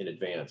them in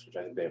advance, which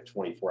I think they have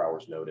 24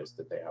 hours notice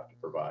that they have to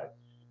provide.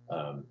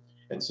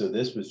 And so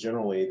this was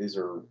generally, these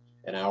are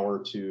an hour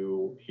or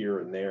two here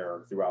and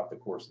there throughout the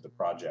course of the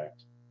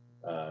project.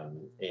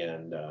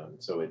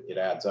 So it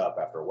adds up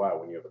after a while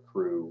when you have a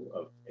crew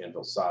of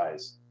Anvil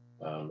size.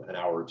 An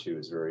hour or two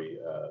is very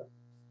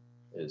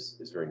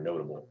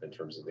notable in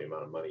terms of the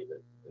amount of money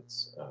that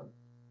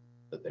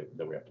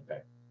we have to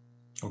pay.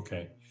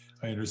 Okay,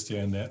 I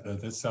understand that.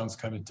 That sounds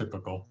kind of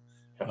typical,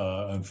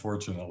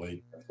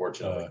 unfortunately.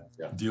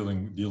 Yeah.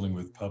 Dealing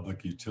with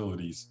public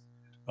utilities.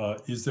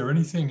 Is there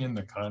anything in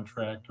the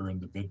contract or in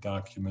the bid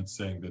document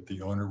saying that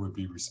the owner would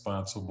be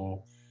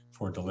responsible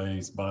for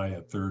delays by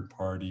a third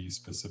party,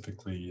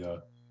 specifically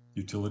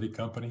utility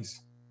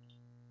companies?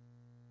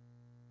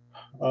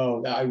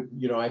 Oh, I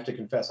have to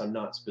confess, I'm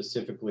not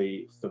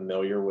specifically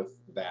familiar with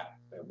that,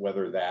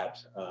 whether that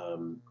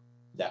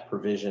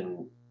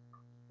provision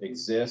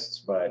exists,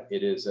 but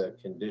it is a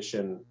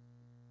condition.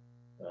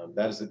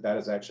 That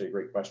is actually a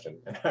great question,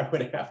 and I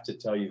would have to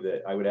tell you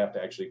that I would have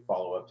to actually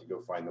follow up to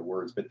go find the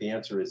words. But the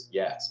answer is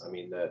yes. I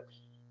mean,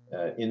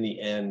 in the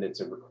end,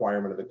 it's a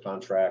requirement of the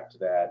contract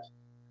that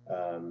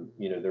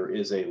there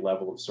is a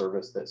level of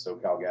service that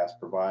SoCalGas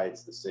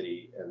provides the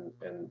city,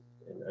 and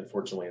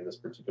unfortunately, in this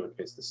particular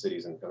case, the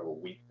city's in kind of a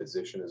weak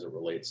position as it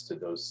relates to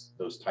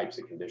those types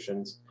of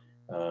conditions.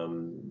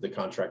 The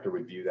contractor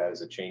would view that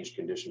as a changed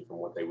condition from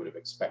what they would have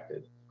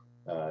expected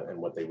and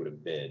what they would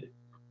have bid.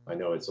 I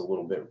know it's a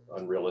little bit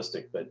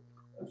unrealistic, but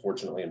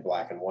unfortunately, in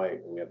black and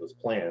white, when we have those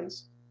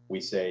plans,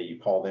 we say you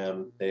call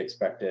them, they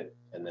expect it,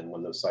 and then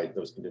when those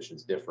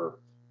conditions differ,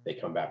 they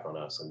come back on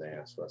us and they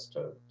ask for us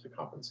to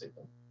compensate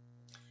them.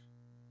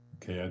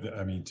 Okay,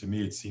 I mean, to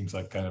me, it seems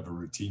like kind of a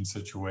routine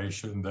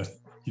situation that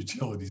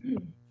utilities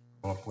come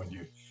up when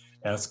you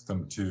ask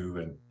them to,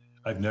 and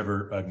I've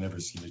never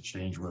seen a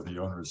change where the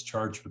owner is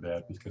charged for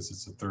that because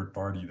it's a third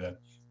party that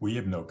we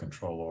have no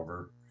control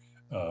over.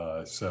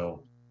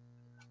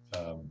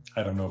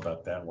 I don't know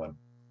about that one.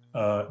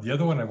 The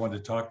other one I wanted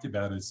to talk to you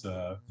about is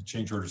the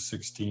change order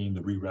 16,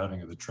 the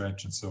rerouting of the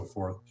trench and so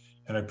forth.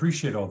 And I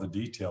appreciate all the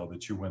detail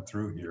that you went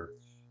through here.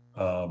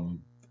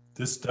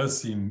 This does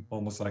seem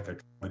almost like a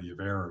comedy of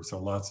errors, so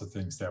lots of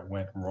things that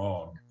went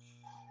wrong.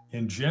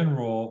 In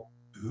general,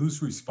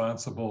 who's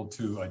responsible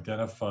to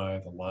identify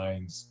the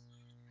lines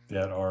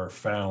that are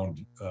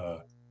found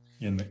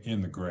in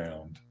the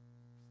ground?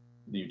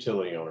 The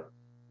utility owner.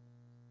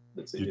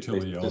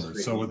 Utility owner.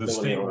 So with the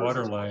state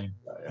water line,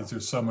 is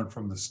there someone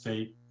from the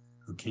state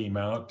who came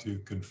out to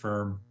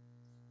confirm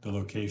the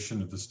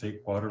location of the state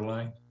water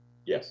line?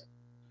 Yes.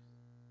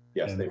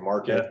 Yes, they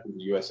mark it for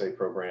the USA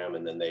program,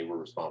 and then they were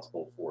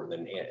responsible for it.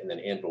 And then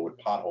Anvil would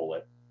pothole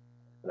it.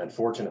 And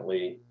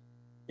unfortunately,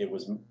 it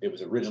was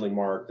originally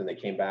marked, and they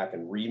came back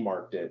and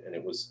remarked it, and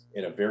it was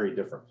in a very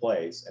different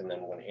place. And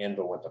then when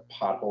Anvil went to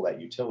pothole that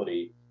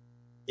utility,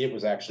 it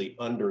was actually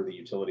under the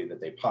utility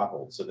that they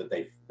potholed, so that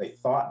they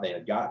thought they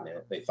had gotten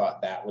it. They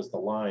thought that was the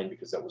line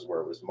because that was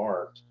where it was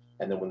marked.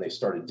 And then when they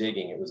started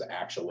digging, it was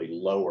actually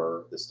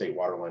lower. The state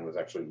water line was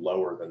actually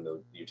lower than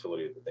the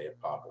utility that they had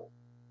potholed.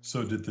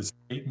 So did the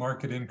state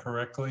mark it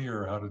incorrectly,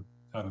 or how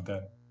did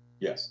that?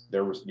 Yes,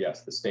 the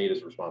state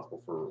is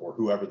responsible for, or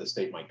whoever the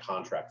state might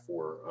contract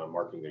for,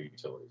 marking their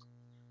utilities.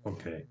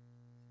 Okay.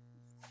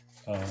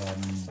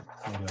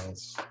 What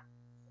else?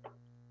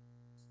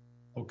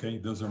 Okay,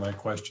 those are my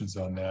questions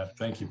on that.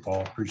 Thank you,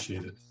 Paul.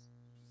 Appreciate it.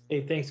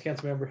 Hey, thanks,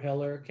 Councilmember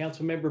Heller.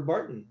 Councilmember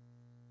Barton.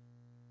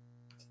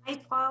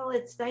 Hi, Paul.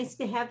 It's nice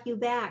to have you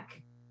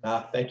back.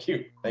 Thank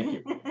you. Thank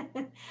you.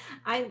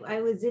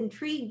 I was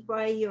intrigued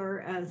by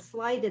your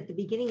slide at the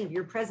beginning of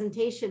your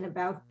presentation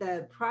about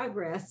the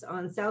progress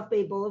on South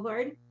Bay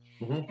Boulevard,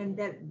 and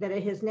that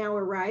it has now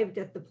arrived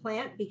at the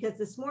plant, because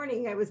this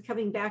morning I was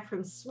coming back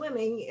from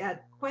swimming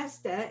at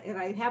Cuesta, and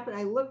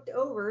I looked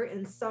over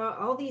and saw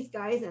all these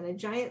guys in a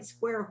giant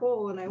square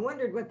hole, and I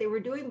wondered what they were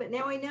doing, but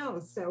now I know.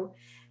 So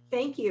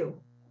thank you.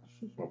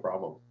 No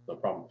problem. No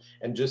problem.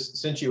 And just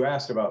since you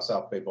asked about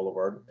South Bay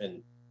Boulevard,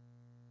 and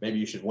maybe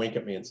you should wink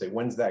at me and say,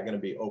 when's that going to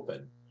be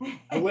open?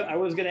 I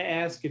was going to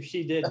ask if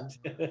she didn't.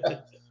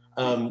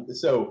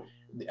 So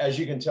as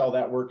you can tell,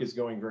 that work is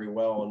going very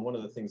well. And one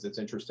of the things that's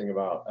interesting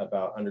about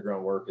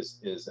underground work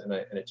is and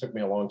it took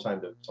me a long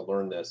time to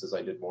learn this as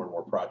I did more and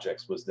more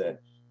projects, was that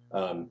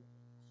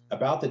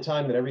about the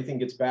time that everything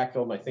gets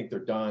backfilled and I think they're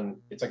done,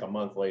 it's like a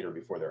month later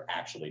before they're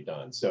actually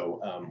done.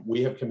 So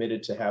we have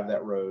committed to have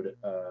that road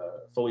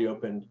fully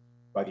opened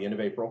by the end of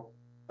April.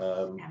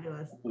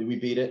 We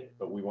beat it,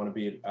 but we want to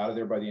be out of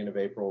there by the end of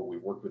April.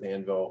 We've worked with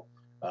Anvil,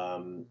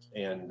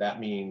 and that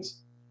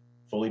means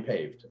fully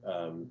paved.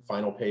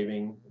 Final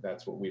paving,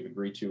 that's what we've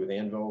agreed to with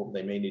Anvil.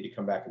 They may need to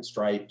come back and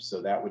stripe,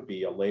 so that would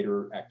be a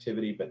later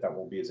activity, but that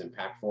won't be as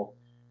impactful.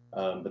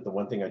 But the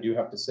one thing I do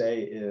have to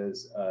say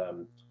is,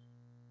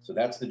 so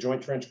that's the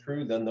joint trench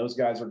crew. Then those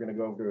guys are going to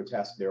go over to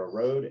Atascadero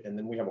Road, and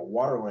then we have a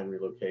water line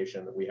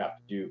relocation that we have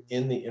to do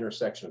in the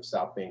intersection of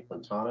South Bay and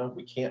Quintana.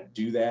 We can't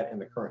do that in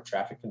the current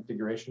traffic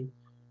configuration.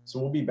 So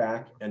we'll be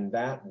back, and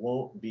that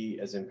won't be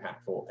as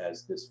impactful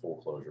as this full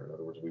closure. In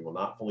other words, we will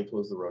not fully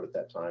close the road at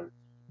that time.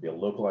 It'll be a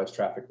localized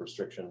traffic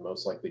restriction,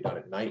 most likely done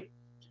at night,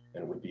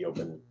 and it would be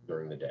open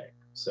during the day.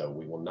 So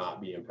we will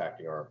not be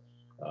impacting our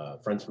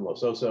friends from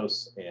Los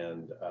Osos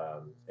and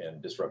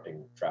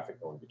disrupting traffic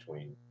going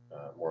between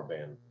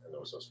Morobey and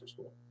Los Osos for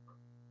school.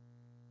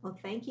 Well,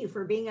 thank you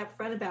for being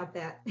upfront about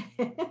that.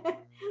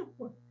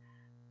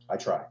 I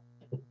try.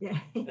 Yeah.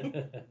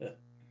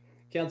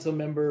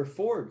 Councilmember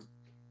Ford.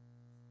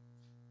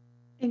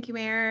 Thank you,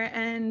 Mayor,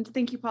 and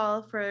thank you,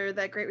 Paul, for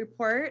that great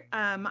report.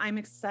 I'm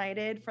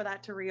excited for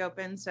that to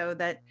reopen, so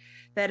that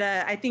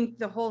I think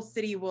the whole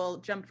city will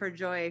jump for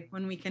joy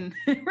when we can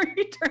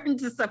return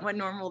to somewhat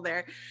normal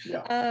there.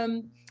 Yeah.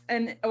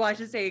 And well, I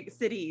should say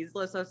cities,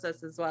 Los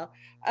Osos as well.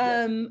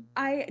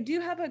 I do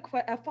have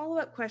a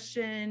follow-up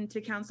question to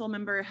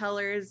Councilmember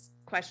Heller's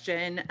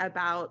question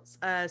about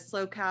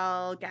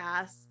SoCal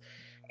Gas.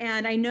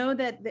 And I know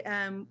that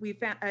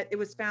it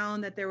was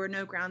found that there were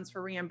no grounds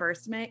for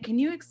reimbursement. Can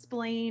you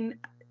explain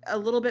a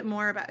little bit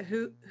more about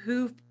who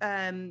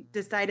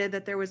decided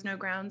that there was no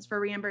grounds for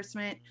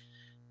reimbursement,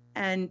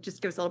 and just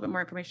give us a little bit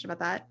more information about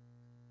that?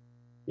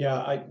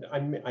 Yeah,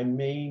 I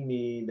may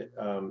need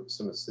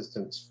some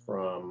assistance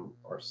from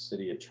our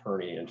city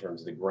attorney in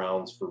terms of the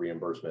grounds for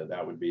reimbursement.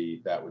 That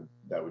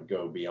would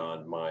go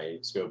beyond my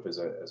scope as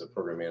a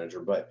program manager,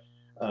 but.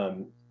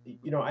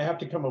 You know, I have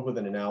to come up with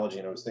an analogy,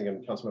 and I was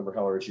thinking, Councilmember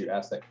Heller, as you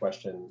asked that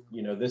question,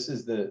 you know, this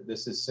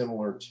is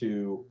similar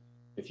to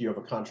if you have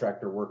a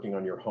contractor working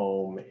on your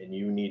home and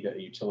you need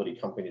a utility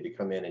company to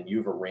come in and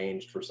you've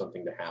arranged for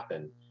something to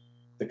happen.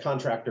 The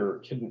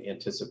contractor couldn't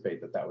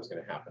anticipate that was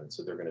going to happen,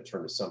 so they're going to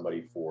turn to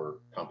somebody for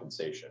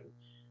compensation.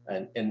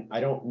 And I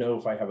don't know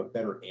if I have a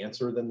better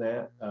answer than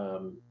that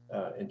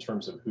in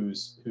terms of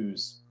who's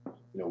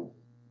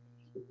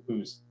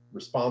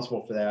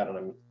responsible for that.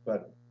 And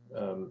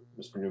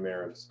Mr.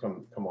 Newmayer has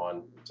come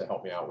on to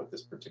help me out with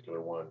this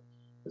particular one,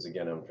 because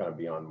again, I'm kind of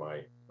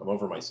I'm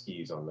over my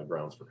skis on the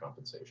grounds for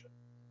compensation.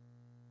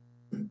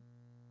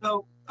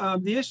 So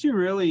the issue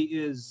really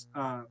is,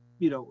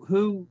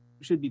 who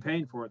should be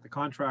paying for it, the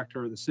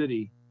contractor or the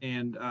city?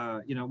 And,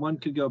 one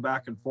could go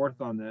back and forth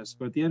on this,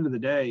 but at the end of the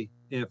day,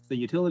 if the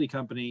utility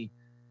company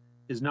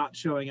is not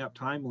showing up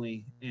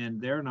timely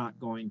and they're not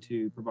going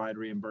to provide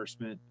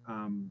reimbursement,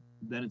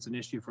 then it's an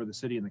issue for the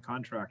city and the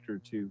contractor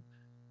to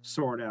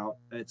sort out.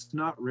 It's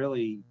not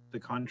really the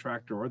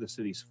contractor or the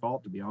city's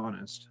fault, to be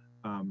honest.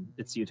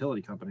 It's the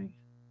utility company.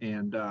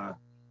 And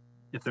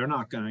if they're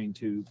not going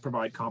to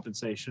provide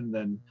compensation,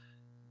 then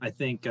I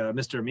think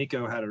Mr.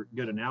 Amico had a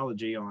good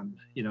analogy on,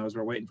 as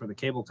we're waiting for the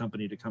cable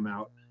company to come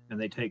out and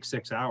they take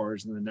 6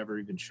 hours and then never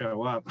even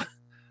show up.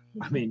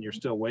 I mean, you're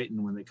still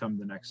waiting when they come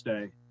the next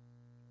day.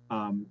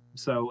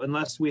 So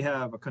unless we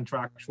have a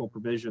contractual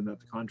provision that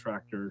the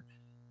contractor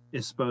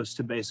is supposed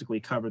to basically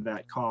cover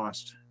that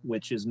cost,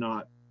 which is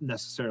not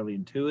necessarily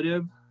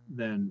intuitive,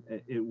 then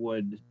it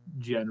would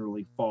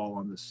generally fall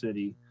on the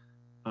city.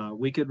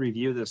 We could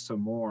review this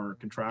some more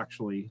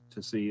contractually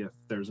to see if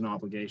there's an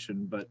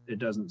obligation, but it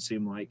doesn't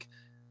seem like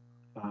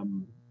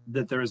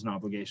that there is an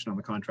obligation on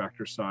the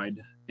contractor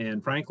side.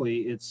 And frankly,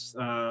 it's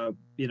on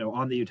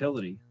the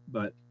utility,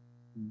 but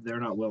they're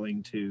not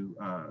willing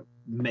to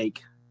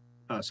make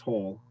us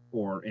whole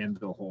or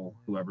Anvil whole,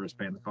 whoever is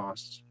paying the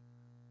costs.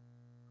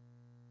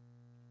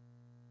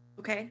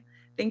 Okay,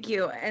 thank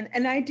you.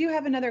 And I do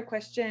have another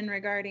question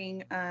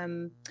regarding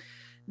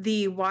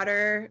the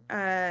water,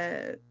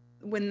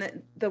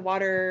 when the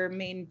water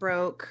main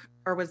broke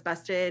or was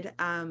busted.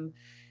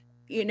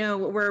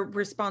 We're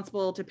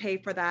responsible to pay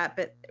for that,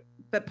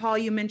 but Paul,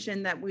 you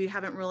mentioned that we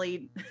haven't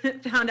really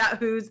found out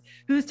who's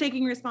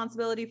taking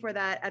responsibility for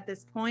that at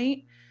this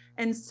point.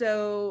 And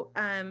so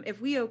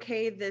if we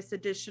okay this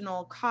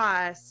additional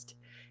cost,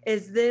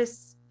 is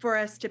this for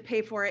us to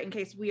pay for it in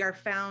case we are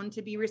found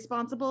to be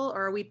responsible,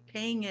 or are we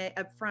paying it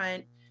up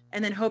front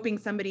and then hoping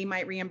somebody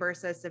might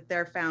reimburse us if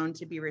they're found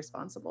to be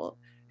responsible?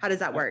 How does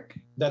that work?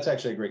 That's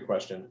actually a great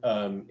question.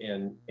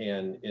 And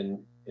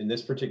in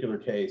this particular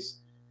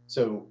case,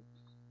 so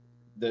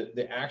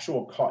the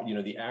actual cost,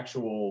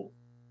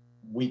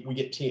 we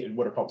get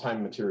what are called time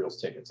and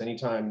materials tickets.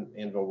 Anytime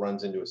Anvil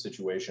runs into a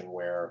situation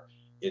where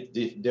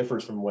it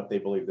differs from what they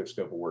believe their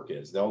scope of work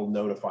is, they'll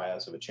notify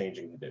us of a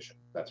changing condition.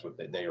 That's what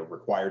they are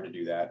required to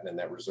do that, and then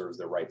that reserves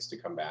their rights to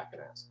come back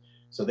and ask.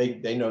 So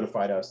they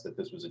notified us that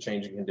this was a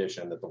changing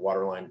condition, that the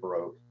water line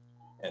broke,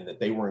 and that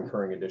they were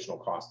incurring additional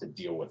costs to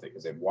deal with it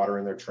because they had water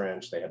in their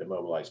trench. They had to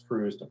mobilize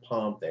crews to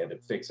pump. They had to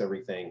fix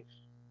everything.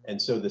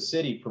 And so the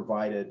city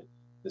provided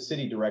the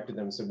city directed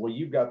them and said, well,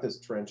 you've got this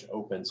trench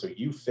open, so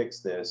you fix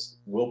this.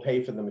 We'll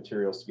pay for the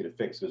materials to get it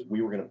fixed because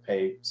we were going to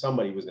pay,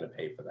 somebody was going to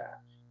pay for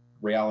that.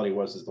 Reality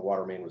was is the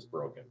water main was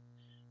broken.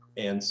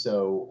 And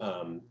so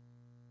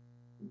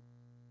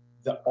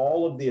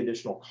all of the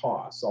additional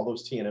costs, all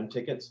those T&M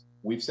tickets,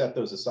 we've set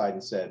those aside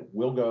and said,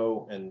 we'll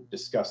go and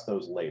discuss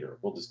those later.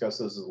 We'll discuss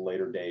those at a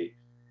later date,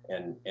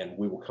 and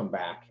we will come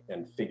back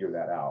and figure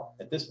that out.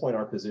 At this point,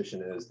 our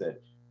position is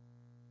that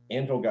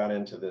Anvil got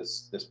into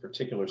this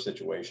particular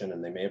situation,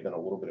 and they may have been a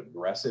little bit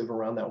aggressive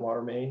around that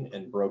water main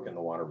and broken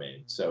the water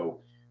main.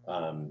 So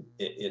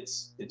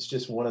it's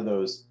just one of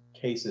those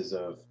cases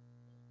of,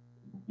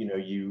 you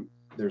know,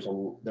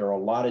 there are a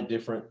lot of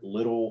different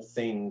little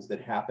things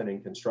that happen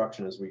in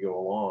construction as we go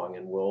along,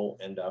 and we'll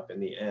end up in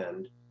the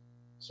end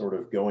sort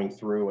of going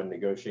through and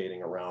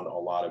negotiating around a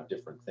lot of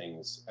different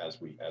things as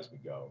we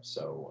go.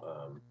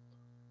 So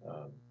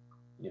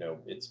you know,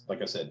 it's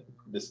like I said,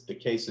 the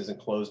case isn't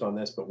closed on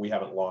this, but we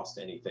haven't lost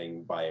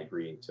anything by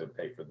agreeing to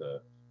pay for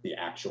the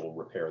actual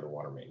repair of the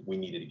water main. We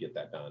needed to get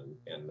that done,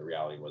 and the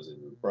reality was it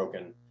was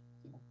broken,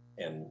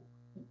 and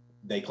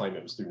they claim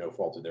it was through no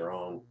fault of their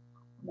own.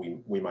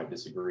 We might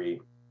disagree,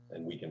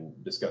 and we can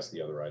discuss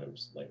the other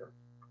items later.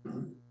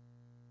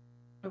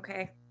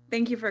 Okay.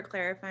 Thank you for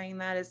clarifying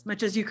that as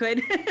much as you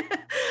could.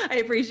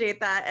 I appreciate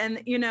that.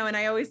 And, you know, and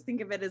I always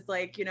think of it as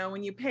like, you know,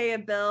 when you pay a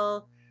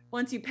bill,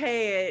 once you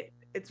pay it,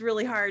 it's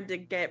really hard to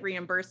get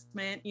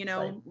reimbursement. You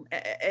know,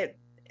 right.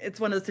 It's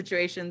one of those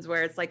situations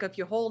where it's like, if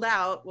you hold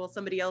out, will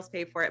somebody else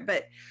pay for it?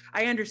 But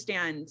I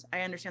understand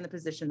the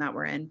position that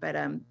we're in, but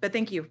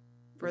thank you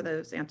for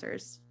those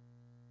answers.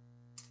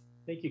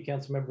 Thank you,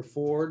 Councilmember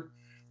Ford.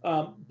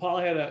 Paul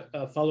had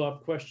a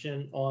follow-up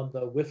question on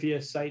the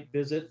WIFIA site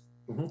visit.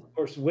 Mm-hmm. Of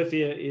course,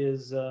 WIFIA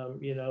is,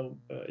 you know,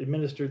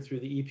 administered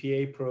through the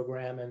EPA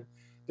program, and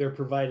they're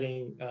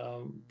providing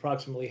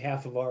approximately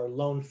half of our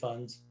loan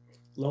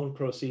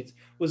proceeds.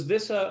 Was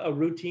this a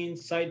routine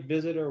site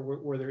visit, or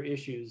were there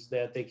issues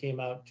that they came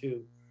out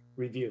to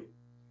review?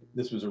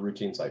 This was a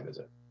routine site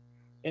visit.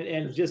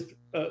 And just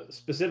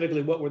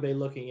specifically, what were they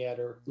looking at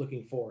or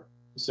looking for?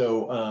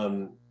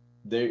 So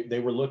they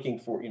were looking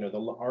for, you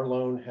know, our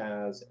loan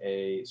has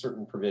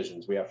certain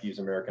provisions. We have to use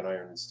American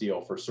iron and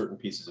steel for certain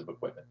pieces of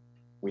equipment.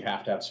 We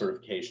have to have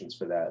certifications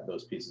for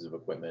those pieces of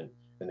equipment.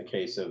 In the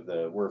case of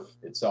the WRF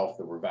itself,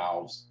 there were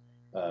valves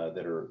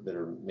that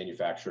are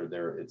manufactured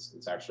there.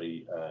 It's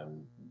actually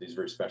these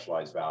very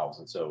specialized valves,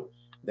 and so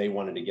they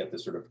wanted to get the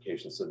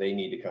certification. So they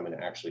need to come and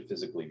actually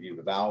physically view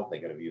the valve. They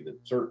got to view the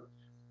cert.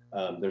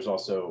 There's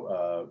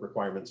also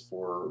requirements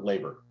for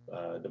labor,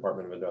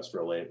 Department of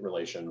Industrial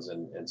Relations,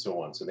 and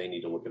so on. So they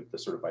need to look at the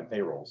certified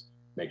payrolls,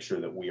 make sure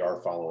that we are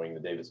following the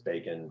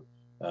Davis-Bacon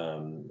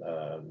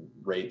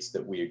rates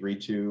that we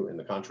agreed to in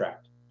the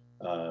contract.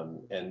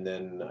 And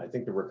then I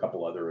think there were a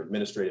couple other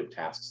administrative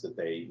tasks that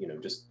they, you know,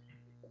 just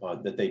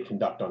that they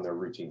conduct on their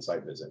routine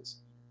site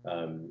visits.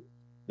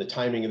 The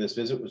timing of this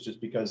visit was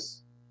just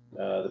because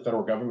the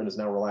federal government has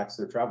now relaxed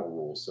their travel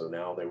rules. So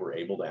now they were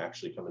able to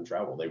actually come and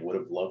travel. They would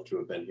have loved to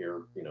have been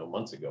here, you know,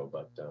 months ago,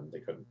 but they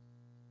couldn't.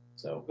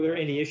 So were there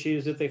any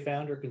issues that they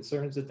found or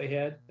concerns that they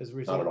had as a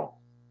result? Not at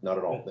all. Not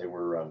at all. They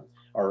were,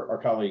 our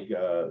colleague,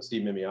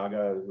 Steve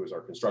Mimiaga, who is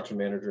our construction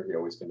manager, he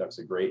always conducts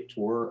a great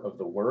tour of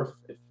the WRF.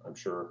 I'm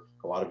sure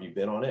a lot of you have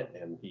been on it,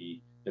 and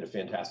he did a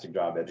fantastic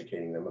job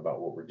educating them about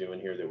what we're doing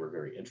here. They were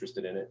very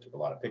interested in it, took a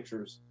lot of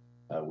pictures.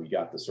 We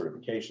got the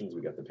certifications,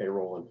 we got the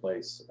payroll in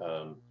place.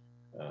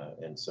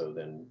 And so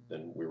then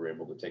we were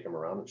able to take them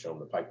around and show them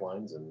the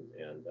pipelines, and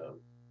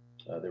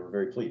they were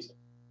very pleased.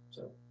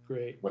 So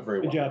great. Went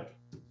very well. Good job.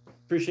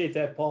 Appreciate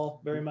that, Paul,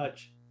 very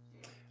much.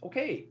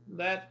 Okay,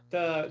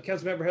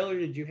 Councilmember Heller,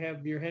 did you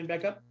have your hand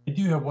back up? I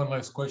do have one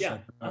last question Yeah.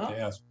 I forgot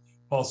to ask.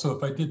 Also,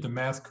 if I did the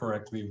math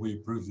correctly, we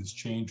approved this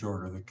change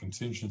order. The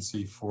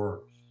contingency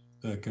for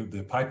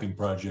the piping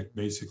project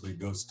basically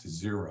goes to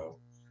zero,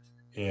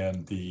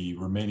 and the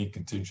remaining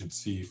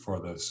contingency for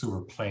the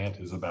sewer plant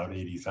is about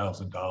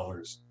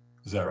 $80,000.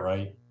 Is that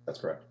right? That's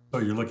correct. So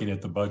you're looking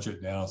at the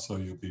budget now, so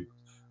you'll be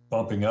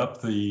bumping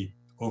up the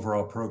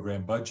overall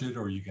program budget,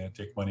 or are you going to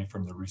take money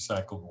from the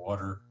recycled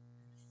water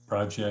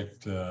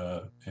project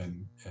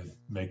and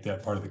make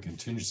that part of the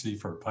contingency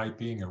for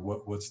piping, or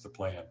what's the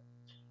plan?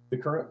 The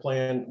current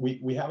plan,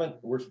 we haven't,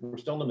 we're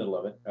still in the middle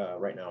of it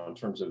right now in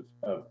terms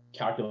of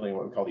calculating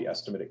what we call the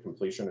estimated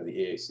completion, or the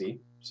EAC.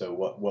 So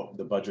what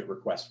the budget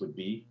request would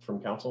be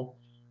from council.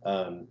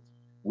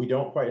 We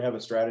don't quite have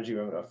a strategy,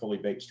 a fully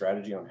baked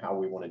strategy on how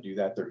we want to do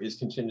that. There is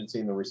contingency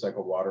in the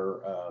recycled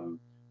water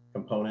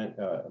component.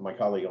 My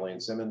colleague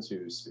Elaine Simmons,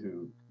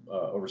 who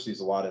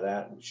oversees a lot of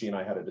that, she and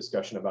I had a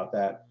discussion about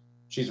that.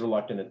 She's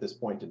reluctant at this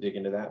point to dig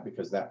into that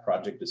because that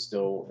project is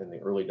still in the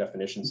early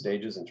definition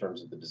stages in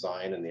terms of the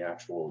design and the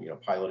actual, you know,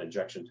 pilot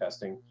injection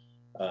testing,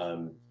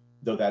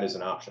 though that is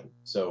an option.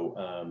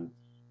 So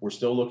we're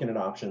still looking at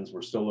options.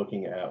 We're still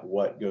looking at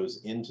what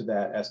goes into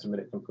that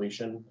estimated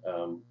completion,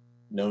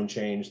 known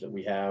change that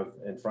we have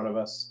in front of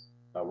us.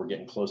 We're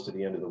getting close to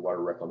the end of the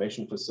water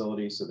reclamation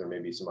facility, so there may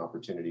be some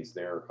opportunities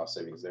there, cost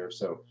savings there.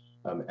 So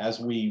as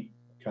we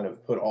kind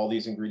of put all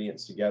these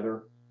ingredients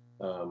together,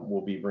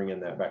 we'll be bringing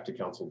that back to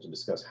council to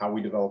discuss how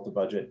we develop the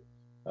budget,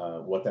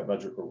 what that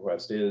budget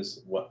request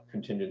is, what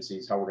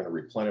contingencies, how we're going to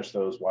replenish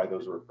those, why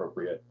those are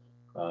appropriate.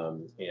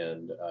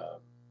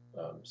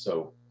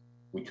 So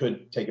we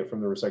could take it from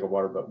the recycled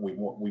water, but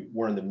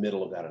we're in the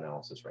middle of that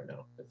analysis right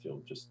now. If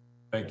you'll just.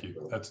 Thank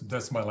you.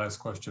 That's my last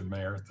question,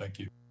 Mayor. Thank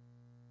you.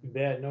 You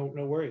bet. No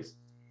worries.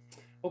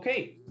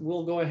 Okay,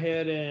 we'll go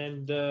ahead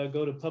and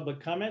go to public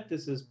comment.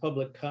 This is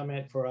public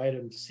comment for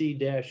item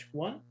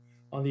C-1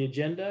 on the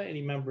agenda.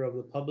 Any member of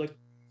the public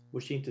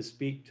wishing to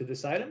speak to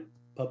this item,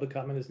 public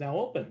comment is now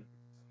open.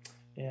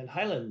 And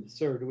Highland,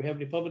 sir, do we have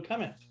any public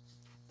comment?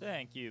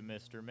 Thank you,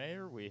 Mr.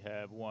 Mayor. We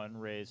have one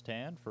raised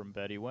hand from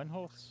Betty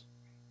Winholtz.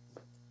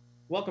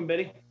 Welcome,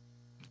 Betty.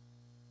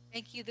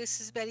 Thank you.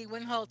 This is Betty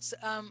Winholtz.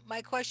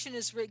 My question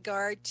is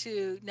regard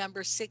to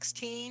number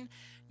 16.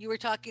 You were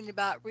talking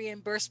about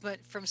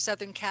reimbursement from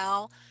Southern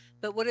Cal,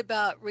 but what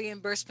about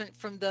reimbursement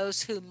from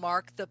those who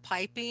marked the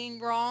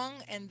piping wrong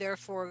and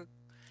therefore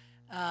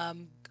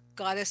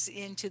got us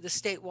into the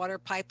state water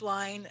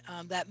pipeline?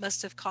 That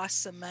must have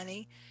cost some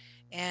money.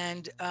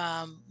 And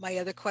my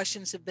other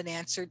questions have been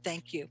answered.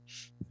 Thank you.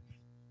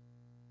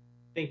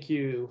 Thank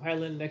you.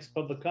 Highland, next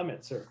public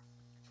comment, sir.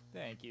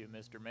 Thank you,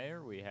 Mr.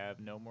 Mayor. We have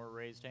no more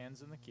raised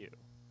hands in the queue.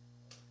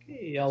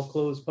 Okay, I'll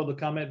close public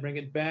comment, bring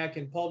it back.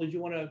 And Paul, did you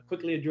want to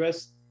quickly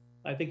address,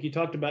 I think you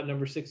talked about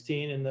number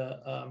 16 and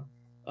the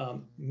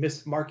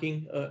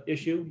mismarking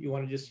issue. You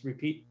want to just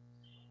repeat?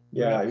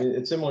 Yeah, I mean,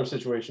 it's similar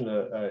situation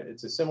to,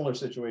 it's a similar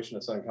situation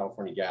to Southern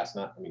California Gas,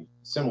 not, I mean,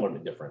 similar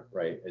but different,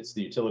 right? It's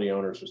the utility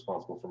owners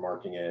responsible for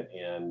marking it.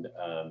 And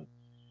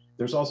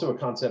there's also a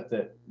concept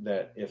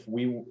that if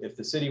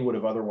the city would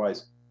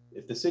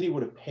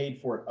have paid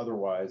for it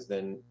otherwise,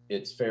 then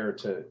it's fair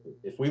to,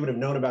 if we would have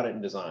known about it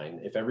in design,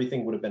 if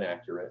everything would have been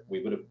accurate,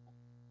 we would have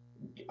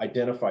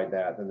identified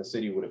that, then the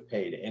city would have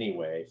paid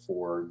anyway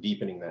for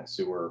deepening that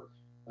sewer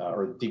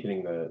or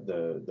deepening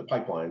the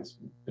pipelines.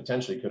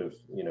 Potentially could have,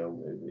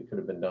 it could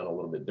have been done a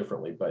little bit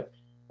differently, but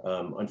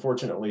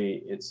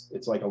unfortunately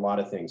it's like a lot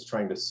of things,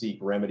 trying to seek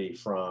remedy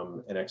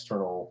from an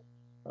external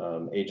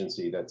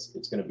agency,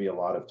 it's going to be a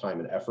lot of time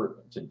and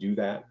effort to do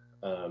that.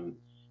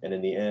 And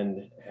in the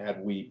end,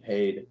 had we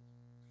paid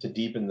to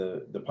deepen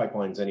the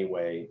pipelines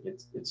anyway,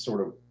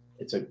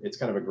 it's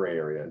kind of a gray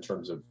area in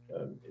terms of,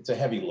 it's a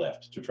heavy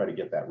lift to try to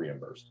get that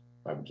reimbursed.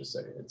 I would just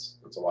say it's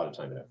a lot of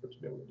time and effort to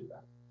be able to do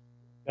that.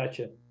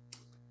 Gotcha.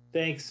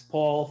 Thanks,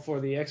 Paul,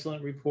 for the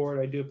excellent report.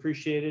 I do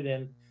appreciate it,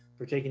 and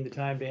for taking the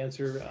time to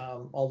answer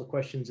all the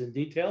questions in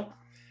detail.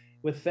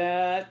 With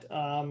that,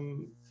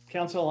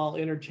 Council, I'll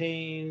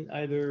entertain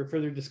either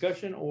further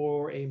discussion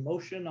or a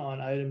motion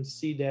on item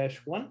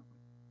C-1.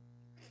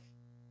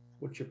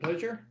 What's your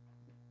pleasure?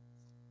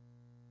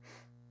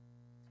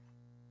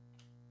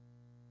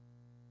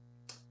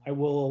 I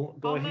will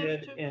go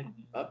ahead and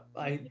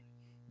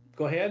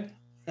go ahead.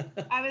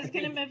 I was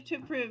going to move to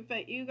approve,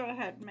 but you go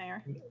ahead,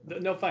 Mayor.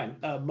 No, fine.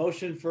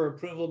 Motion for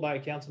approval by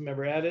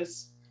Councilmember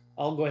Addis.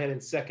 I'll go ahead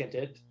and second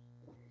it.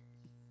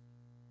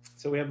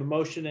 So we have a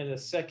motion and a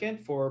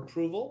second for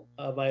approval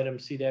of item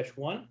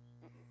C-1.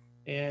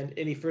 And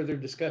any further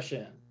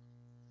discussion?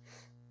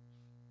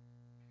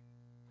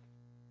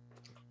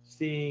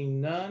 Seeing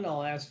none,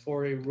 I'll ask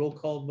for a roll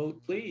call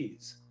vote,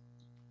 please.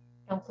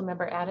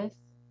 Councilmember Addis?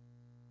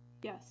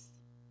 Yes.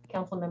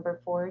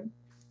 Councilmember Ford?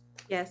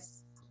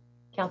 Yes.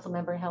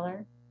 Councilmember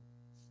Heller?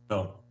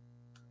 No.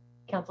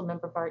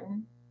 Councilmember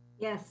Barton?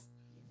 Yes.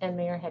 And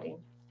Mayor Heading?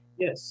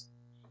 Yes.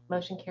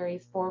 Motion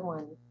carries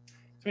 4-1.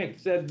 Great.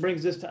 So that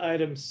brings us to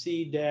item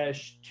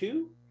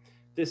C-2.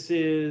 This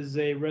is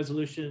a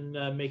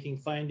resolution making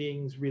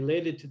findings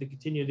related to the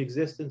continued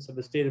existence of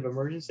a state of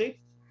emergency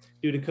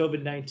due to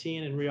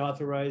COVID-19 and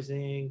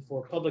reauthorizing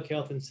for public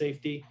health and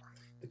safety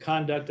the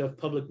conduct of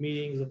public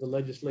meetings of the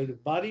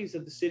legislative bodies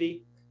of the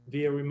city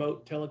via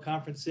remote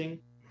teleconferencing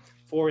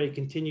for a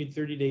continued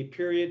 30-day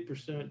period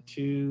pursuant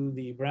to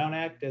the Brown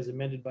Act as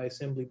amended by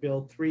Assembly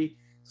Bill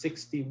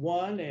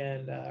 361.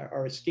 And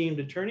our esteemed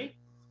attorney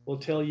will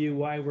tell you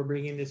why we're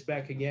bringing this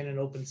back again in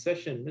open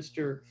session.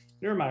 Mr.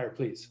 Neurmeyer,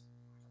 please.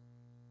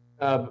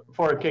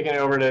 Before kicking it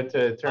over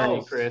to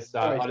Attorney Chris,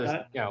 sorry, I'll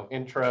just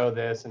intro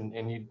this,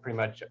 and you pretty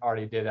much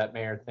already did that,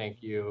 Mayor.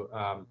 Thank you.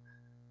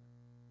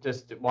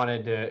 Just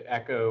wanted to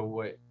echo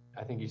what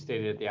I think you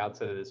stated at the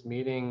outset of this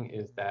meeting,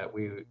 is that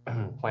we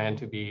plan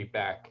to be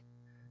back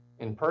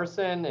in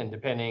person, and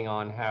depending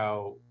on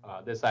how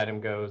this item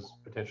goes,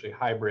 potentially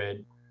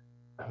hybrid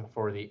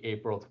for the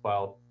April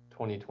 12th,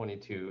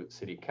 2022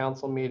 City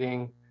Council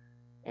meeting,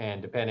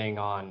 and depending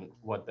on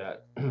what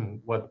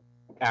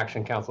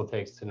action Council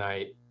takes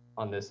tonight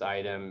on this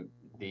item,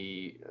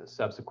 the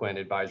subsequent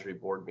advisory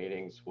board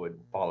meetings would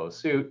follow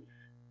suit,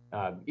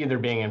 either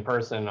being in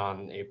person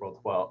on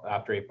April 12th,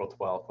 after April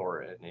 12th,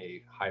 or in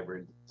a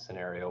hybrid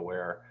scenario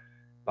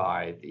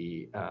whereby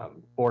the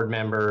board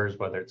members,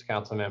 whether it's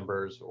council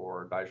members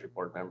or advisory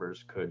board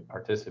members, could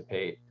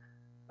participate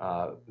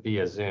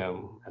via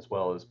Zoom as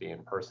well as be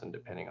in person,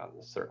 depending on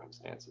the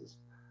circumstances.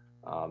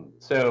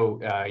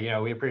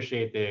 We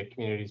appreciate the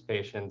community's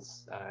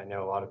patience. I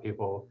know a lot of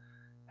people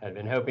had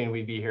been hoping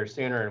we'd be here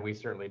sooner, and we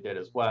certainly did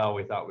as well.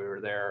 We thought we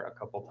were there a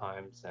couple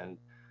times, and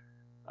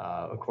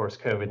of course,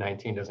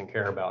 COVID-19 doesn't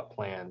care about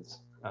plans.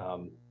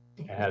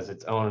 It has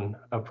its own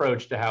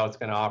approach to how it's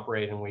going to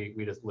operate, and we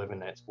just live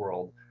in its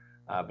world.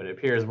 But it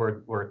appears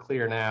we're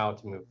clear now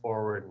to move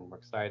forward, and we're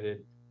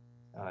excited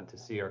to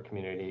see our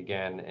community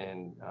again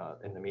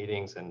in the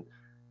meetings. And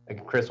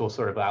Chris will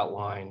sort of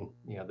outline,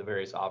 the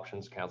various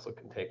options council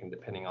can take, and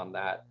depending on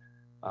that,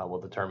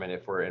 we'll determine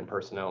if we're in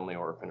person only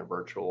or if in a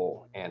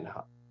virtual and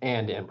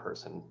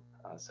in-person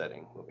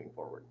setting moving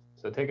forward.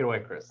 So take it away,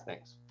 Chris.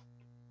 Thanks.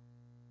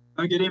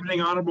 Good evening,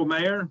 Honorable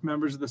Mayor,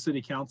 members of the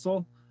City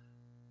Council.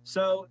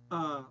 So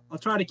I'll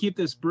try to keep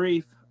this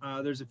brief.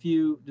 There's a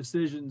few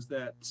decisions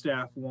that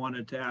staff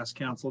wanted to ask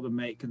council to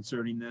make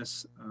concerning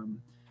this.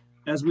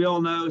 As we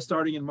all know,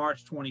 starting in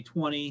March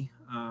 2020,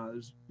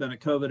 there's been a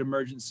COVID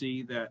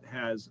emergency that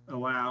has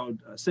allowed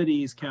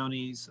cities,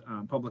 counties,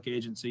 public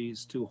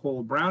agencies to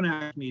hold Brown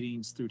Act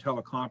meetings through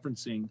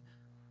teleconferencing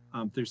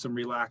through some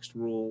relaxed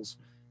rules.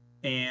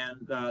 And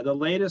the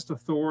latest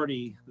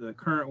authority, the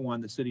current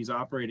one the city's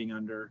operating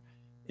under,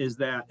 is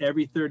that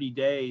every 30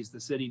 days, the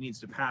city needs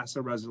to pass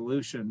a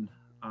resolution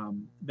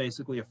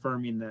basically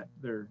affirming that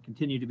there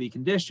continue to be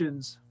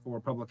conditions for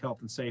public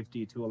health and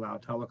safety to allow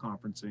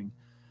teleconferencing.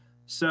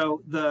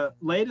 So the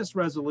latest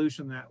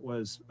resolution that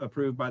was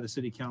approved by the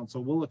City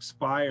Council will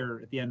expire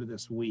at the end of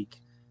this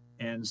week.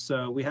 And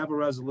so we have a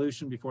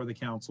resolution before the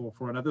council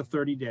for another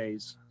 30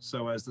 days.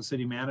 So as the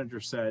city manager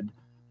said,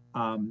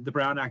 the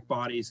Brown Act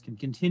bodies can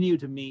continue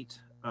to meet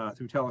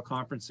through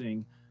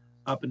teleconferencing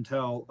up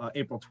until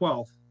April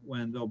 12th,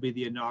 when there'll be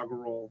the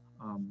inaugural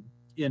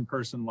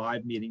in-person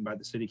live meeting by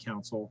the City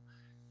Council.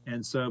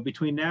 And so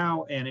between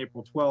now and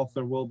April 12th,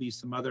 there will be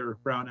some other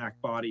Brown Act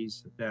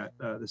bodies that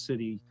the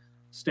city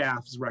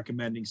staff is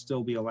recommending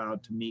still be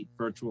allowed to meet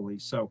virtually.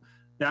 So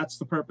that's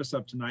the purpose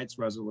of tonight's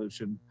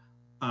resolution.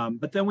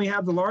 But then we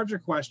have the larger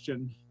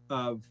question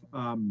of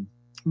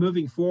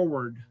moving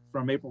forward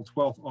from April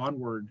 12th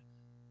onward.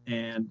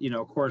 And,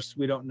 of course,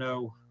 we don't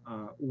know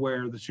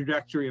where the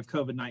trajectory of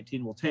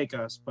COVID-19 will take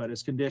us, but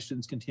as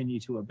conditions continue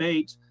to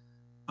abate,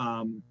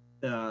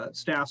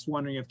 staff's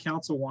wondering if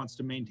council wants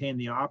to maintain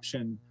the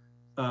option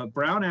of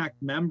Brown Act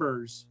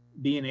members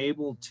being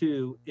able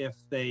to, if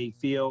they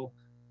feel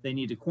they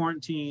need to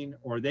quarantine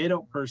or they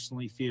don't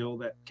personally feel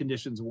that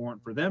conditions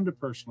warrant for them to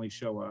personally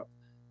show up,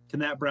 can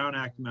that Brown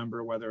Act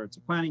member, whether it's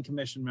a planning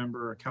commission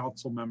member, a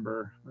council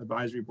member,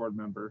 advisory board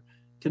member,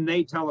 can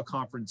they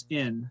teleconference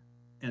in,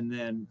 and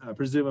then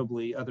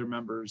presumably other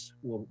members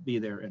will be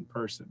there in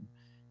person.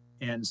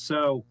 And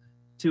so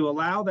to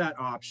allow that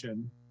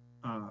option,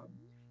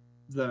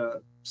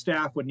 the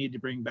staff would need to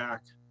bring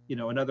back,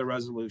 another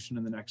resolution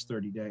in the next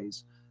 30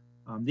 days.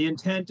 The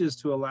intent is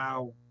to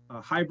allow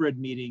hybrid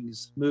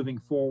meetings moving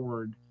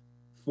forward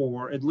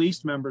for at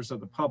least members of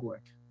the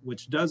public,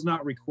 which does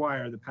not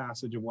require the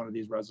passage of one of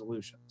these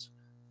resolutions,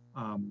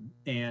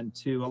 and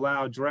to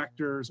allow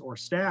directors or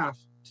staff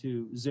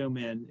to Zoom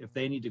in if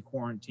they need to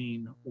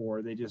quarantine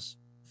or they just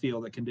feel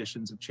that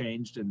conditions have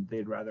changed and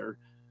they'd rather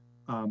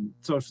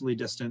socially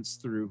distance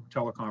through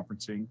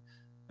teleconferencing.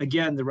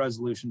 Again, the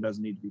resolution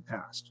doesn't need to be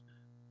passed.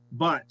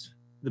 But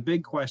the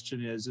big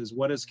question is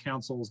what is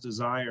council's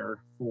desire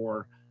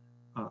for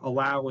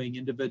allowing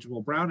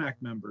individual Brown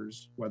Act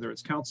members, whether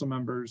it's council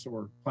members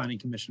or planning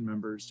commission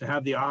members, to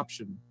have the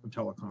option of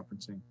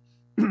teleconferencing?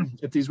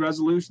 If these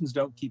resolutions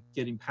don't keep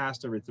getting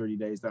passed every 30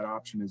 days, that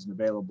option isn't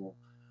available.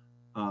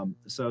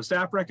 So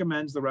staff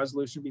recommends the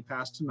resolution be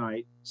passed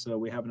tonight, so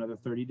we have another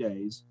 30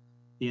 days.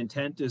 The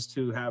intent is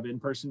to have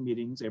in-person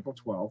meetings April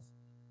 12th,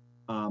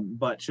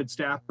 but should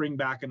staff bring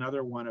back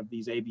another one of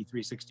these AB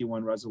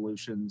 361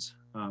 resolutions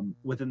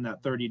within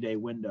that 30-day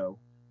window,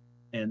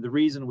 and the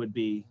reason would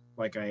be,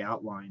 like I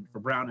outlined, for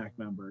Brown Act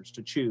members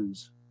to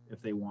choose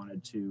if they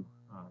wanted to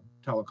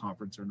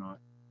teleconference or not.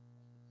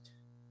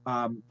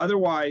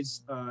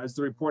 Otherwise, as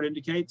the report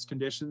indicates,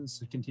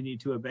 conditions continue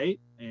to abate,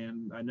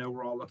 and I know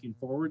we're all looking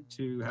forward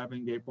to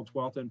having the April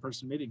 12th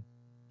in-person meeting.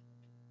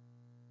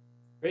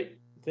 Great.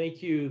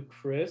 Thank you,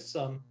 Chris.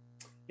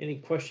 Any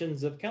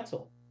questions of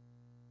council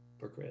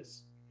for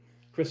Chris?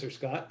 Chris or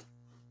Scott?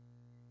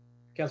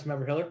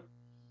 Councilmember Hiller?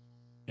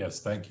 Yes,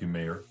 thank you,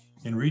 Mayor.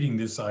 In reading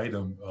this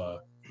item,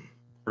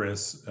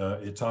 Chris,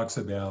 it talks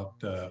about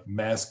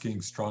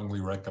masking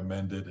strongly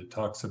recommended. It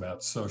talks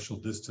about social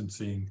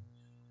distancing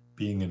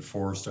being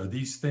enforced. Are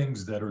these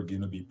things that are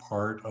going to be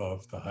part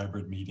of the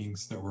hybrid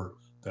meetings that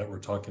we're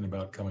talking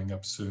about coming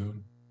up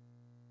soon?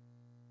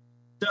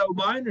 So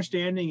my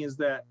understanding is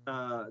that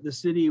the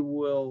city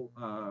will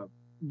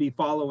be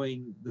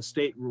following the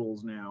state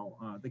rules now.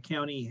 The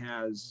county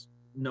has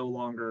no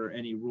longer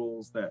any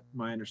rules that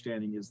my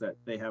understanding is that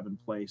they have in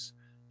place.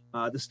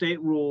 The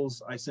state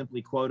rules, I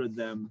simply quoted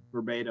them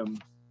verbatim,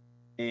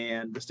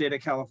 and the state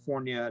of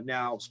California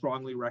now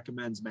strongly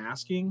recommends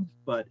masking,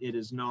 but it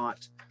is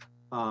not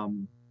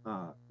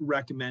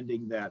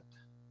recommending that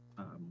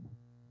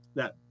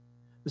that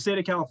the state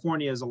of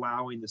California is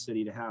allowing the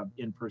city to have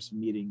in-person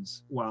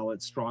meetings while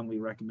it's strongly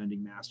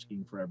recommending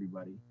masking for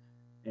everybody.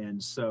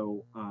 And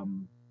so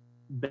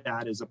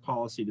that is a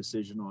policy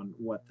decision on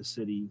what the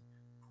city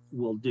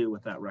will do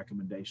with that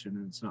recommendation.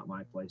 And it's not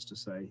my place to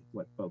say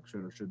what folks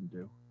should or shouldn't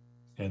do.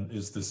 And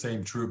is the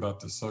same true about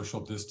the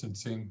social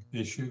distancing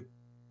issue?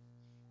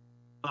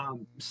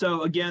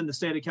 So again, the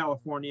state of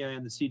California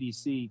and the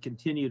CDC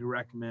continue to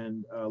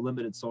recommend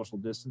limited social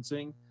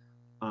distancing.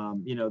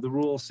 You know, the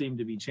rules seem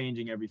to be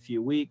changing every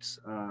few weeks.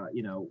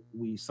 You know,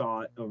 we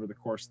saw it over the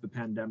course of the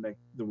pandemic,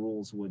 the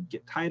rules would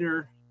get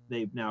tighter.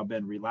 They've now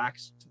been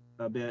relaxed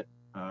a bit,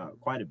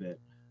 quite a bit.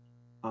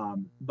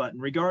 But in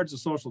regards to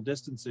social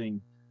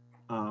distancing,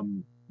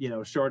 you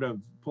know, short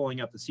of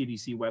pulling up the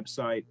CDC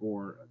website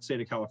or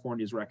state of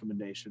California's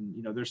recommendation,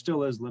 you know, there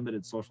still is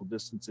limited social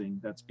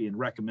distancing that's being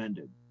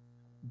recommended.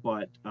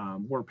 But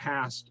we're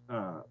past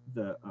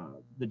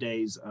the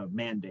days of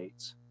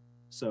mandates.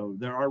 So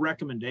there are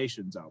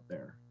recommendations out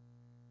there.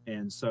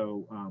 And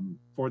so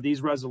for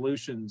these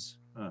resolutions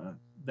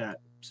that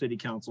city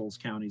councils,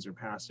 counties are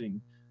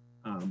passing,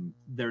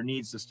 there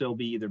needs to still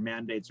be either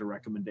mandates or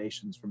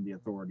recommendations from the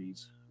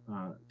authorities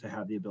to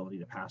have the ability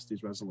to pass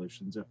these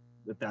resolutions.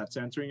 If that's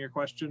answering your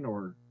question,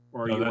 or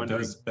are no,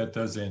 you that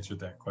does answer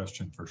that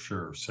question for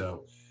sure.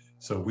 So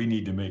we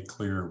need to make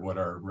clear what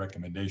our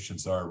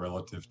recommendations are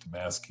relative to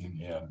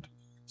masking and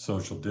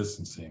social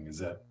distancing. Is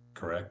that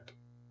correct?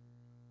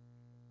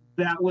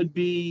 That would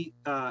be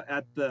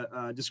at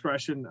the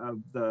discretion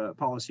of the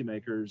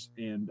policymakers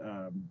and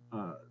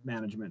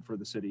management for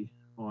the city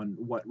on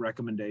what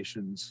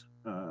recommendations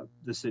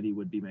the city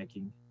would be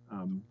making.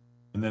 And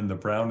then the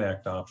Brown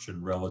Act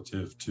option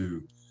relative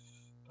to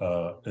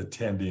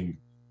attending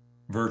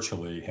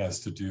virtually has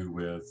to do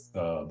with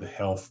the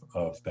health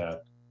of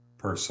that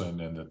person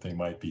and that they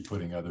might be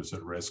putting others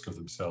at risk or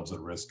themselves at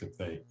risk if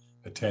they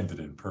attended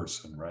in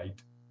person,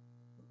 right?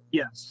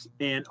 Yes,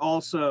 and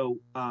also,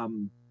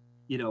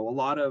 you know, a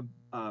lot of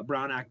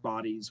Brown Act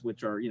bodies,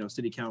 which are, you know,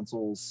 city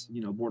councils,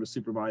 you know, board of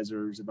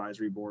supervisors,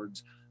 advisory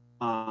boards,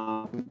 you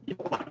know,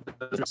 a lot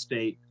of the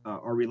state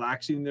are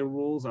relaxing their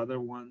rules.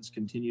 Other ones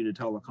continue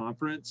to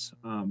teleconference.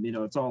 You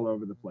know, it's all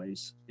over the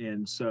place.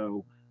 And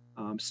so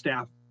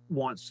staff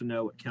wants to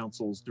know what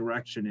council's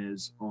direction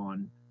is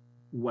on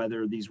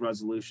whether these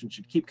resolutions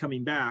should keep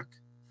coming back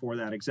for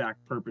that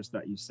exact purpose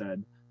that you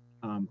said.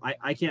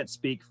 I can't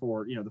speak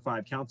for, you know, the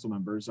 5 council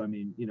members. I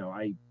mean, you know,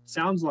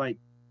 sounds like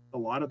a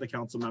lot of the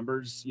council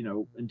members, you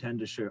know, intend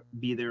to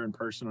be there in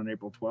person on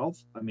April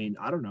 12th. I mean,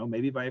 I don't know,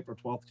 maybe by April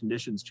 12th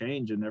conditions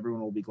change and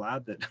everyone will be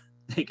glad that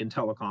they can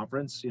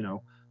teleconference, you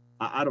know,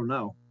 I don't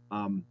know.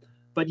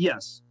 But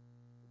yes,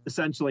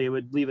 essentially it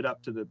would leave it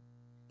up to the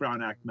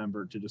Brown Act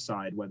member to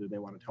decide whether they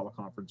want to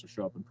teleconference or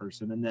show up in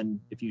person. And then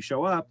if you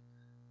show up,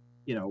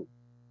 you know,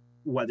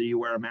 whether you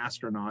wear a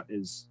mask or not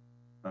is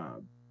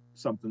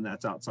something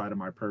that's outside of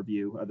my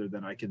purview, other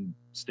than I can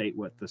state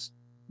what the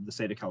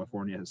state of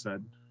California has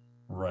said.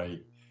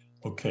 Right.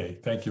 Okay.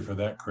 Thank you for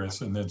that,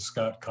 Chris. And then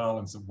Scott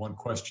Collins, one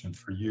question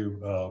for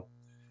you.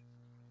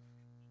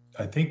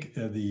 I think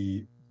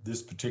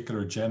this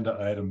particular agenda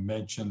item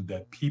mentioned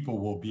that people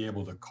will be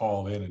able to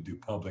call in and do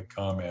public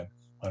comment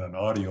on an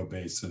audio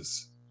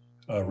basis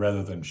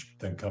rather than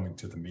coming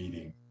to the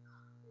meeting.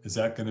 Is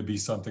that going to be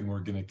something we're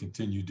going to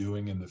continue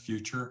doing in the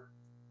future,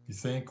 you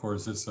think, or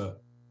is this a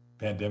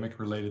pandemic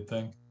related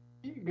thing?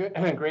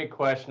 Great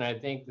question. I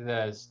think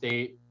the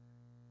state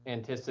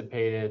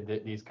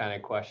anticipated these kind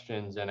of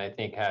questions and I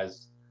think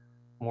has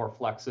more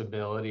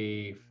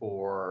flexibility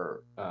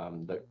for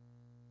the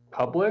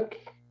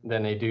public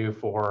than they do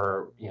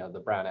for, you know, the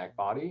Brown Act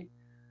body.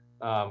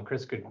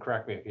 Chris could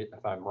correct me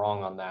if I'm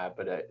wrong on that,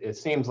 but it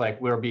seems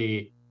like we'll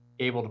be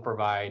able to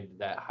provide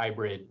that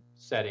hybrid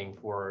setting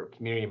for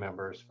community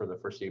members for the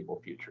foreseeable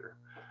future,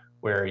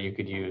 where you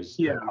could use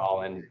the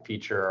call-in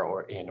feature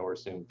or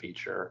Zoom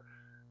feature.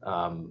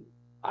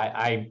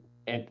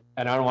 And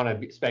I don't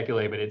want to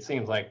speculate, but it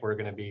seems like we're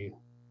going to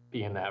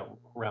be in that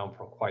realm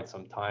for quite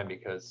some time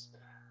because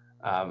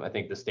I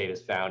think the state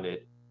has found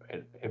it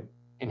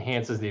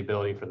enhances the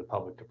ability for the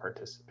public to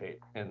participate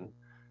and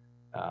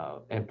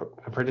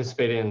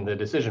participate in the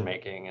decision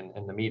making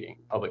and the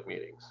public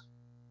meetings.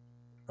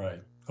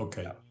 Right.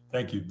 Okay.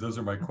 Thank you. Those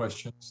are my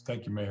questions.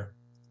 Thank you, Mayor.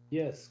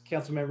 Yes,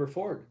 Councilmember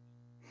Ford.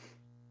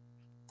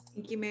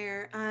 Thank you,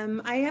 Mayor.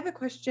 I have a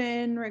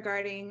question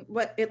regarding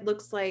what it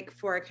looks like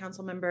for a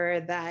council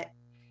member that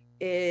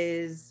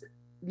is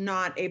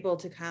not able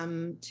to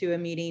come to a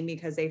meeting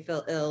because they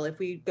feel ill. If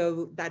we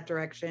go that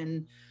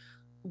direction,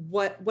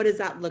 what does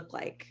that look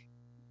like?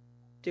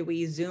 Do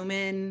we Zoom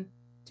in?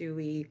 Do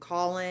we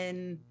call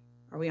in?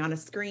 Are we on a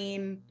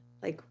screen?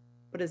 Like,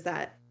 what is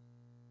that?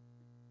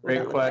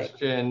 Great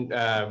question.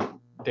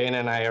 Dana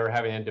and I were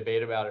having a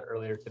debate about it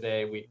earlier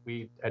today.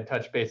 We had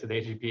touched base with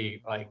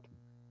AGP like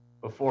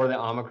before the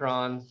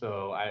Omicron.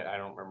 So I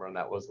don't remember when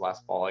that was,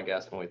 last fall, I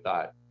guess, when we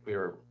thought we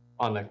were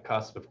on the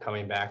cusp of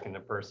coming back into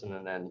person,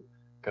 and then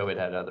COVID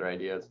had other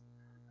ideas.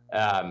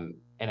 And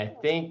I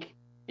think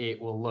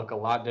it will look a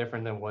lot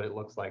different than what it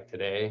looks like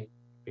today.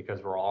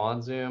 because we're all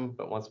on Zoom.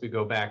 But once we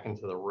go back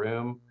into the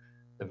room,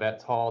 the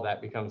vets hall,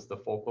 that becomes the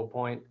focal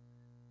point.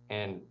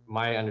 And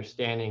my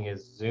understanding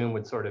is Zoom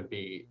would sort of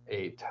be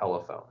a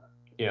telephone.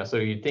 So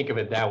you think of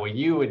it that way.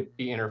 You would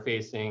be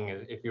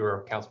interfacing if you were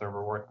a council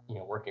member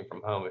working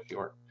from home, if you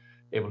weren't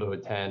able to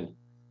attend.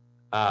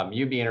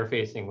 You'd be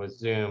interfacing with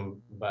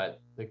Zoom, but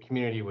the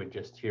community would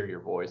just hear your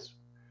voice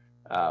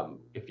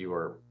if you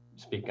were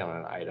speaking on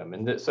an item.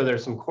 And so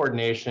there's some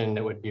coordination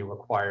that would be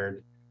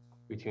required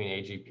between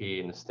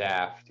AGP and the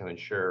staff to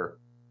ensure,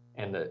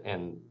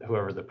 and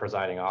whoever the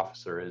presiding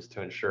officer is,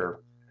 to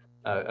ensure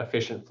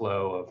efficient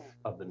flow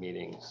of the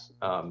meetings.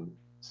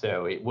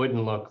 So it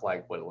wouldn't look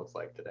like what it looks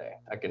like today.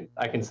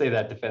 I can say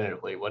that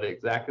definitively. What it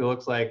exactly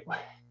looks like,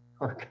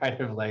 we're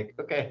kind of like,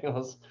 okay,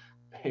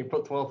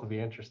 April 12th will be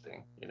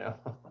interesting,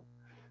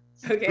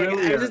 Okay,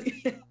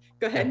 really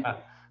go ahead.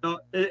 No,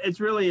 it's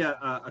really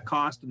a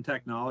cost and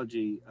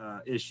technology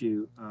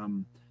issue.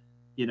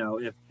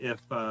 If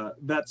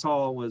Vets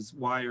Hall was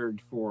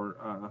wired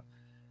for,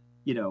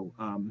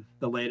 the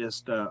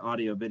latest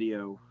audio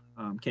video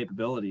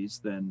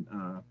capabilities, then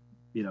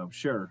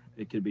sure,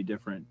 it could be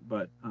different.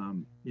 But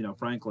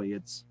frankly,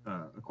 it's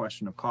a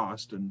question of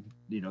cost, and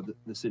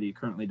the city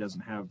currently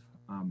doesn't have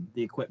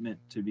the equipment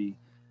to be,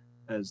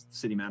 as the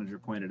city manager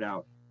pointed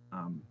out,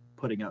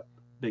 putting up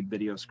big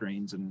video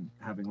screens and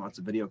having lots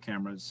of video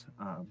cameras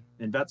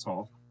in Vets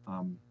Hall.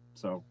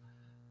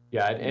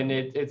 Yeah, and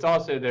it's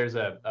also, there's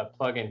a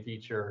plug-in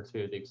feature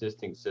to the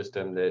existing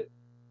system that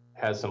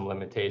has some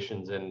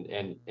limitations, and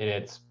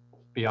it's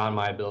beyond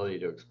my ability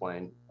to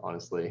explain,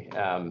 honestly.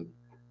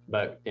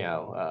 But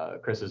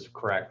Chris is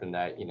correct in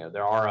that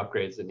there are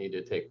upgrades that need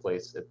to take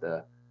place at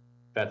the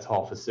Vets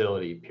Hall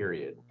facility,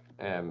 period.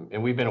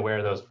 And we've been aware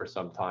of those for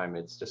some time.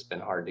 It's just been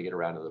hard to get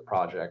around to the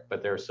project,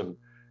 but there are some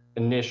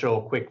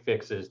initial quick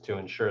fixes to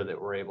ensure that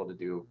we're able to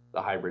do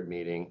the hybrid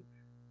meeting,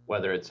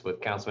 whether it's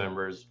with council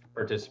members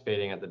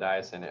participating at the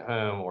dais and at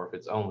home, or if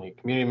it's only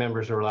community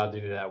members who are allowed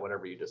to do that,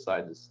 whatever you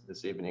decide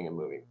this evening and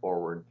moving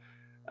forward.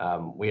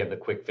 We have the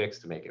quick fix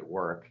to make it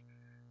work.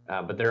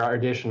 But there are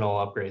additional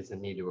upgrades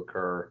that need to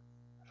occur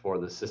for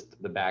the system,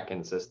 the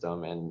back-end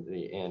system, and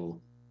the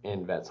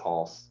in Vets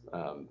Hall's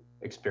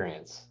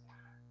experience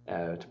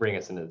to bring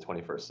us into the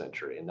 21st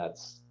century. And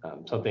that's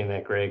something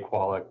that Greg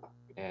Qualick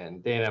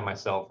and Dana and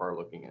myself are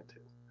looking into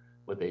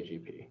with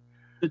AGP.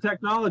 The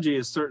technology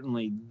is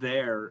certainly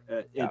there.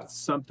 It's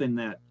something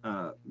that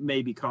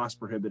may be cost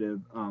prohibitive.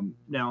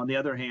 Now, on the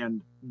other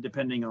hand,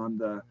 depending on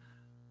the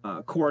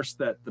course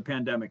that the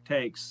pandemic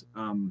takes,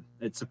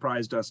 it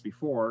surprised us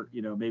before,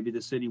 maybe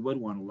the city would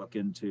want to look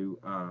into,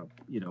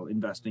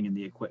 investing in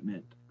the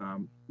equipment.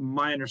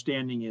 My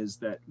understanding is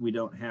that we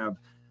don't have,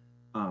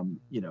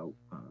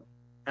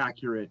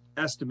 accurate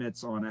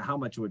estimates on how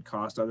much it would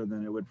cost, other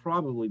than it would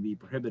probably be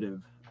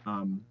prohibitive,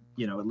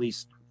 at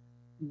least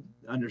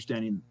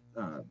understanding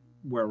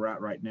where we're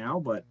at right now.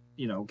 But,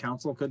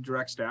 council could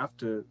direct staff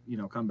to,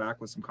 come back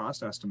with some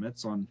cost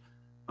estimates on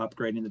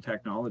upgrading the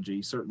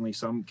technology. Certainly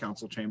some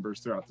council chambers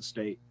throughout the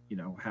state,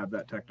 have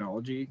that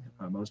technology.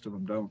 Most of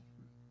them don't.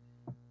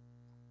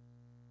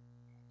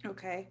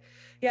 Okay.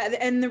 Yeah.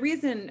 And the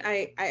reason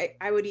I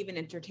would even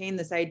entertain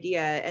this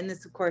idea, and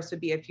this of course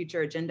would be a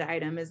future agenda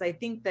item, is I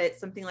think that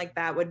something like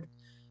that would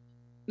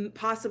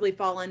possibly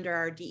fall under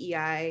our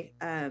DEI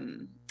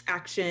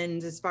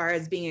actions, as far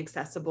as being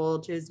accessible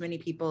to as many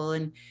people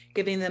and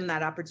giving them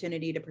that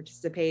opportunity to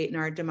participate in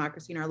our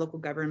democracy and our local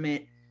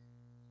government,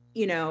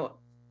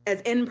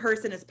 as in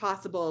person as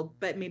possible,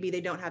 but maybe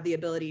they don't have the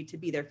ability to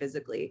be there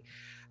physically.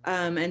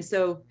 And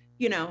so,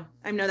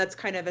 I know that's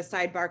kind of a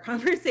sidebar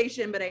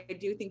conversation, but I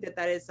do think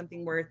that is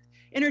something worth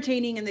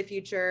entertaining in the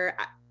future.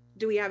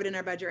 Do we have it in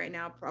our budget right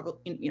now?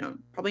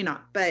 Probably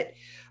not, but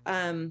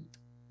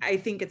I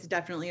think it's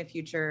definitely a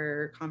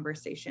future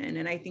conversation.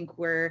 And I think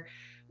we're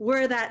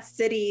that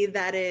city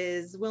that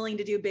is willing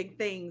to do big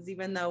things,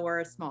 even though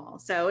we're small.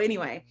 So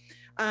anyway,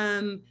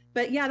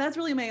 but yeah, that's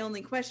really my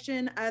only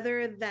question,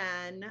 other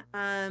than,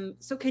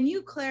 so can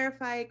you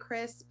clarify,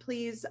 Chris,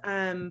 please,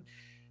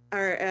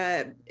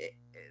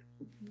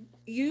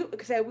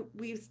 because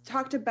we've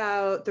talked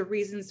about the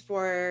reasons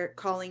for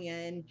calling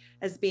in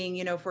as being,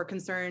 if we're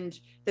concerned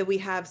that we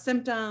have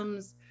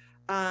symptoms,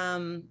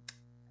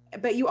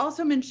 but you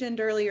also mentioned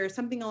earlier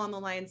something along the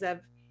lines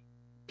of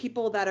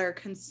people that are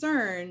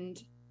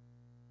concerned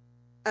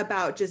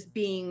about just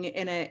being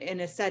in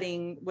a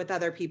setting with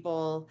other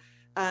people.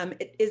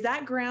 Is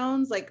that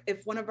grounds, like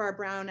if one of our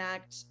Brown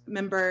Act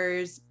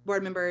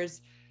board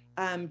members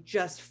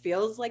just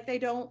feels like they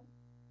don't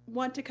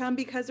want to come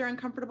because they're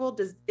uncomfortable,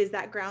 is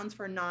that grounds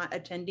for not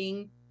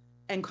attending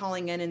and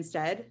calling in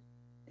instead?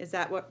 Is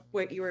that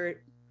what you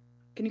were,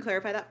 can you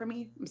clarify that for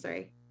me? I'm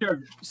sorry. Sure.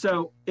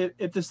 So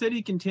if the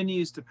city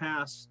continues to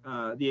pass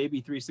the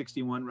AB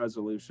 361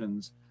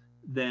 resolutions,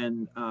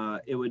 then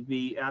it would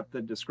be at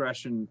the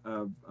discretion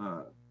of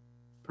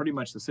pretty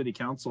much the city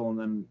council, and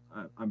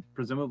then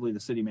presumably the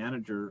city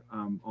manager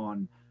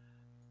on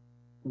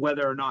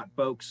whether or not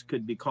folks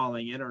could be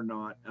calling in or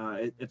not.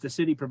 If the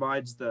city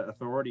provides the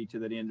authority to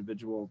that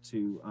individual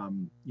to,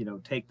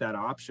 take that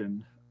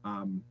option,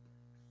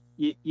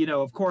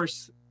 of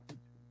course,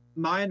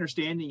 my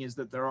understanding is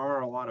that there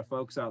are a lot of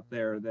folks out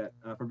there that,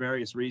 for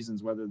various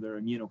reasons, whether they're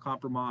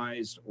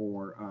immunocompromised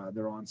or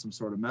they're on some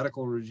sort of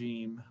medical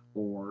regime,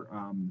 or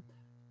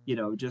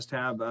just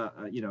have a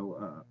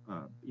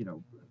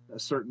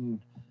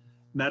certain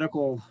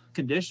medical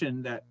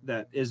condition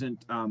that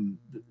isn't,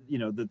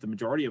 that the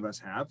majority of us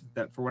have,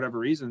 that for whatever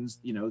reasons,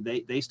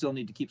 they still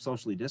need to keep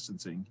socially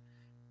distancing.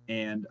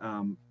 And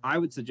I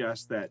would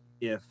suggest that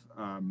if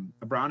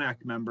a Brown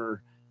Act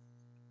member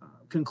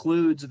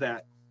concludes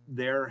that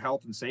their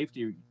health and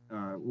safety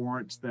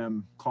warrants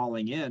them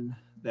calling in,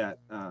 that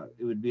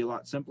it would be a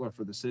lot simpler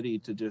for the city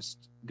to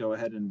just go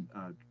ahead and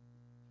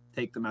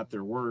take them at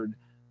their word.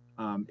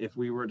 If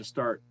we were to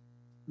start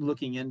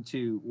looking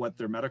into what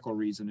their medical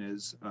reason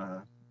is,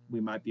 we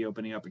might be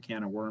opening up a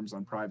can of worms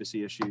on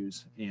privacy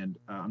issues, and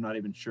I'm not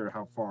even sure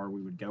how far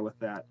we would go with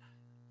that.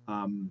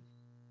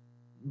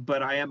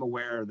 But I am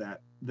aware that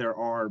there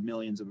are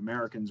millions of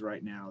Americans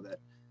right now that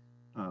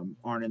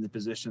aren't in the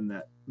position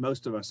that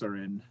most of us are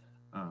in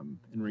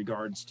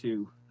regards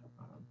to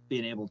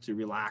being able to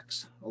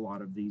relax a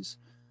lot of these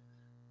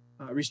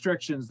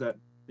restrictions that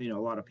a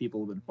lot of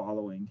people have been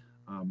following.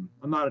 I'm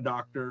not a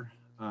doctor,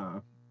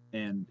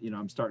 and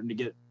I'm starting to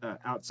get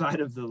outside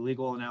of the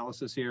legal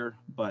analysis here,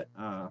 but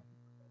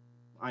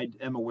I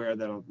am aware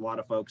that a lot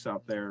of folks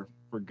out there,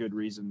 for good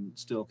reason,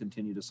 still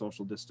continue to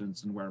social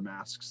distance and wear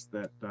masks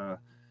that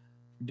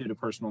due to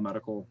personal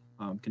medical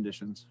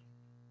conditions.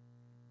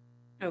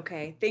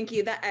 Okay, thank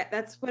you.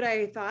 That's what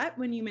I thought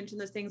when you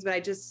mentioned those things, but I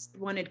just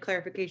wanted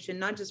clarification,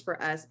 not just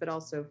for us, but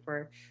also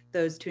for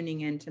those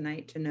tuning in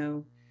tonight to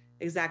know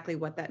exactly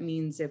what that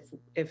means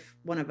if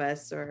one of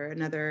us or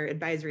another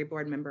advisory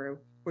board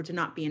member were to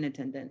not be in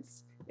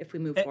attendance if we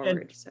move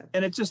forward.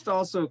 And it just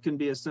also can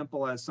be as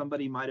simple as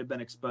somebody might have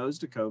been exposed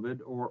to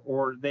COVID,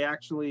 or they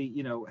actually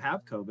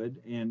have COVID,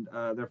 and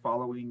they're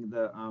following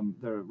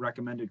the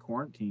recommended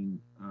quarantine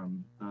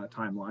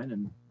timeline,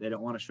 and they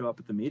don't want to show up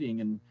at the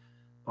meeting and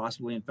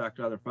possibly infect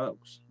other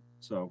folks.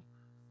 So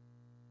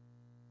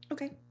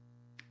okay,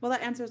 well,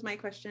 that answers my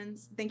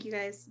questions. Thank you,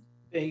 guys.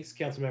 Thanks,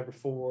 Councilmember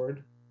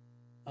Ford.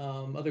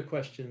 Other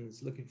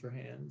questions? Looking for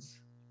hands.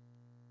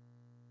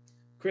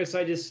 Chris,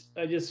 I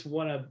just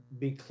want to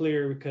be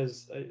clear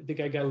because I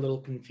think I got a little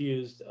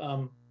confused.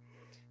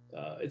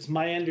 It's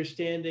my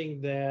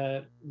understanding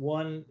that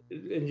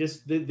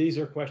these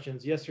are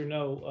questions, yes or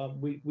no.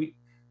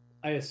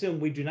 I assume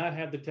we do not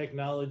have the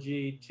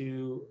technology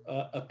to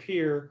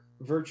appear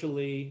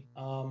virtually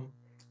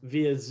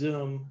via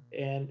Zoom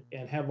and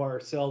have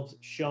ourselves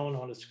shown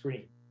on a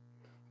screen.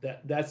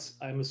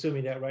 I'm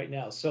assuming that right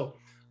now. So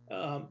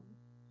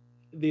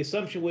the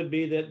assumption would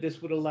be that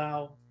this would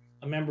allow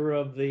a member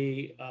of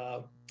the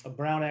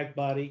Brown Act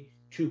body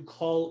to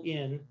call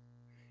in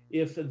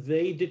if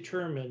they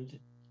determined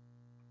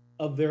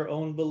of their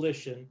own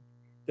volition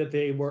that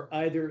they were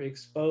either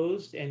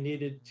exposed and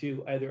needed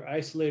to either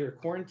isolate or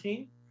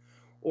quarantine,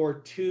 or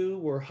two,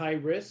 were high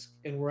risk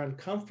and were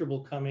uncomfortable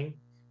coming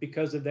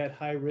because of that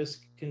high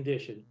risk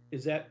condition.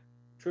 Is that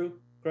true?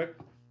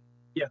 Correct?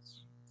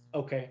 Yes.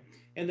 Okay.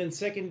 And then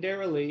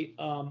secondarily,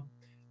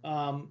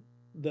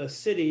 the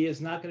city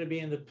is not going to be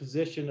in the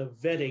position of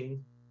vetting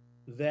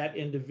that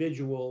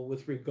individual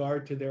with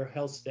regard to their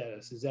health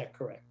status. Is that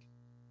correct?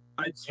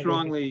 I'd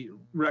strongly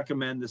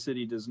recommend the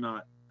city does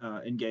not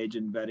engage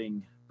in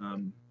vetting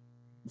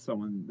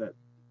someone that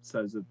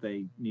says that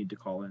they need to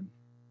call in.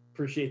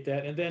 Appreciate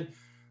that. And then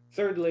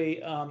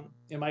thirdly,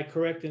 am I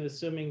correct in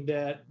assuming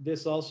that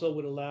this also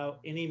would allow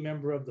any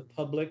member of the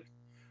public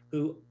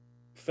who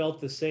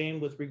felt the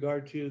same with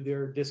regard to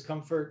their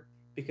discomfort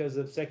because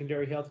of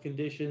secondary health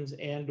conditions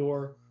and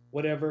or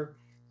whatever,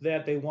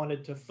 that they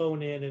wanted to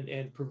phone in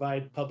and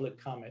provide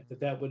public comment,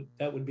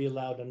 that would be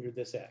allowed under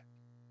this act?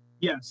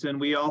 Yes, and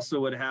we also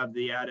would have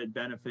the added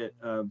benefit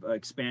of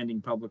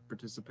expanding public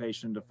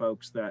participation to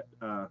folks that,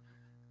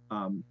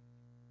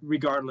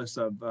 regardless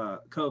of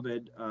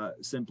COVID,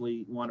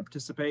 simply want to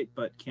participate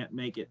but can't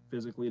make it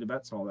physically to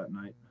Betts Hall that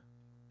night.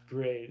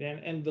 Great.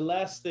 And the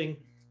last thing,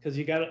 because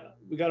we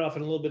got off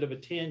on a little bit of a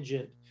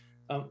tangent.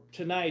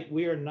 Tonight,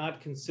 we are not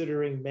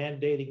considering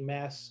mandating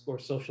masks or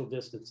social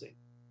distancing.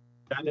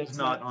 That is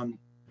not on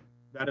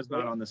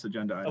this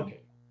agenda item. Okay,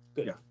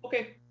 good. Yeah.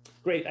 Okay,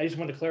 great. I just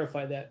wanted to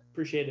clarify that.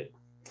 Appreciate it.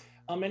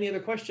 Any other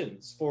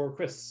questions for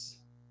Chris?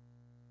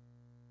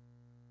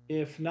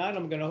 If not,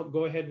 I'm going to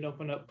go ahead and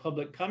open up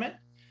public comment.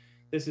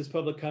 This is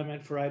public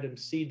comment for item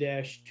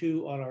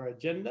C-2 on our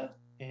agenda,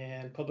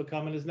 and public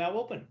comment is now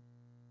open.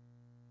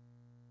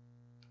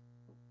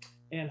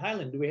 And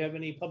Highland, do we have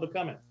any public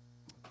comment?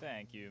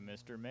 Thank you,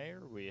 Mr.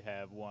 Mayor. We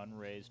have one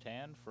raised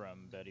hand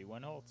from Betty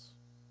Winholtz.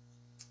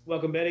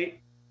 Welcome,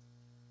 Betty.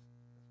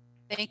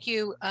 Thank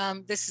you.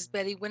 This is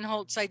Betty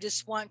Winholtz. I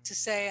just want to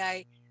say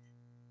I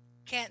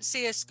can't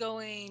see us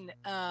going,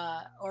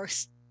 after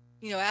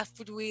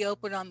we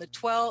open on the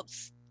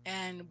 12th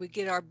and we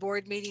get our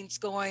board meetings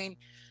going.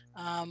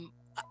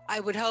 I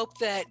would hope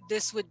that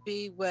this would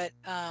be what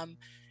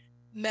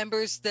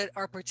members that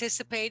are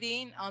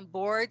participating on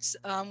boards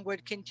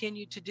would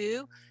continue to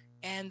do,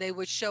 and they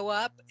would show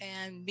up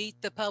and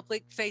meet the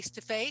public face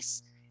to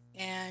face,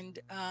 and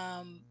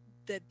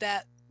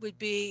that would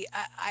be,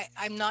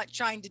 I'm not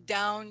trying to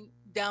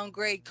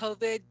downgrade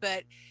COVID,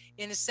 but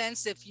in a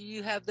sense, if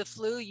you have the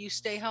flu, you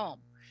stay home.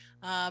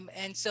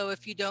 And so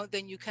if you don't,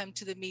 then you come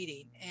to the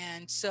meeting.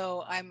 And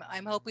so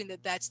I'm hoping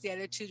that that's the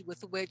attitude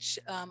with which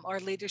our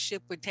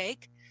leadership would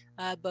take,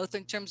 both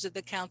in terms of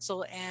the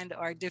council and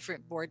our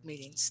different board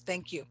meetings.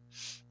 Thank you.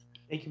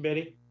 Thank you,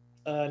 Betty.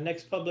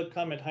 Next public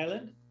comment,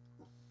 Highland.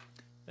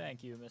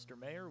 Thank you, Mr.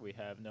 Mayor. We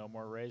have no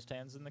more raised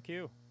hands in the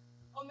queue.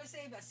 Oh, Miss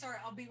Ava, sorry,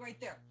 I'll be right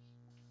there.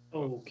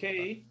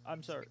 Okay.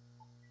 I'm sorry.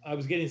 I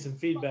was getting some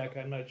feedback.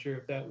 I'm not sure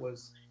if that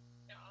was.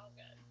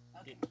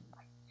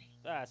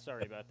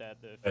 Sorry about that.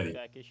 The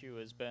feedback issue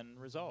has been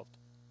resolved.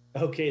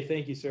 Okay,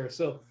 thank you, sir.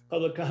 So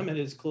public comment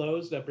is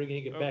closed. I'm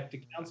bringing it back to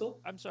council.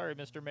 I'm sorry,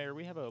 Mr. Mayor.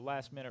 We have a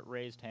last-minute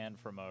raised hand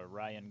from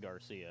Ryan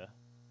Garcia.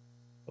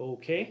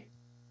 Okay,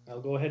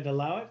 I'll go ahead and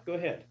allow it. Go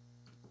ahead.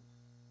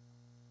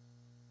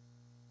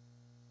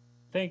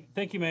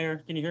 Thank you, Mayor.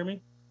 Can you hear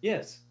me?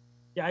 Yes.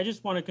 Yeah, I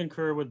just want to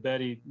concur with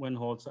Betty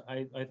Winholtz.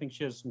 I think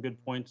she has some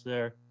good points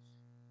there.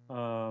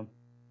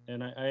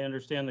 And I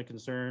understand the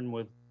concern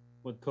with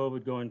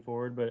COVID going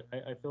forward, but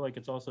I feel like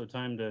it's also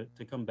time to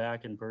come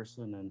back in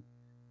person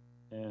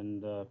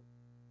and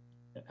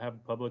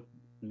have public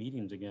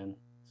meetings again.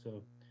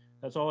 So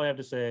that's all I have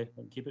to say.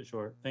 I'll keep it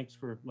short. Thanks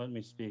for letting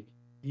me speak.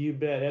 You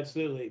bet.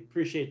 Absolutely.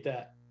 Appreciate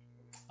that.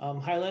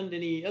 Highland,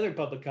 any other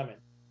public comment?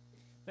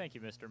 Thank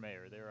you, Mr.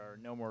 Mayor. There are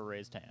no more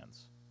raised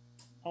hands.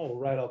 All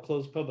right, I'll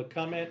close public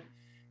comment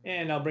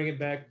and I'll bring it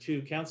back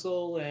to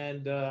council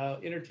and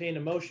entertain a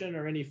motion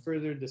or any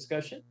further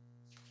discussion.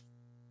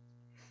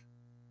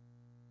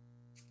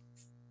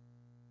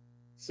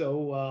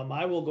 So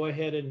I will go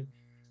ahead and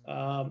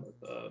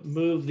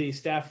move the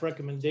staff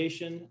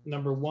recommendation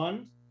number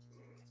 1,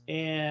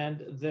 and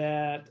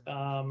that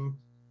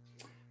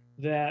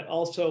that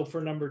also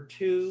for number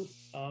 2,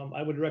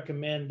 I would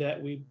recommend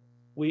that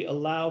we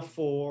allow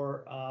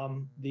for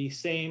the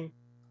same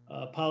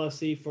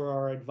policy for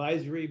our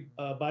advisory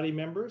body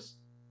members.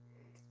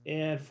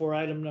 And for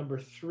item number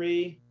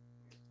 3,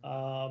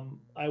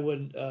 I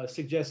would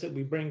suggest that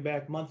we bring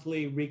back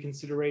monthly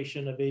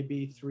reconsideration of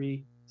AB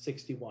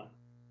 361.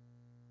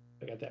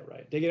 I got that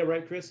right. Did I get it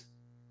right, Chris?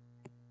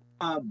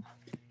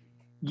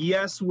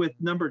 Yes, with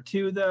number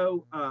 2,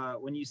 though,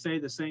 when you say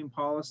the same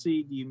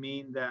policy, do you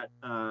mean that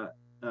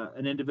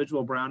an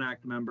individual Brown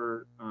Act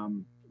member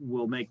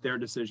will make their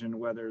decision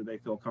whether they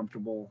feel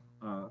comfortable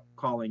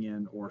calling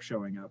in or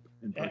showing up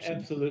in person?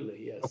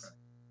 Absolutely, yes. Okay.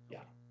 Yeah.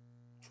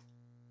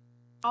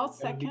 I'll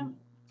second.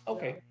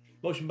 Okay.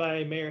 Motion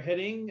by Mayor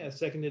Heading,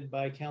 seconded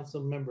by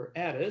Council Member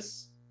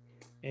Addis.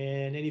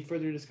 And any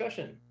further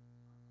discussion?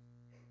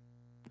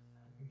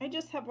 I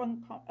just have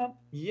one.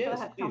 Yes, go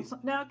ahead, please.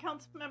 No,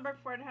 Councilmember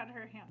Ford had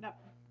her hand up.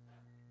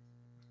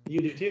 You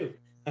do too.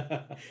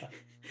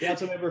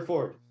 Councilmember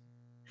Ford.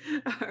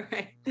 All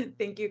right.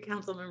 Thank you,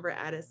 Councilmember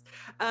Addis.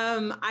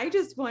 I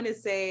just want to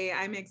say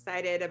I'm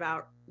excited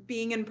about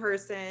being in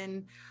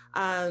person.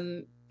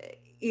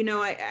 You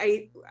know,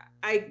 I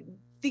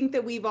think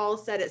that we've all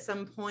said at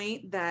some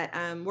point that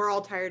we're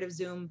all tired of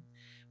Zoom.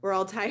 We're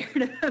all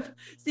tired of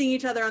seeing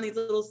each other on these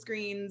little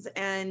screens.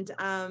 And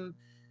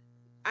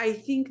I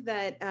think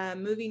that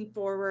moving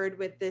forward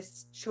with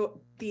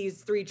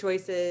these 3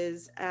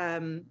 choices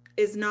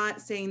is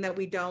not saying that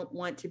we don't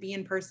want to be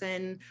in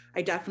person.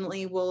 I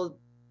definitely will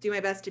do my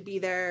best to be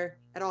there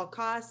at all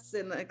costs,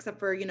 and except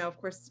for, you know, of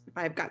course, if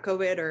I've got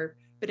COVID or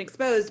been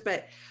exposed.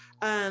 But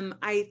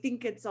I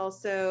think it's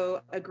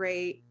also a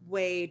great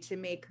way to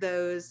make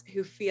those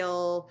who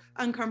feel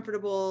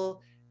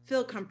uncomfortable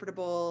feel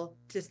comfortable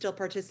to still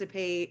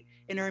participate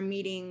in our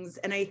meetings.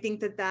 And I think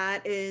that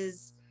that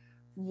is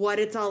what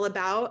it's all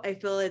about. I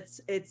feel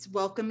it's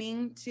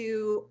welcoming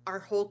to our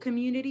whole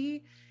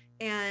community,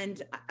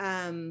 and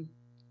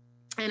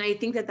I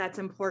think that that's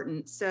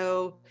important.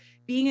 So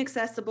being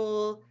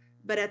accessible,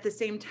 but at the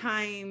same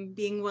time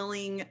being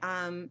willing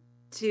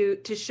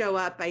to show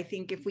up, I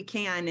think if we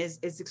can, is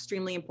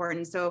extremely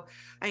important. So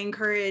I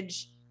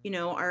encourage, you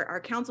know,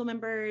 our council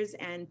members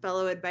and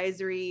fellow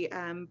advisory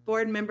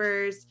board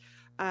members,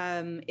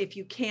 if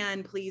you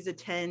can, please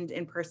attend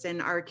in person.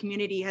 Our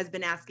community has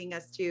been asking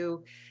us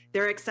to.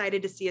 They're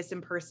excited to see us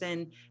in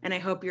person, and I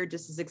hope you're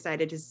just as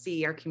excited to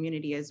see our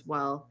community as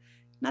well.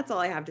 And that's all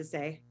I have to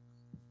say.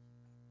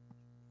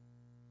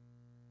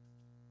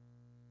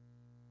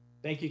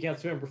 Thank you,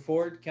 Councilmember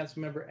Ford.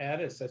 Councilmember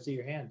Addis, I see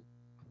your hand.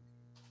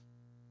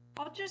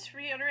 I'll just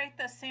reiterate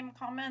the same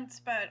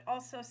comments, but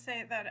also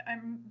say that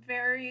I'm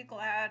very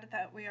glad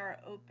that we are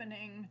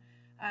opening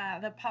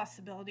the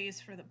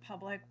possibilities for the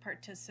public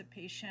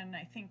participation.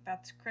 I think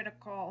that's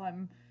critical.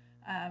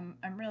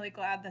 I'm really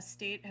glad the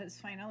state has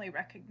finally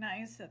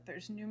recognized that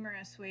there's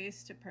numerous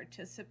ways to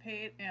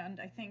participate, and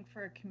I think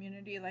for a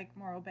community like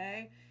Morro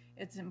Bay,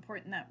 it's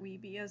important that we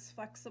be as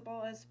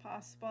flexible as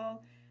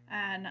possible.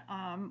 And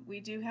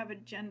we do have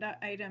agenda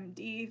item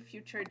D,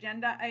 future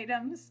agenda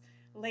items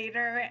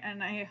later,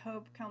 and I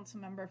hope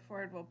Councilmember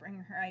Ford will bring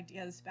her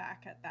ideas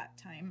back at that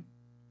time.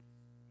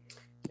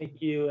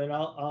 Thank you, and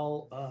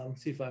I'll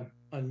see if I'm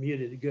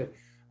unmuted. Good.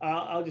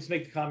 I'll just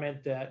make the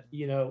comment that,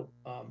 you know,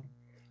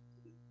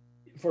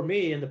 for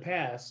me in the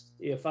past,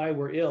 if I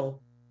were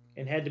ill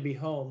and had to be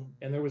home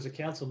and there was a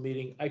council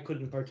meeting, I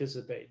couldn't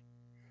participate.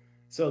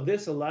 So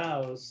this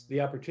allows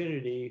the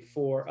opportunity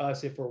for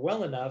us, if we're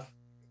well enough,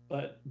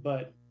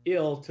 but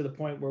ill to the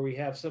point where we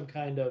have some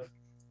kind of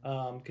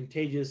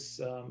contagious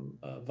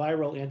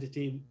viral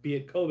entity, be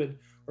it COVID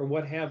or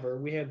whatever,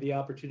 we have the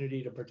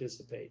opportunity to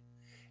participate.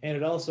 And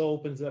it also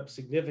opens up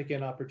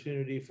significant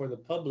opportunity for the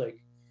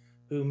public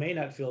who may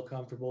not feel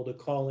comfortable to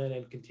call in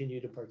and continue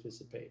to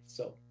participate.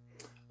 So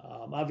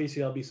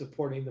obviously I'll be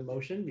supporting the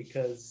motion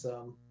because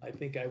I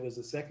think I was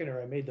the second or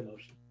I made the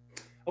motion.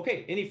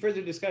 Okay, any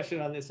further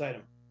discussion on this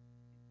item?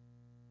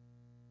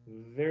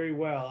 Very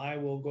well, I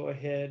will go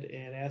ahead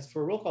and ask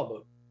for a roll call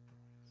vote.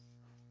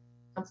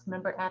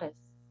 Councilmember Addis.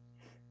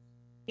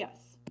 Yes.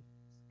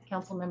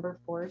 Councilmember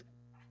Ford.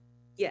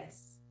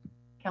 Yes.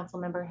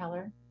 Councilmember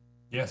Heller.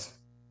 Yes.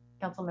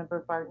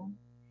 Councilmember Barton.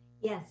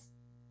 Yes.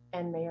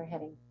 And Mayor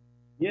Heading.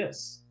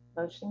 Yes.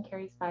 Motion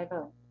carries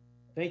 5-0.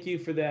 Thank you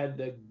for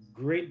that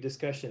great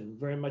discussion.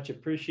 Very much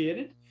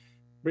appreciated.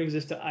 Brings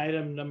us to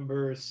item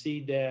number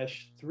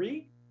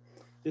C-3.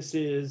 This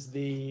is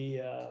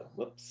the,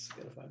 whoops,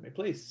 gotta find my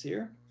place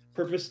here.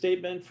 Purpose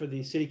statement for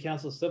the City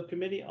Council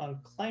Subcommittee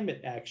on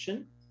Climate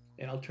Action.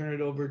 And I'll turn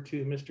it over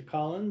to Mr.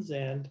 Collins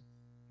and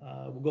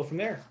we'll go from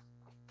there.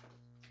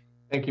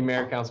 Thank you,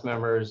 Mayor, council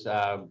members.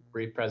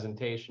 Brief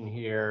presentation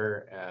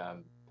here.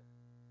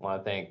 I want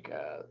to thank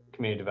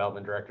Community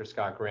Development Director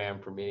Scott Graham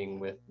for meeting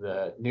with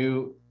the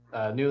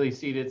newly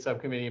seated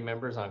subcommittee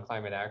members on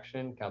climate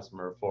action.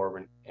 Councilmember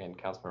Ford and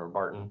Councilmember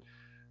Barton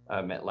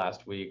met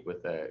last week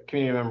with the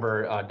community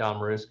member Don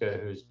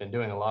Maruska, who's been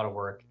doing a lot of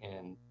work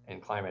in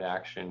climate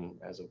action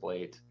as of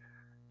late,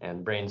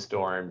 and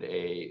brainstormed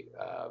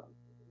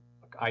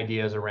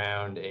ideas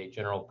around a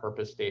general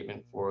purpose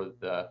statement for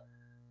the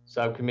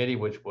subcommittee,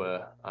 which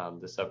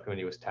the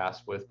subcommittee was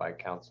tasked with by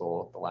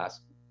council at the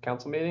last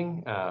council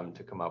meeting,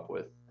 to come up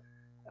with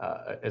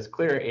as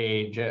clear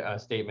a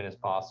statement as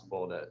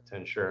possible to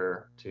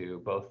ensure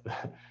to both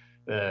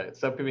the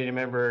subcommittee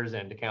members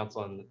and to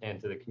council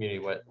and to the community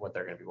what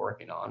they're going to be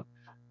working on.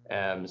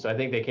 So I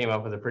think they came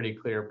up with a pretty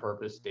clear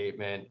purpose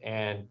statement,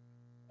 and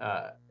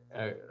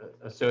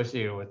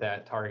associated with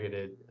that,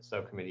 targeted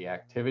subcommittee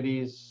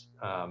activities.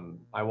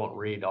 I won't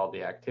read all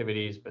the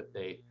activities, but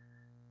they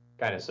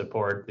kind of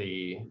support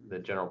the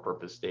general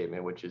purpose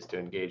statement, which is to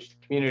engage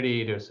the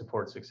community to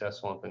support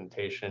successful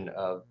implementation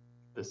of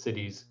the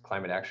city's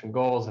climate action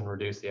goals and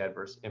reduce the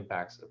adverse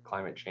impacts of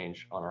climate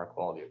change on our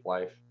quality of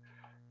life.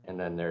 And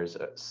then there's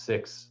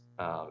 6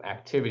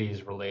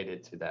 activities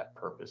related to that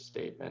purpose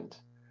statement.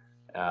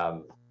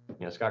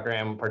 Scott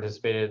Graham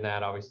participated in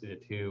that. Obviously, the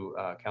 2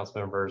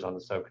 council members on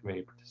the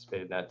subcommittee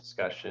participated in that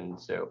discussion.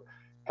 So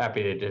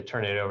happy to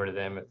turn it over to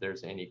them if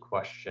there's any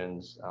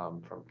questions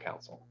from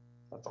council.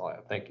 That's all I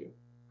have. Thank you.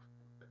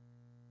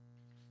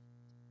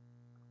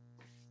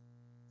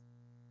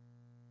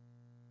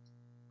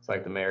 It's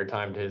like the mayor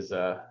timed his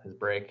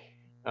break.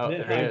 Oh,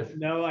 there it is.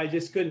 No, I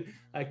just couldn't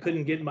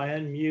get my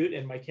unmute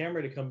and my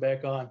camera to come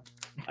back on.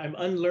 I'm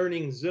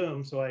unlearning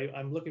Zoom, so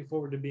I'm looking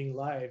forward to being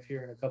live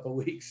here in a couple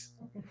of weeks.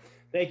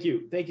 Thank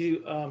you,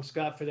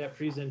 Scott, for that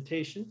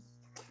presentation.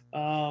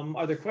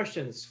 Are there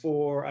questions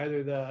for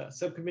either the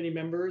subcommittee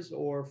members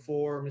or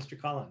for Mr.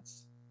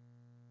 Collins?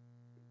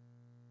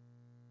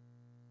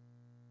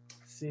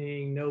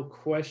 Seeing no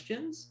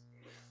questions,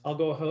 I'll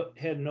go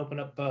ahead and open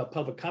up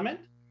public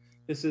comment.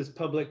 This is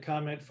public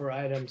comment for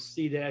item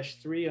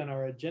C-3 on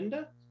our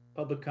agenda.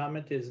 Public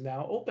comment is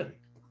now open.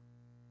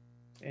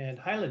 And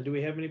Highland, do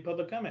we have any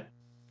public comment?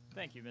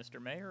 Thank you,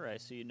 Mr. Mayor. I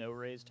see no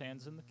raised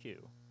hands in the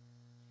queue.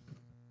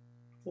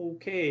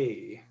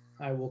 Okay,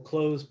 I will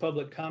close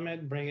public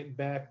comment and bring it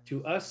back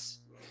to us.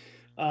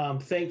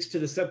 Thanks to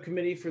the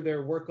subcommittee for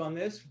their work on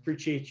this.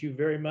 Appreciate you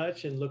very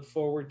much and look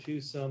forward to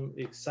some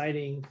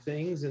exciting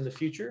things in the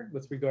future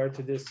with regard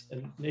to this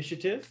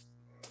initiative.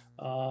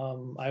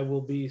 I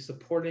will be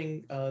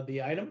supporting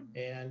the item,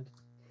 and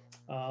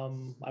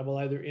I will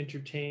either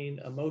entertain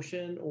a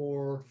motion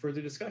or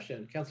further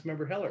discussion.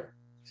 Councilmember Heller,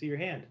 see your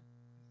hand.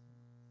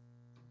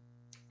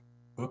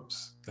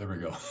 Oops, there we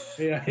go.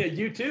 Yeah,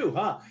 you too,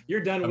 huh?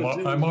 You're done with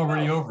Zoom. I'm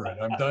already over it.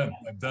 I'm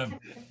done.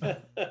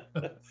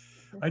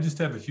 I just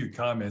have a few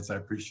comments. I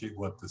appreciate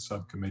what the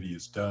subcommittee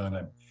has done.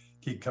 I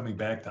keep coming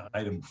back to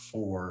item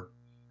 4,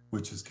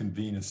 which is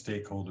convene a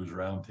stakeholders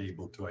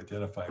roundtable to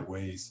identify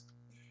ways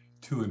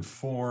to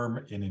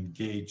inform and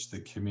engage the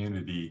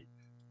community.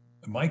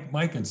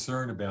 My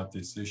concern about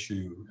this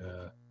issue,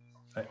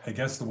 I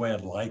guess the way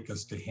I'd like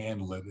us to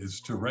handle it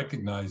is to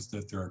recognize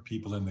that there are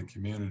people in the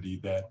community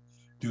that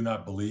do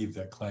not believe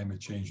that climate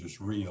change is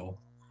real.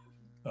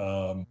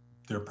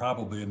 There are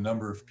probably a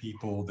number of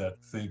people that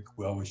think,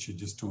 well, we should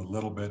just do a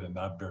little bit and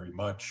not very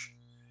much.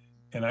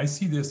 And I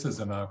see this as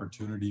an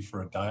opportunity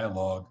for a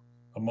dialogue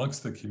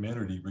amongst the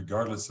community,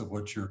 regardless of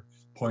what your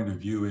point of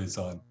view is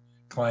on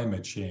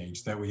climate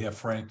change, that we have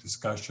frank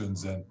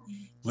discussions and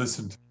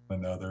listen to one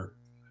another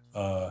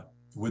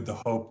with the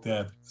hope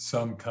that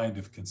some kind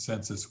of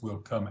consensus will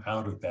come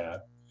out of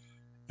that.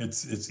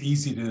 It's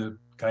easy to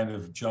kind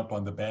of jump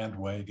on the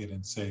bandwagon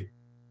and say,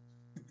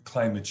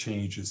 climate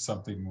change is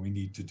something we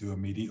need to do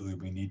immediately.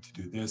 We need to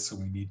do this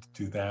and we need to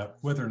do that,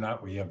 whether or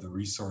not we have the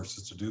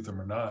resources to do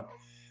them or not.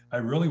 I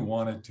really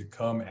want it to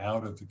come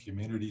out of the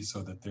community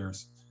so that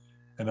there's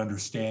an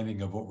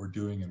understanding of what we're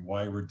doing and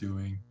why we're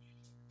doing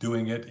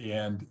it,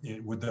 and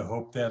with the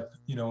hope that,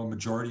 you know, a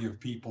majority of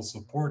people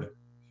support it.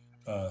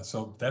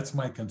 So that's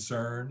my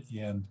concern,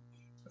 and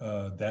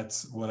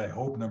that's what I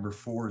hope number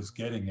 4 is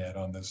getting at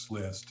on this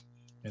list,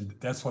 and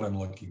that's what I'm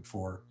looking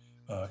for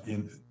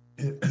in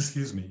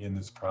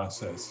this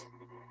process.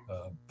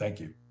 Thank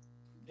you.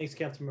 Thanks,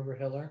 Councilmember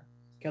Heller.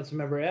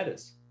 Councilmember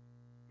Addis.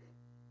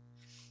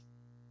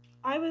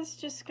 I was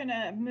just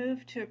gonna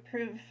move to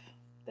approve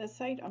this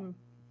item.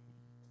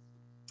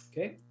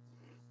 Okay.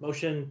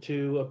 Motion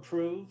to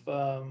approve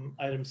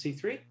item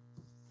C3.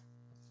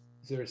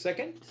 Is there a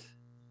second?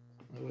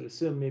 I would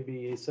assume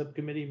maybe a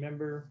subcommittee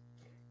member.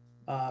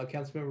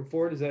 Councilmember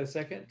Ford, is that a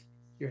second?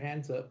 Your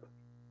hand's up.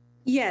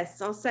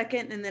 Yes, I'll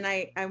second, and then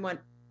I want,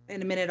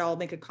 in a minute, I'll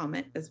make a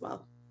comment as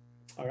well.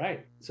 All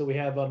right, so we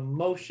have a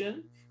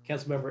motion,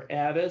 Councilmember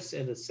Addis,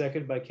 and a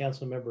second by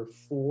Councilmember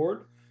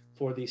Ford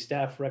for the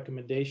staff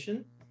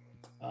recommendation.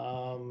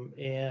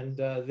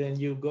 Then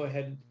you go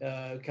ahead,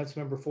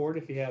 Councilmember Ford,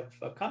 if you have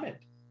a comment.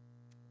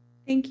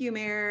 Thank you,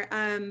 Mayor.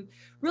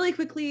 Really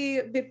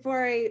quickly,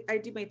 before I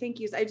do my thank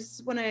yous, I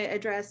just want to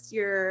address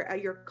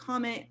your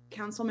comment,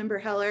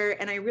 Councilmember Heller,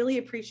 and I really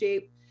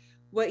appreciate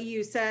what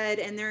you said.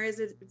 And there is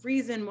a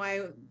reason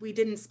why we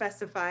didn't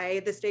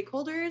specify the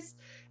stakeholders,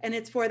 and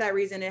it's for that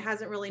reason. It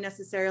hasn't really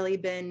necessarily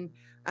been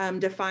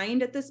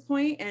defined at this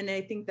point, and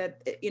I think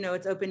that, you know,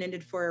 it's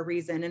open-ended for a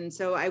reason. And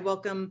so I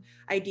welcome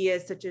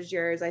ideas such as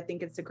yours. I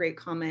think it's a great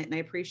comment, and I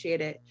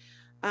appreciate it.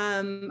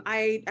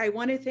 I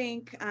want to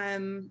thank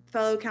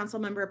fellow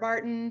Councilmember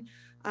Barton,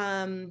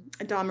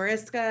 Don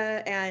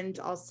Mariska, and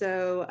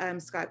also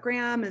Scott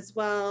Graham as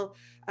well.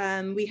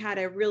 We had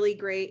a really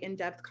great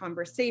in-depth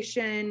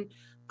conversation.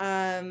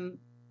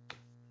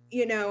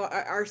 You know,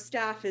 our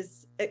staff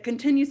it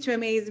continues to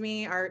amaze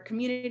me. Our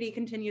community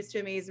continues to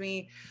amaze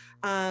me.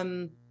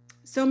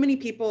 So many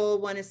people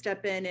want to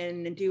step in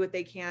and do what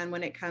they can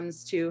when it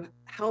comes to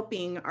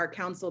helping our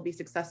council be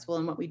successful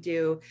in what we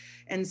do.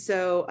 And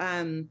so,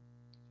 and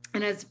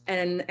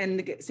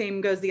the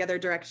same goes the other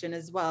direction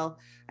as well.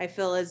 I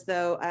feel as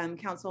though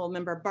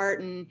Councilmember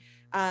Barton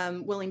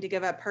willing to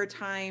give up her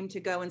time to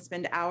go and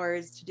spend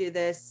hours to do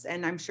this,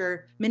 and I'm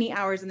sure many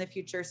hours in the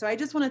future. So I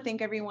just want to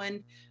thank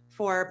everyone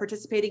for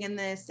participating in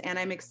this, and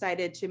I'm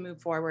excited to move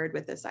forward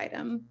with this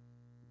item.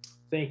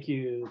 Thank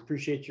you.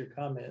 Appreciate your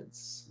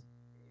comments.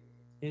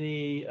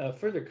 Any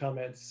further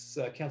comments,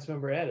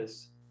 Councilmember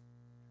Addis?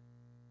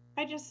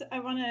 I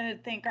want to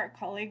thank our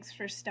colleagues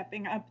for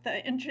stepping up.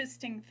 The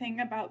interesting thing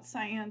about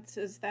science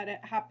is that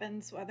it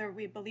happens whether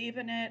we believe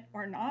in it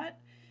or not,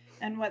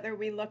 and whether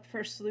we look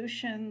for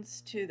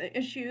solutions to the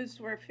issues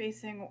we're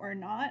facing or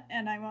not.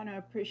 And I want to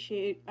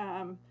appreciate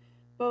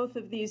both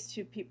of these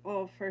two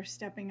people for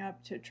stepping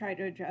up to try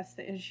to address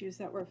the issues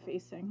that we're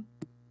facing.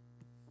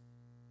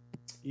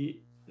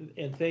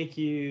 And thank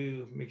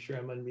you, make sure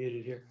I'm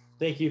unmuted here.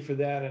 Thank you for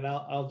that, and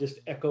I'll just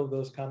echo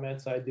those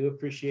comments. I do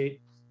appreciate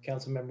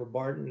Councilmember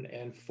Barton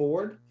and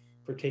Ford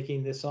for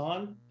taking this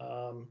on.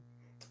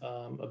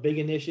 A big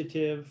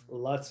initiative,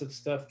 lots of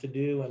stuff to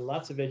do, and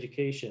lots of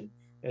education,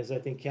 as I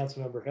think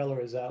Councilmember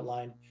Heller has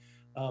outlined,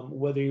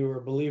 whether you're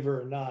a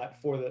believer or not,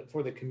 for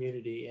the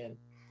community. And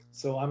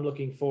so I'm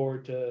looking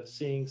forward to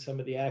seeing some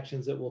of the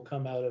actions that will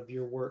come out of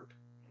your work.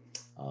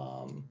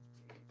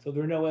 So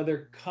there are no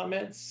other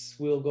comments.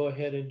 We'll go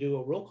ahead and do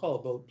a roll call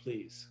vote,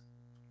 please.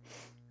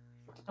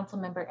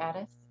 Councilmember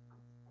Addis?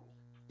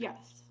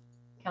 Yes.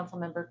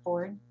 Councilmember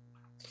Ford?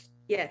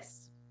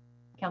 Yes.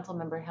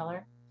 Councilmember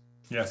Heller?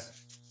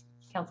 Yes.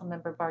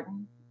 Councilmember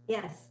Barton?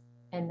 Yes.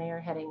 And Mayor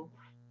Heading?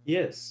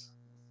 Yes.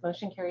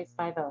 Motion carries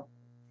 5-0.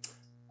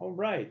 All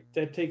right,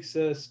 that takes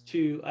us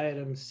to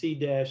item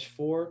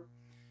C-4.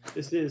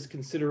 This is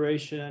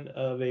consideration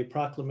of a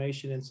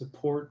proclamation in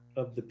support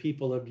of the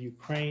people of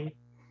Ukraine.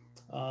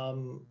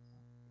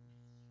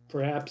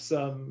 Perhaps,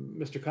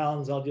 Mr.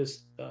 Collins, I'll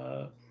just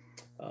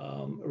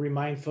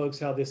remind folks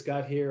how this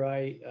got here.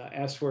 I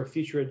asked for a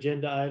future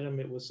agenda item.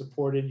 It was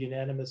supported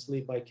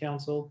unanimously by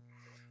council.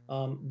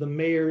 The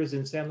mayors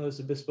in San Luis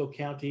Obispo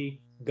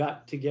County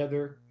got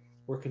together,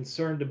 were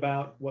concerned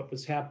about what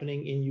was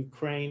happening in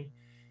Ukraine,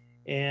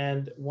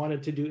 and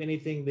wanted to do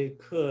anything they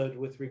could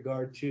with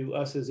regard to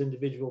us as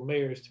individual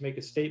mayors to make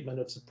a statement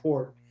of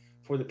support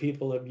for the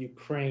people of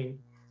Ukraine.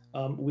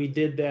 We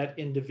did that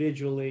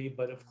individually,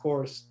 but of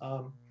course,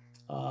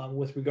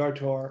 with regard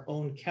to our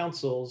own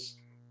councils,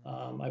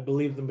 I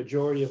believe the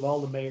majority of all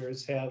the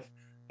mayors have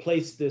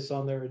placed this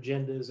on their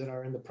agendas and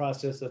are in the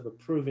process of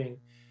approving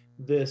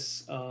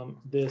this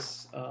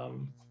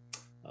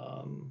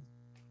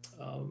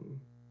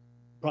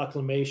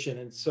proclamation.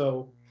 And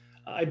so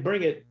I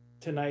bring it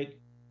tonight,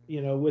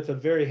 with a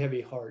very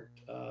heavy heart,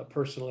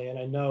 personally. And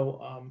I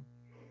know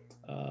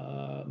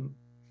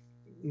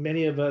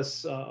many of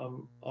us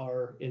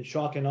are in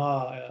shock and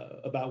awe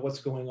about what's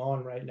going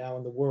on right now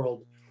in the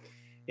world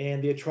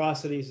and the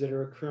atrocities that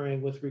are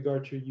occurring with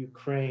regard to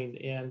Ukraine.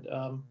 And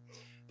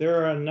there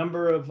are a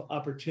number of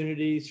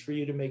opportunities for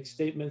you to make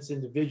statements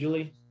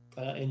individually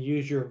and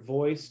use your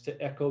voice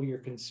to echo your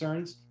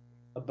concerns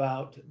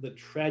about the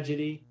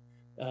tragedy,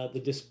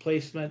 the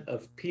displacement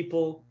of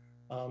people,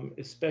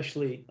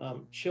 especially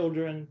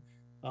children,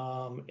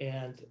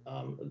 and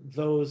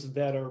those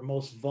that are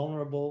most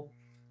vulnerable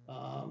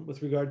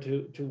with regard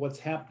to what's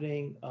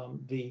happening,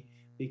 the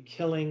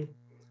killing,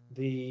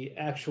 the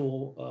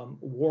actual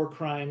war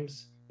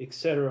crimes,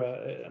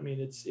 etc. I mean,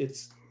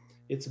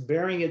 it's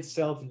bearing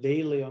itself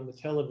daily on the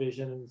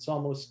television, and it's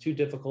almost too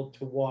difficult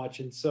to watch.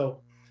 And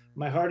so,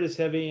 my heart is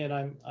heavy, and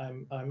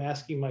I'm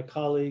asking my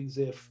colleagues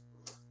if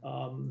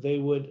they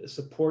would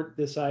support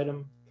this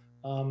item,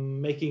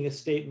 making a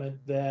statement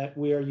that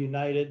we are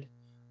united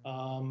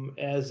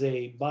as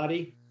a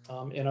body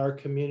in our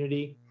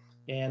community,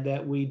 and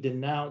that we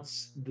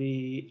denounce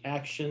the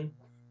action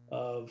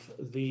of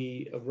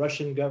the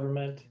Russian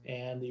government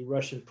and the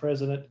Russian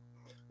president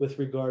with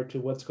regard to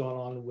what's going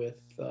on with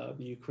the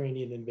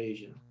Ukrainian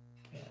invasion.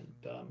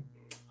 And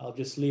I'll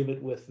just leave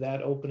it with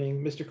that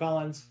opening. Mr.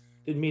 Collins,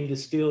 didn't mean to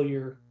steal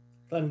your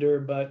thunder,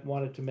 but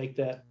wanted to make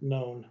that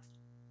known.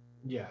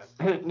 Yeah,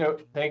 no,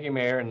 thank you,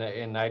 Mayor.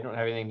 And I don't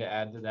have anything to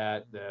add to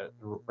that. The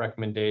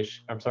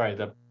recommendation, I'm sorry,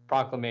 the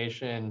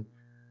proclamation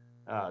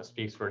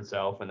speaks for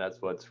itself, and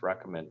that's what's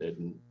recommended,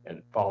 and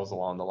it follows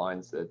along the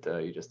lines that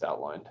you just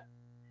outlined.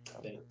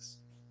 Thanks.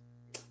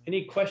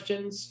 Any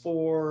questions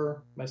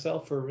for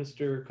myself or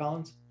Mr.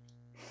 Collins?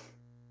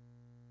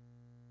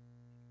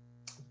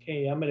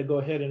 Okay, I'm going to go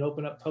ahead and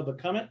open up public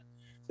comment.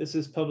 This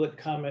is public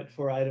comment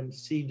for item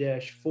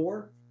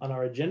C-4 on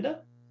our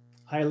agenda.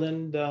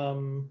 Highland,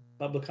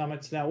 public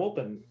comment's now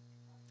open.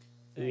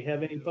 Do we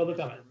have any public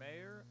comment?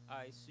 Mayor,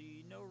 I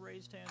see no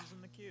raised hands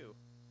in the queue.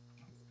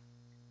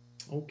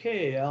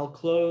 Okay, I'll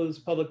close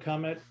public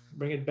comment,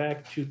 bring it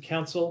back to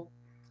council,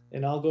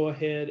 and I'll go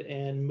ahead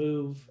and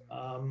move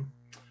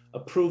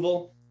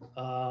approval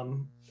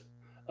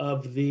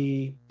of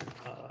the,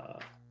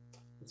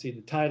 let's see,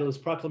 the title is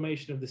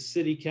Proclamation of the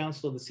City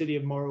Council of the City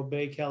of Morro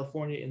Bay,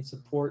 California, in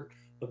support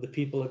of the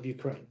people of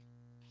Ukraine.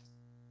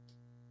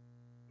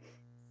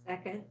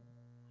 Second.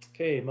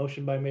 Okay,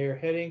 motion by Mayor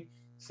Heading,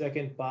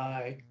 second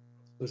by,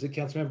 was it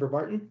Councilmember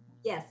Barton?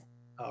 Yes.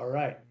 All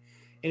right.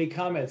 Any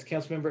comments?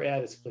 Councilmember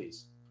Addis,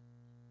 please.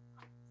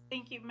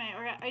 Thank you,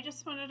 Mayor. I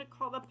just wanted to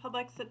call the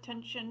public's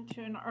attention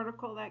to an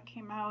article that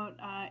came out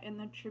in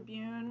the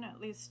Tribune, at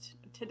least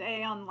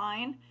today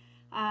online,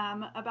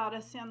 about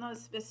a San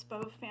Luis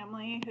Obispo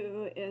family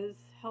who is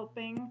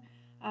helping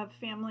a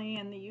family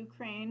in the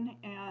Ukraine,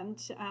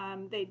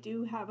 and they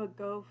do have a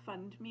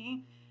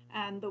GoFundMe.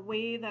 And the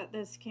way that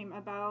this came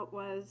about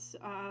was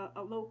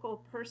a local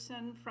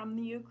person from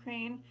the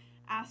Ukraine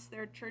asked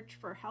their church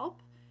for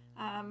help.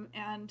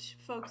 And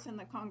folks in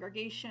the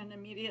congregation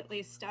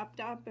immediately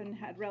stepped up and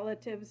had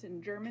relatives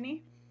in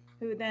Germany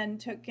who then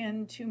took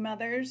in 2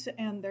 mothers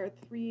and their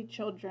 3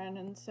 children.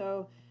 And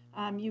so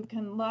you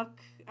can look,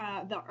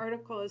 the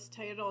article is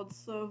titled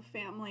Slow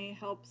Family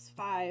Helps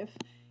 5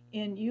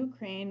 in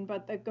Ukraine,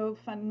 but the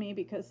GoFundMe,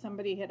 because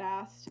somebody had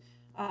asked,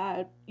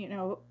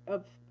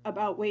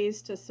 about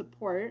ways to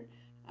support,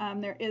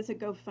 there is a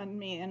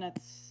GoFundMe, and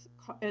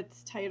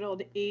it's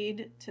titled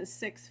Aid to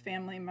 6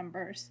 Family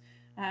Members.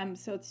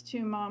 So it's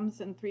 2 moms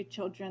and 3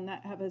 children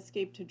that have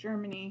escaped to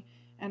Germany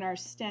and are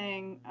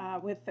staying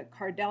with the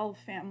Cardell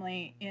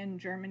family in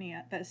Germany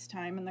at this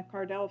time. And the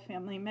Cardell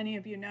family, many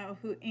of you know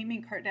who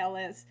Amy Cardell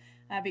is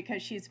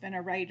because she's been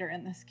a writer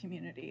in this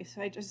community.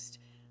 So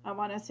I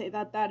want to say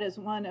that that is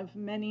one of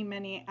many,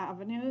 many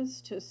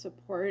avenues to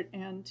support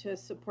and to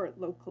support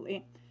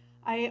locally.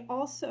 I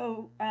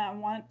also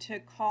want to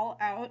call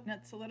out, and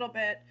it's a little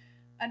bit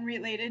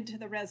unrelated to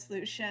the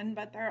resolution,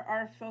 but there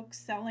are folks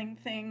selling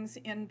things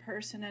in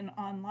person and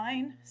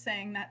online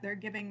saying that they're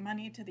giving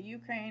money to the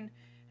Ukraine,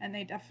 and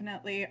they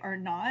definitely are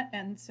not.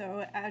 And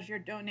so as you're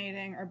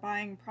donating or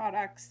buying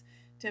products,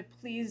 to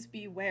please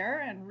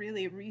beware and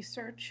really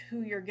research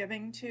who you're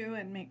giving to,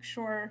 and make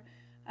sure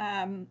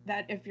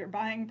that if you're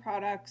buying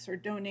products or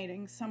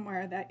donating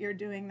somewhere, that you're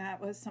doing that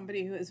with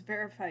somebody who is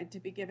verified to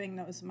be giving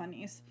those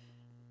monies.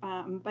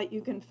 But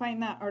you can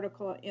find that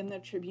article in the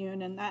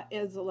Tribune, and that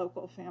is a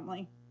local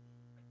family.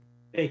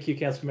 Thank you,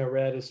 Councilmember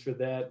Addis, for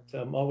that.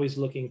 I'm always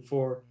looking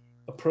for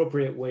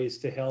appropriate ways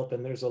to help,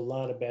 and there's a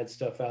lot of bad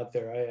stuff out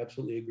there. I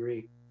absolutely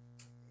agree.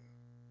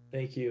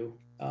 Thank you.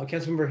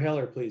 Councilmember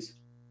Heller, please.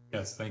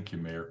 Yes, thank you,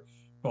 Mayor.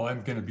 Well,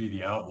 I'm going to be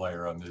the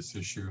outlier on this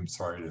issue, I'm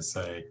sorry to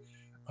say.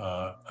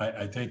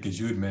 I think, as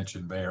you had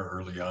mentioned, Mayor,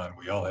 early on,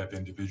 we all have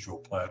individual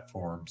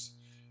platforms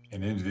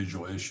and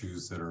individual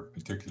issues that are of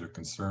particular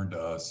concern to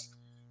us.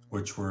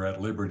 which we're at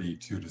liberty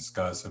to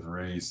discuss and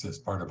raise as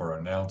part of our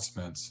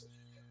announcements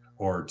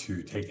or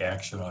to take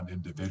action on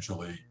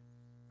individually.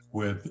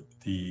 With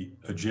the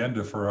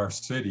agenda for our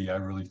city, I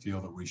really feel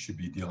that we should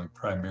be dealing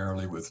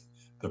primarily with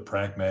the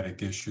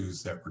pragmatic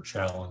issues that were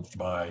challenged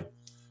by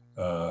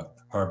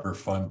harbor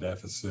fund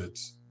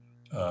deficits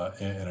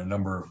and a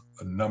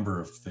number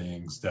of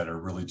things that are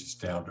really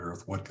just down to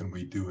earth. What can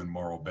we do in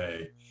Morro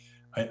Bay?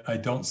 I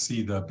don't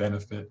see the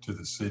benefit to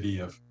the city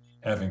of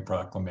having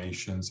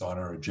proclamations on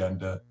our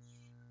agenda,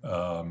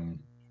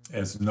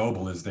 as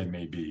noble as they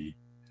may be.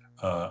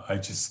 I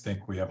just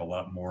think we have a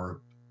lot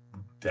more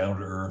down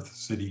to earth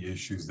city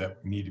issues that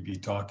we need to be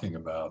talking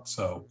about.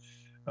 So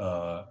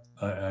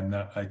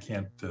I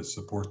can't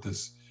support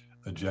this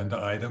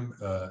agenda item.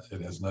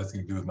 It has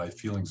nothing to do with my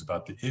feelings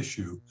about the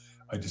issue.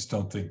 I just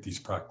don't think these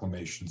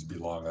proclamations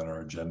belong on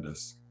our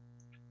agendas.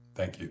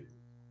 Thank you.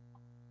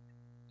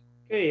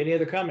 Okay, any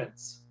other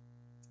comments?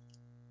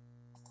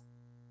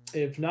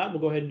 If not,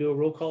 we'll go ahead and do a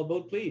roll call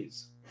vote,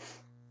 please.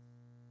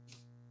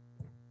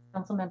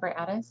 Councilmember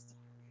Addis?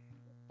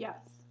 Yes.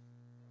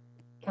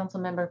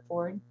 Councilmember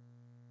Ford?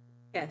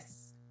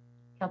 Yes.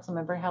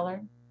 Councilmember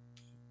Heller?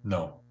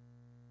 No.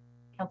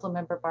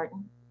 Councilmember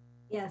Barton?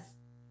 Yes.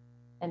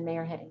 And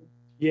Mayor Heading?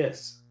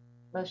 Yes.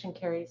 Motion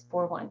carries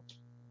 4-1.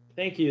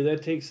 Thank you.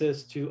 That takes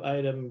us to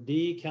item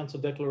D, council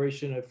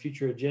declaration of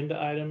future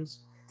agenda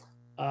items.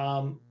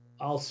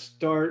 I'll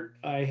start.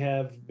 I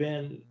have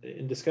been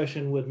in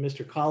discussion with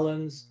Mr.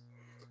 Collins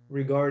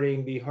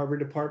regarding the Harbor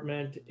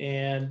Department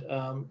and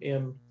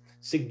am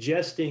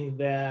suggesting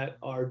that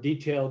our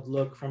detailed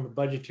look from a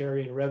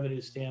budgetary and revenue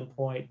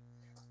standpoint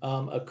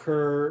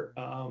occur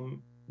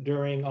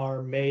during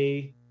our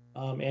May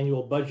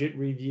annual budget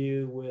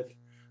review with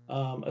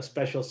a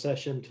special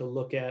session to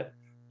look at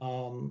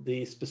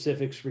the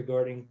specifics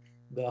regarding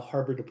the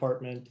Harbor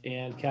Department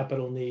and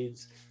capital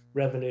needs,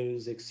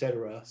 revenues,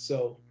 etc.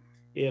 So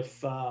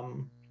if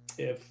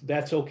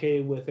that's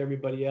okay with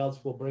everybody else,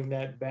 we'll bring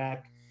that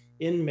back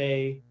in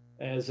May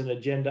as an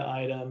agenda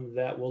item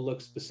that will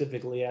look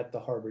specifically at the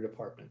Harbor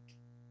Department.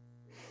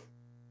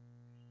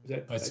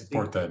 I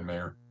support that,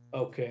 Mayor.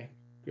 Okay,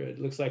 good.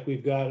 Looks like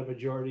we've got a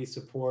majority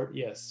support.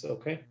 Yes,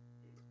 okay.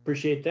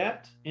 Appreciate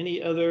that.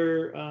 Any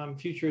other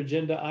future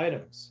agenda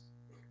items?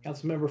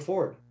 Councilmember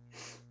Ford.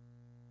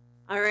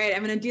 All right,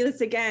 I'm going to do this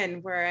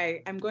again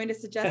where I'm going to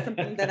suggest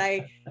something that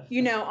I,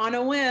 on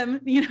a whim,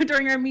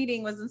 during our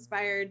meeting was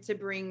inspired to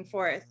bring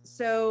forth.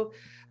 So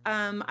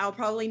I'll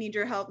probably need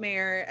your help,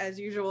 Mayor, as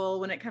usual,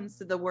 when it comes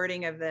to the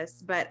wording of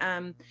this. But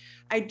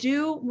I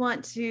do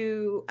want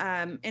to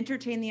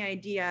entertain the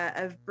idea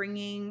of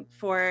bringing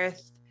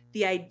forth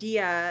the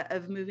idea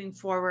of moving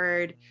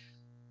forward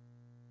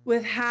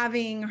with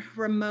having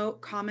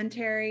remote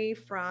commentary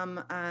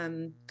from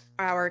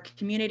our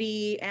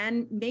community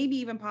and maybe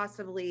even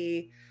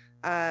possibly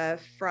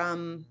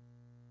from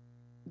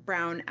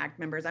Brown Act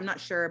members. I'm not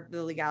sure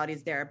the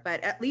legalities there,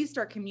 but at least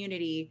our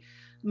community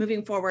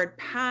moving forward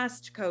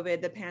past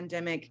COVID, the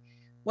pandemic,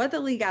 what the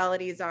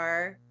legalities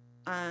are,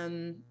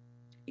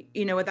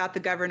 without the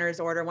governor's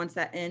order, once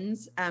that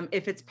ends,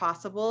 if it's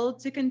possible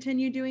to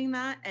continue doing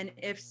that. And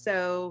if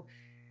so,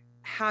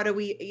 how do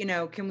we,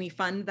 can we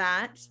fund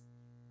that?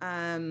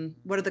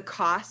 What are the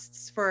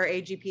costs for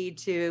AGP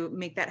to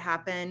make that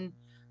happen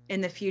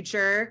in the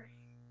future?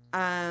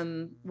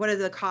 What are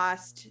the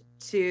costs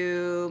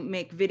to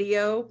make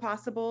video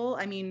possible?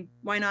 I mean,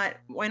 why not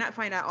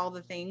find out all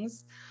the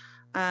things?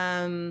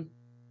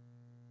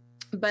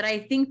 But I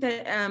think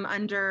that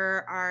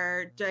under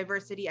our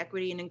diversity,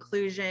 equity, and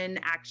inclusion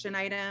action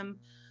item,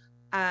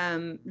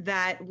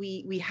 that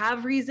we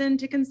have reason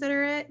to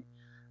consider it.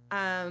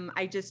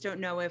 I just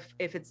don't know if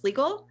it's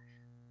legal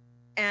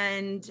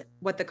and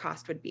what the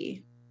cost would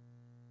be.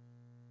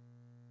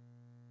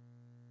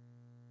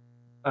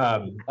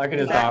 I can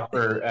just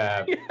offer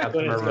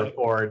Councilmember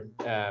Ford.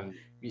 I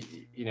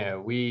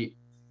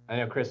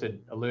know Chris had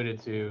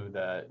alluded to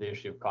the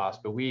issue of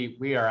cost, but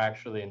we are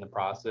actually in the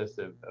process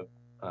of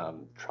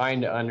trying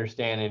to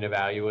understand and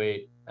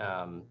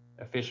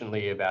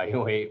efficiently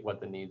evaluate what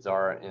the needs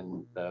are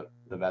in the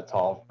Vets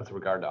Hall with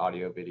regard to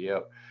audio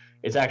video.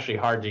 It's actually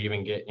hard to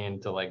even get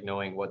into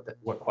knowing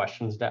what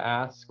questions to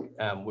ask.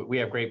 We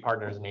have great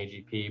partners in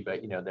AGP,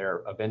 but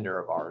they're a vendor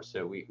of ours,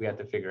 so we have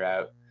to figure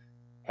out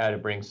how to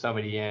bring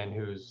somebody in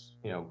who's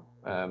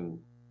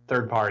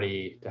third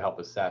party to help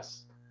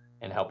assess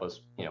and help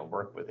us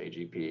work with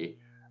AGP,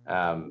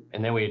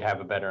 and then we'd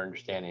have a better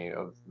understanding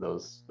of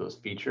those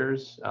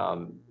features.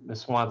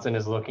 Ms. Swanson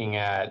is looking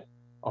at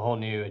a whole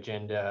new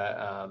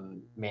agenda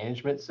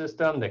management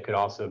system that could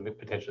also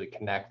potentially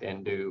connect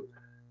into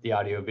the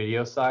audio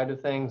video side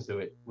of things,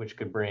 which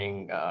could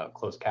bring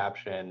closed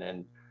caption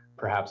and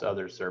perhaps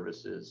other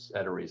services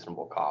at a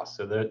reasonable cost.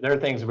 So there are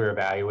things we're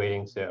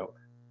evaluating. So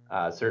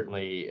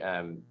certainly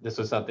this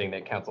was something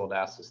that council had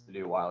asked us to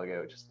do a while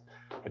ago, just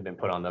had been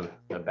put on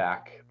the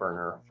back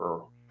burner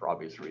for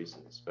obvious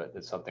reasons, but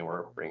it's something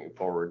we're bringing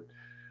forward,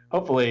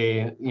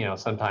 hopefully,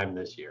 sometime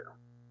this year.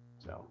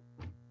 So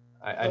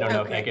I don't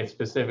know if make it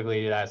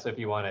specifically to that. So if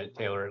you want to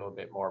tailor it a little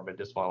bit more, but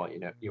just want to let you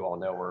know, you all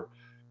know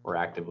we're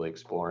actively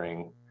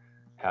exploring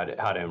how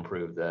to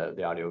improve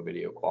the audio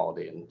video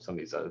quality, and some of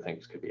these other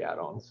things could be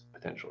add-ons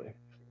potentially.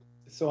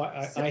 So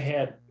I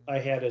had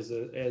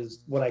as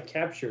what I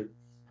captured,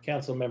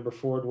 Councilmember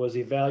Ford, was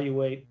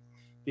evaluate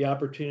the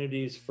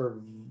opportunities for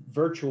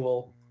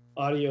virtual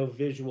audio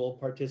visual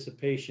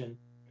participation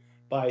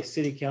by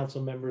city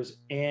council members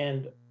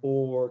and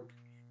or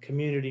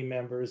community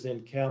members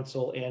in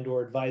council and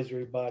or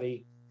advisory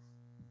body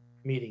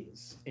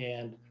meetings.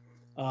 And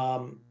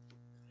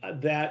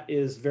that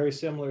is very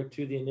similar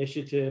to the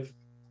initiative,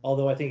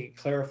 although I think it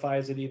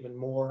clarifies it even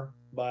more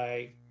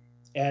by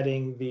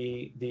adding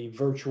the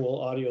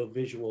virtual audio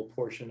visual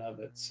portion of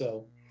it.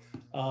 So,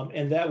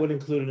 and that would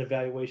include an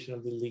evaluation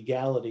of the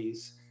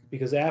legalities,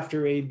 because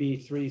after AB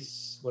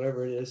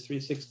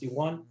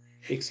 361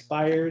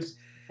 expires,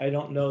 I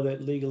don't know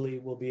that legally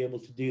we'll be able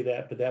to do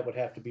that, but that would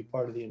have to be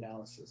part of the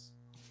analysis.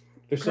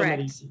 There's so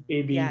many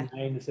AB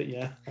 9s that,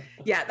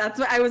 Yeah, that's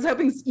what I was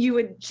hoping you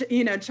would,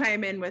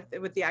 chime in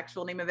with the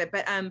actual name of it.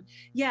 But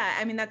yeah,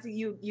 I mean, that's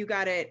you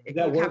got it. You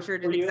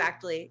captured it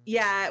exactly.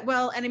 Yeah.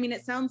 Well, and I mean,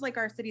 it sounds like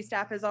our city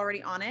staff is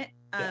already on it.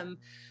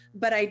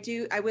 But I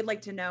would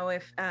like to know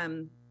if,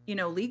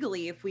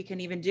 legally, if we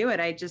can even do it.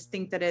 I just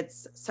think that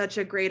it's such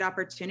a great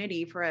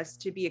opportunity for us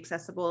to be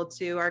accessible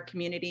to our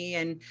community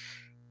and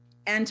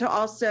to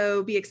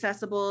also be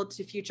accessible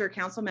to future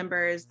council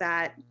members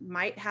that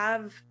might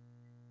have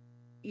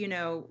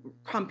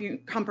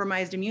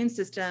compromised immune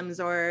systems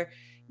or,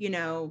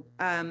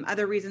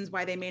 other reasons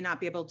why they may not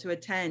be able to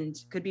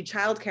attend. Could be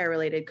childcare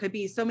related, could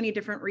be so many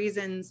different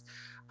reasons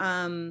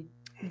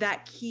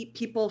that keep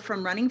people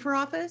from running for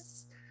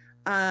office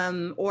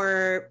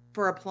or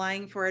for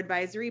applying for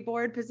advisory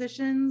board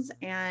positions,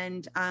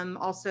 and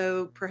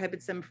also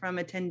prohibits them from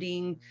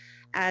attending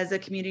as a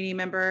community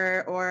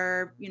member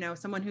or,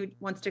 someone who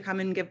wants to come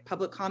and give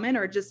public comment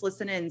or just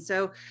listen in.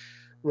 So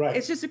right.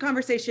 It's just a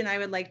conversation I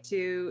would like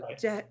to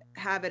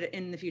have it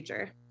in the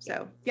future.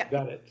 So yeah.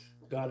 Got it.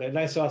 And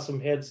I saw some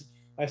heads.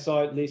 I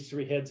saw at least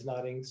 3 heads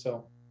nodding.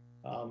 So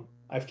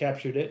I've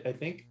captured it, I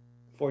think,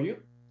 for you.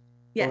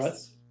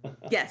 Yes.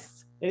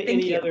 Yes.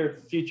 Any other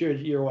future,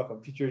 you're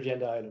welcome, future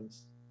agenda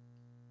items?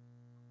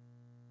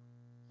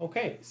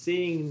 Okay,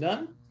 seeing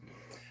none.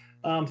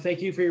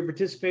 Thank you for your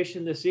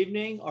participation this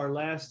evening. Our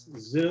last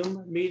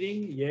Zoom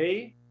meeting,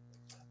 yay.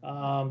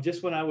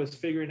 Just when I was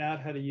figuring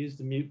out how to use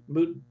the mute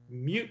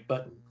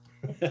button.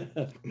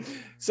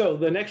 So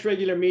the next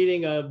regular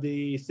meeting of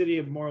the City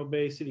of Morro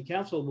Bay City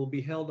Council will be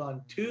held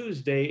on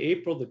Tuesday,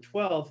 April the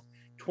 12th,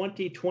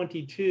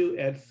 2022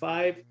 at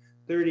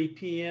 5:30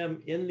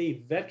 p.m. in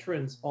the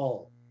Veterans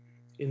Hall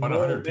in About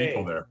Morro 100 Bay.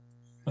 people there.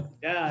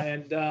 Yeah,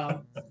 and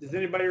does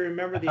anybody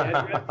remember the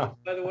address,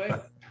 by the way?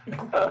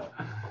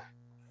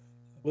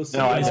 We'll see.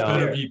 No, it's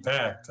better be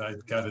packed, I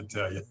gotta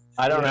tell you.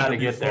 I don't know how to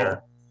get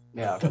there.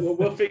 Yeah.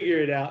 We'll figure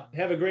it out.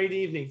 Have a great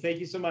evening. Thank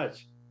you so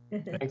much.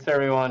 Thanks,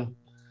 everyone.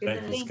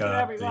 Thank you, Thank you,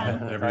 Scott.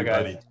 everyone.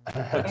 Everybody. Bye,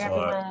 guys. Thanks a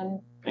lot.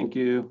 Thank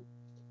you.